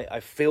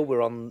 I feel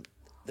we're on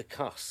the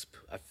cusp.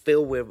 I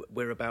feel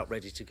we're about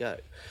ready to go,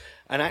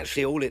 and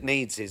actually, all it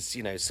needs is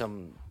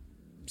some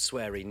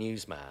sweary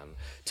newsman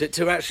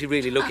to actually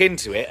really look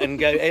into it and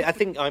go. I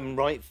think I'm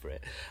right for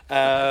it,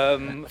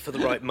 for the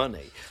right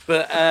money.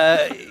 But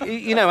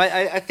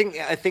I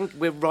think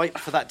we're ripe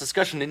for that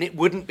discussion, and it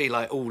wouldn't be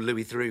like,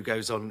 Louis Theroux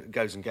goes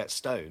and gets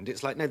stoned.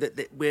 It's like, no,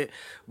 that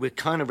we're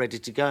kind of ready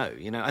to go.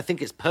 I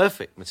think it's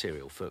perfect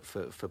material for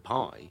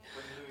Pi.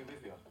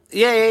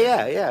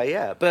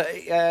 Yeah. But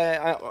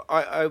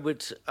I've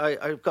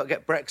got to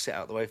get Brexit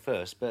out of the way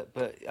first. But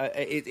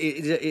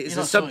it's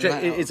a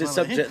subject. It's a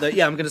subject that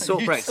I'm going to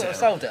sort Brexit out.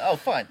 Solved it. Oh,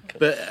 fine. Cool.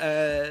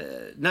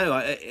 But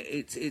no,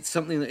 it's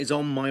something that is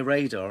on my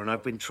radar, and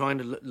I've been trying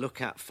to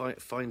look at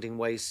finding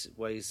ways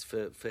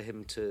for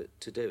him to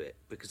do it,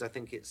 because I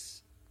think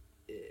it's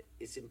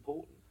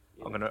important.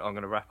 I'm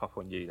gonna wrap up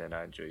on you then,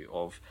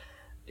 Andrew.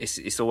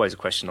 It's always a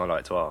question I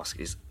like to ask: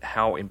 is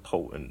how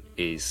important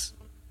is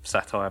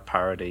satire,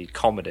 parody,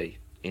 comedy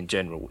in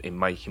general in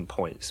making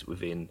points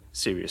within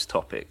serious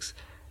topics?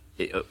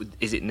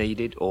 Is it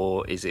needed,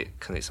 or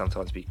can it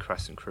sometimes be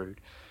crass and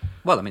crude?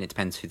 Well, I mean, it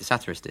depends who the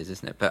satirist is,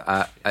 isn't it? But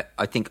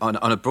I think on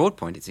a broad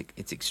point,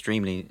 it's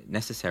extremely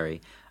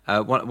necessary.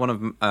 One of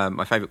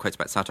my favourite quotes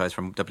about satire is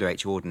from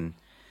W.H. Auden,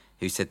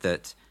 who said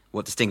that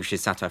what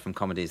distinguishes satire from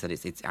comedy is that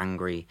it's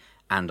angry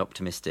and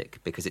optimistic,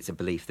 because it's a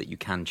belief that you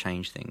can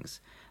change things.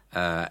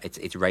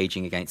 It's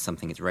raging against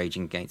something. It's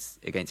raging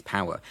against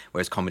power,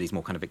 whereas comedy is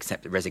more kind of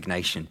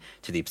resignation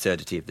to the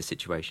absurdity of the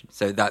situation.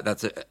 So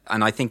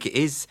and I think it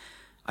is.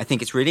 I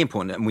think it's really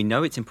important, and we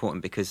know it's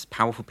important because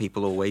powerful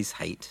people always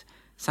hate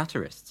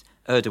satirists.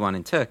 Erdogan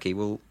in Turkey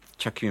will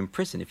chuck you in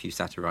prison if you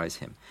satirise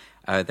him.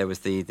 There was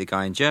the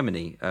guy in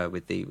Germany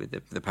with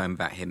the poem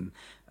about him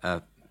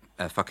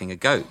fucking a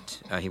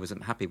goat. He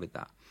wasn't happy with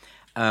that,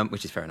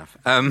 which is fair enough.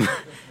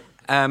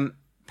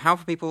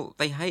 Powerful people,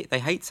 they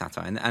hate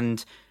satire,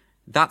 and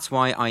that's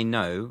why I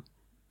know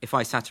if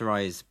I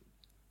satirise,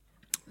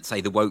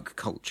 say, the woke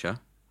culture,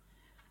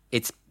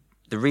 it's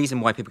the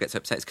reason why people get so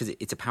upset is because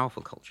it's a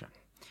powerful culture,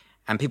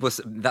 and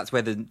that's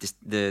where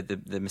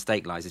the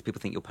mistake lies. Is people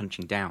think you're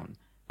punching down.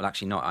 Well,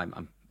 actually, not.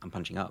 I'm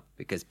punching up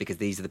because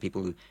these are the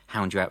people who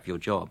hound you out for your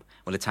job,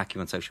 will attack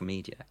you on social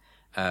media,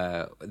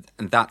 and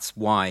that's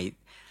why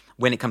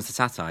when it comes to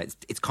satire,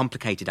 it's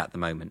complicated at the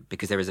moment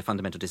because there is a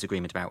fundamental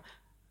disagreement about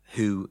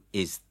who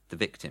is the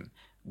victim.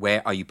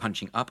 Where are you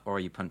punching up or are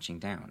you punching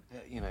down?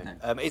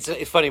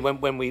 It's funny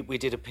when we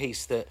did a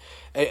piece that,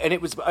 and it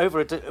was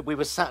we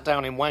were sat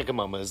down in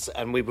Wagamama's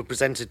and we were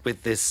presented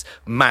with this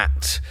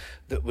mat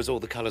that was all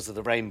the colours of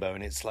the rainbow,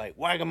 and it's like,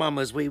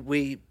 Wagamama's,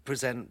 we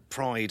present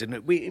pride,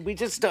 and we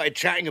just started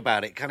chatting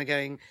about it, kind of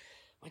going,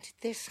 when did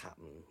this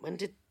happen? When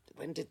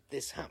did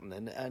this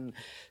happen? And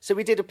so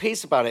we did a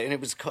piece about it, and it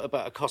was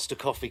about a Costa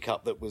coffee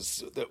cup that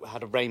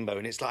had a rainbow,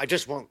 and it's like, I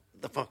just want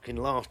the fucking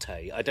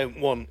latte. I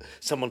don't want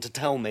someone to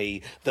tell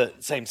me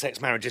that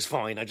same-sex marriage is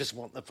fine. I just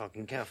want the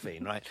fucking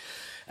caffeine, right?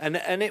 And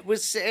it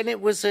was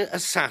a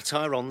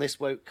satire on this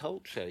woke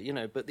culture,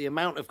 But the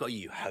amount of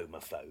you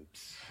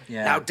homophobes,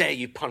 how dare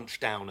you punch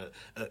down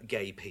at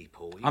gay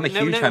people? I'm a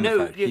huge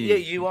homophobe. Yeah,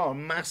 you are a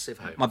massive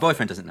homophobe. My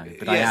boyfriend doesn't know,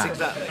 but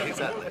yes, I am.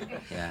 Exactly.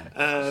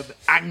 Yeah.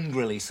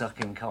 Angrily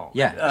sucking cock.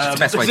 Yeah, it's the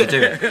best way to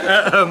do it.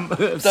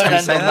 Don't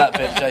end on that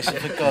bit, Jason,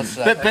 for God's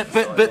sake.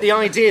 But the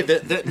idea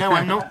that no,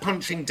 I'm not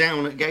punching down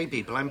at gay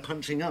people, I'm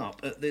punching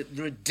up at the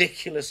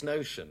ridiculous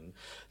notion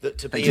that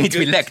they need to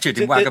be lectured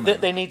in Wagamama.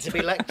 That they need to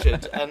be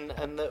lectured, and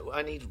that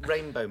I need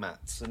rainbow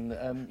mats, and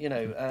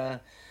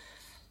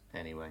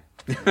anyway.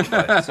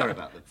 Right, sorry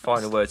about that.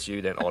 Final word to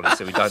you then, Ollie,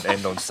 so we don't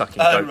end on sucking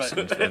goats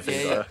and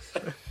things like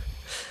that.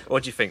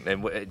 What do you think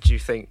then? Do you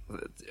think,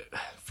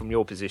 from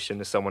your position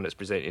as someone that's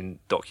presenting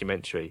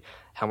documentary,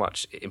 how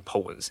much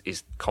importance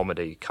is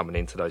comedy coming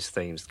into those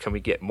themes? Can we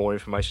get more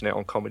information out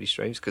on comedy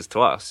streams? Because to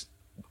us,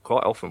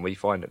 quite often we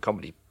find that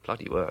comedy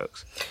bloody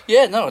works.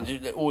 Yeah, no,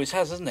 it always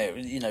has, hasn't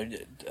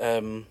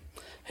it?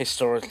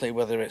 Historically,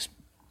 whether it's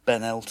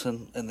Ben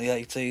Elton in the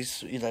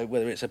 80s,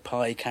 whether it's a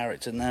Pi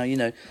character now,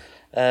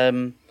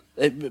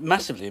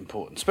 massively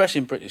important, especially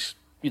in British,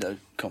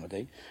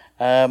 comedy.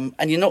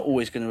 And you're not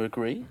always going to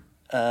agree.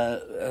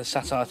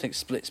 Satire, I think,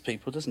 splits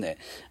people, doesn't it?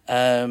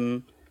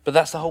 But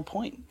that's the whole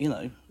point,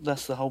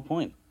 That's the whole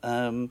point.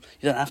 You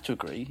don't have to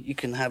agree. You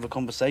can have a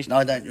conversation.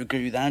 I don't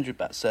agree with Andrew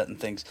about certain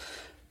things,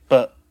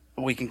 but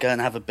we can go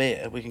and have a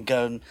beer. We can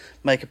go and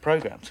make a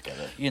program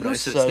together. You But know,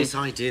 also so it's this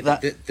idea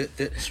that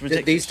it's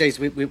ridiculous. these days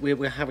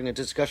we're having a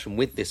discussion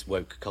with this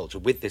woke culture,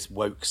 with this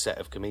woke set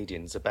of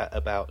comedians about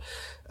the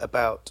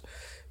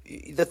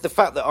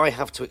fact that I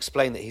have to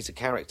explain that he's a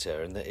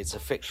character and that it's a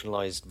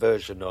fictionalized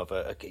version of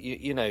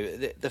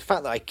the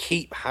fact that I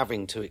keep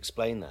having to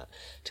explain that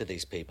to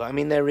these people. I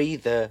mean, they're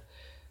either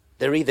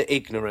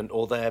ignorant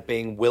or they're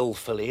being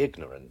willfully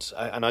ignorant,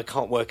 and I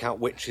can't work out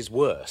which is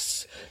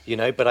worse,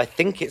 but I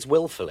think it's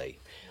willfully.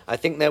 I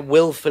think they're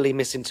willfully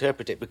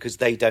misinterpret it because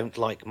they don't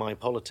like my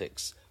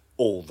politics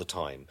all the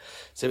time.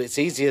 So it's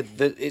easier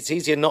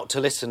not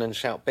to listen and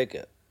shout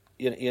bigot.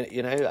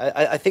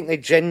 I think they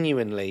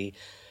genuinely...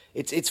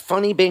 It's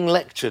funny being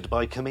lectured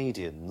by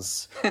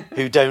comedians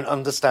who don't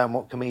understand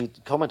what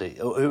comedy,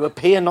 or who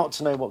appear not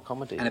to know what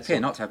comedy is. And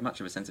appear not to have much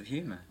of a sense of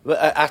humour.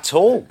 At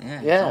all.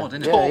 Yeah, yeah. it's odd,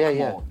 isn't it? Talk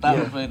more. That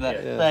would be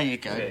that. Yeah. There you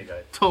go.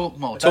 Talk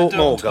more. Talk Don't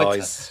more, do it on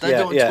guys. Twitter.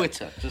 Don't do it on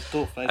Twitter. Just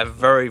talk Facebook. A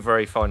very,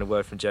 very final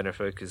word from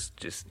Jennifer, because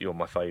you're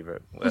my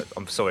favourite.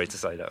 I'm sorry to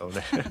say that on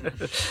there.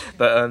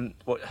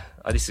 But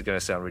this is going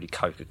to sound really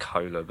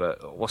Coca-Cola,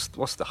 but what's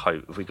the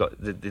hope? Have we got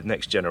the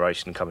next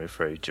generation coming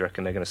through? Do you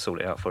reckon they're going to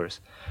sort it out for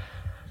us?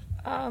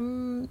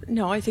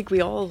 No, I think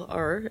we all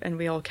are, and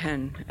we all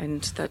can,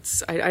 and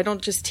that's. I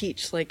don't just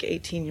teach like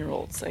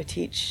 18-year-olds. I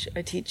teach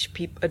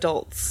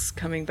adults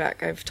coming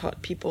back. I've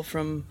taught people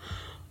from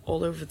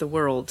all over the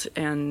world,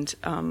 and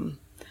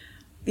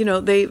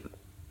they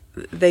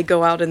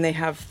go out and they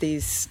have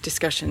these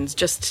discussions.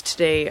 Just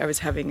today, I was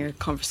having a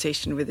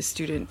conversation with a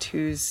student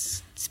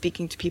who's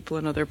speaking to people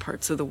in other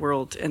parts of the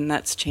world, and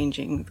that's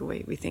changing the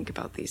way we think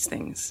about these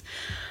things.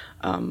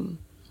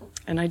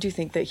 And I do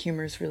think that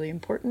humor is really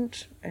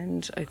important,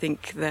 and I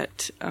think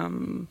that, I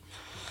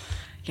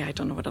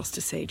don't know what else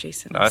to say,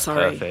 Jason. No, that's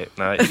sorry. Perfect.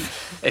 No,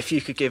 if you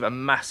could give a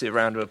massive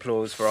round of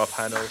applause for our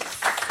panel.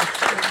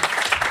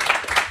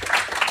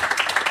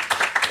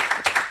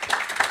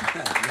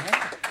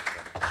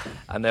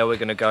 And now we're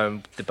going to go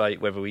and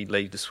debate whether we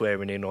leave the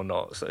swearing in or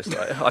not. So it's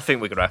like, I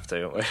think we're going to have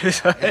to, aren't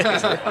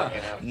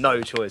we?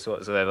 No choice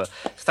whatsoever.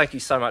 So thank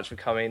you so much for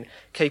coming.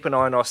 Keep an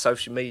eye on our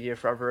social media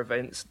for other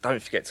events. Don't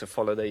forget to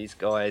follow these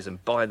guys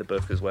and buy the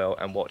book as well,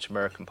 and watch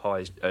American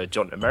Pie's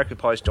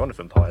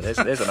Jonathan Pie.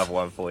 There's another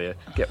one for you.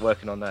 Get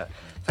working on that.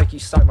 Thank you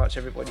so much,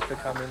 everybody, for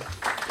coming.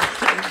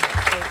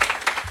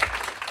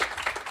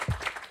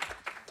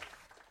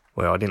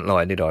 Well, I didn't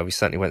lie, did I? We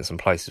certainly went some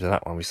places with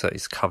that one. We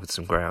certainly covered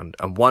some ground.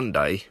 And one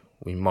day,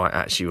 we might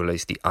actually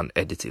release the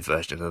unedited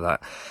version of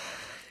that.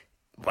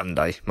 One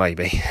day,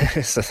 maybe.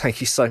 So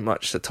thank you so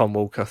much to Tom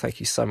Walker. Thank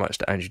you so much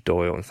to Andrew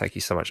Doyle. And thank you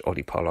so much,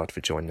 Ollie Pollard,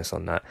 for joining us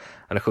on that.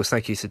 And of course,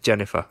 thank you to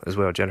Jennifer as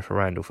well, Jennifer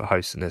Randall, for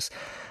hosting us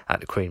at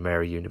the Queen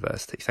Mary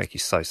University. Thank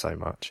you so, so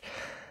much.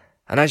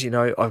 And as you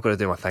know, I've got to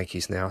do my thank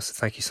yous now. So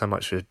thank you so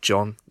much for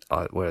John.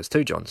 Well, it's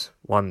two Johns.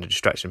 One, the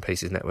Distraction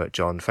Pieces Network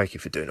John. Thank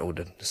you for doing all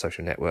the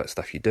social network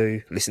stuff you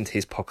do. Listen to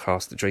his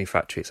podcast, The Dream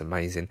Factory. It's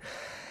amazing.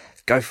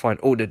 Go find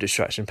all the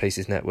Distraction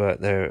Pieces Network.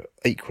 They're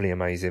equally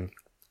amazing.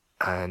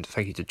 And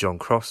thank you to John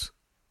Cross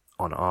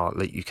on our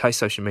Elite UK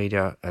social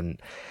media.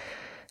 And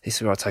this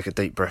is where I take a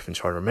deep breath and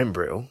try to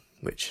remember it all,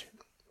 which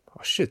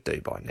I should do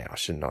by now,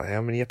 shouldn't I?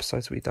 How many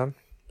episodes have we done?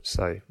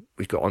 So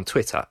we've got on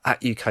Twitter,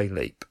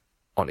 @UKLeap.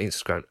 On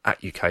Instagram,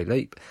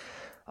 @UKLeap.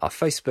 Our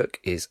Facebook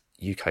is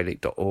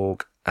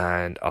ukleap.org,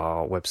 and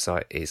our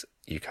website is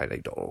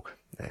ukleap.org.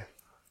 Yeah,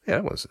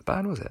 that wasn't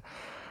bad, was it?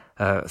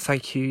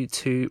 Thank you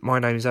to My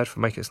Name is Ad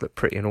for making us look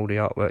pretty and all the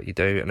artwork you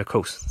do. And of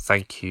course,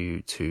 thank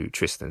you to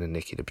Tristan and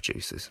Nikki, the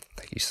producers.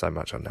 Thank you so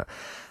much on that.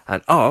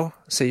 And I'll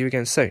see you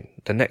again soon.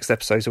 The next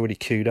episode's already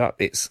queued up.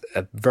 It's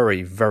a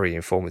very, very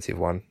informative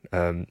one.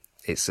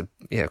 It's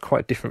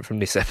quite different from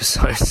this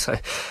episode. So,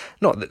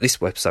 not that this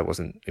episode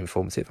wasn't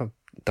informative. I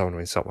don't want to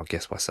insult my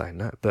guest by saying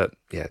that, but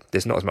yeah,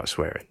 there's not as much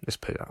swearing. Let's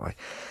put it that way.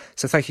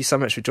 So, thank you so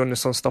much for joining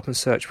us on Stop and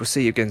Search. We'll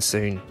see you again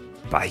soon.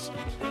 Bye.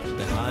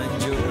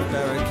 Behind your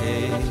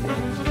barricades.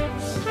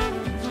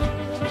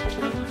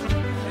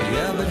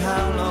 Yeah, but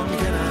how long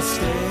can I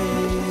stay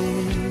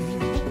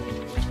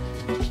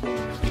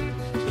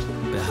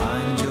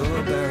behind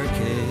your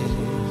barricades?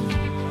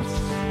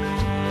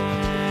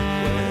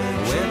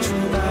 Where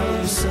true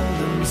love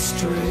seldom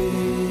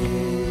strays.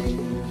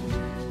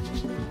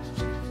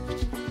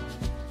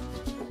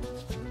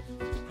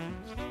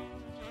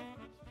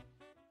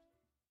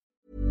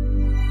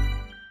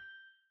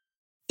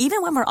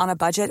 Even when we're on a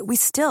budget, we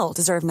still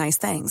deserve nice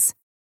things.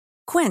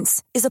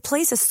 Quince is a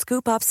place to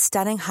scoop up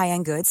stunning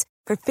high-end goods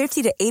for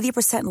 50 to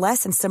 80%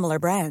 less than similar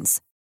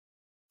brands.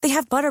 They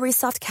have buttery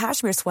soft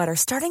cashmere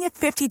sweaters starting at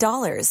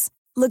 $50,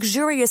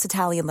 luxurious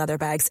Italian leather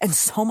bags, and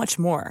so much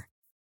more.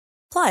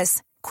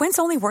 Plus, Quince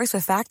only works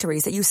with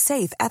factories that use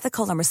safe,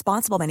 ethical, and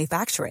responsible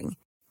manufacturing.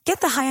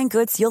 Get the high-end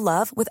goods you'll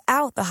love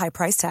without the high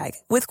price tag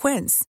with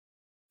Quince.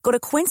 Go to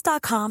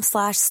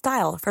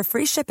quince.com/style for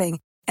free shipping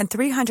and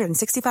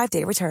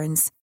 365-day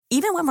returns.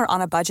 Even when we're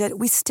on a budget,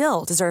 we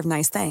still deserve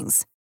nice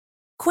things.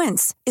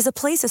 Quince is a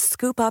place to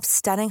scoop up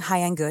stunning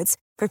high-end goods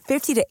for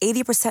 50 to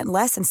 80%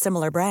 less than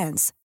similar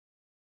brands.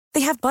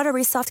 They have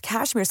buttery soft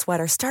cashmere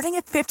sweaters starting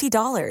at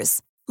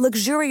 $50,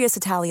 luxurious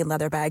Italian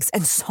leather bags,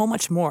 and so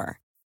much more.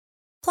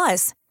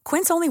 Plus,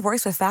 Quince only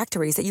works with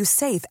factories that use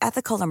safe,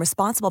 ethical, and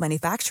responsible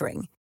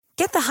manufacturing.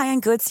 Get the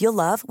high-end goods you'll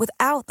love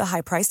without the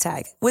high price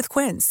tag with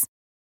Quince.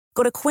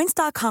 Go to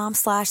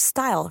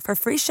quince.com/style for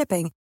free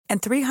shipping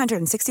and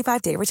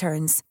 365-day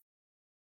returns.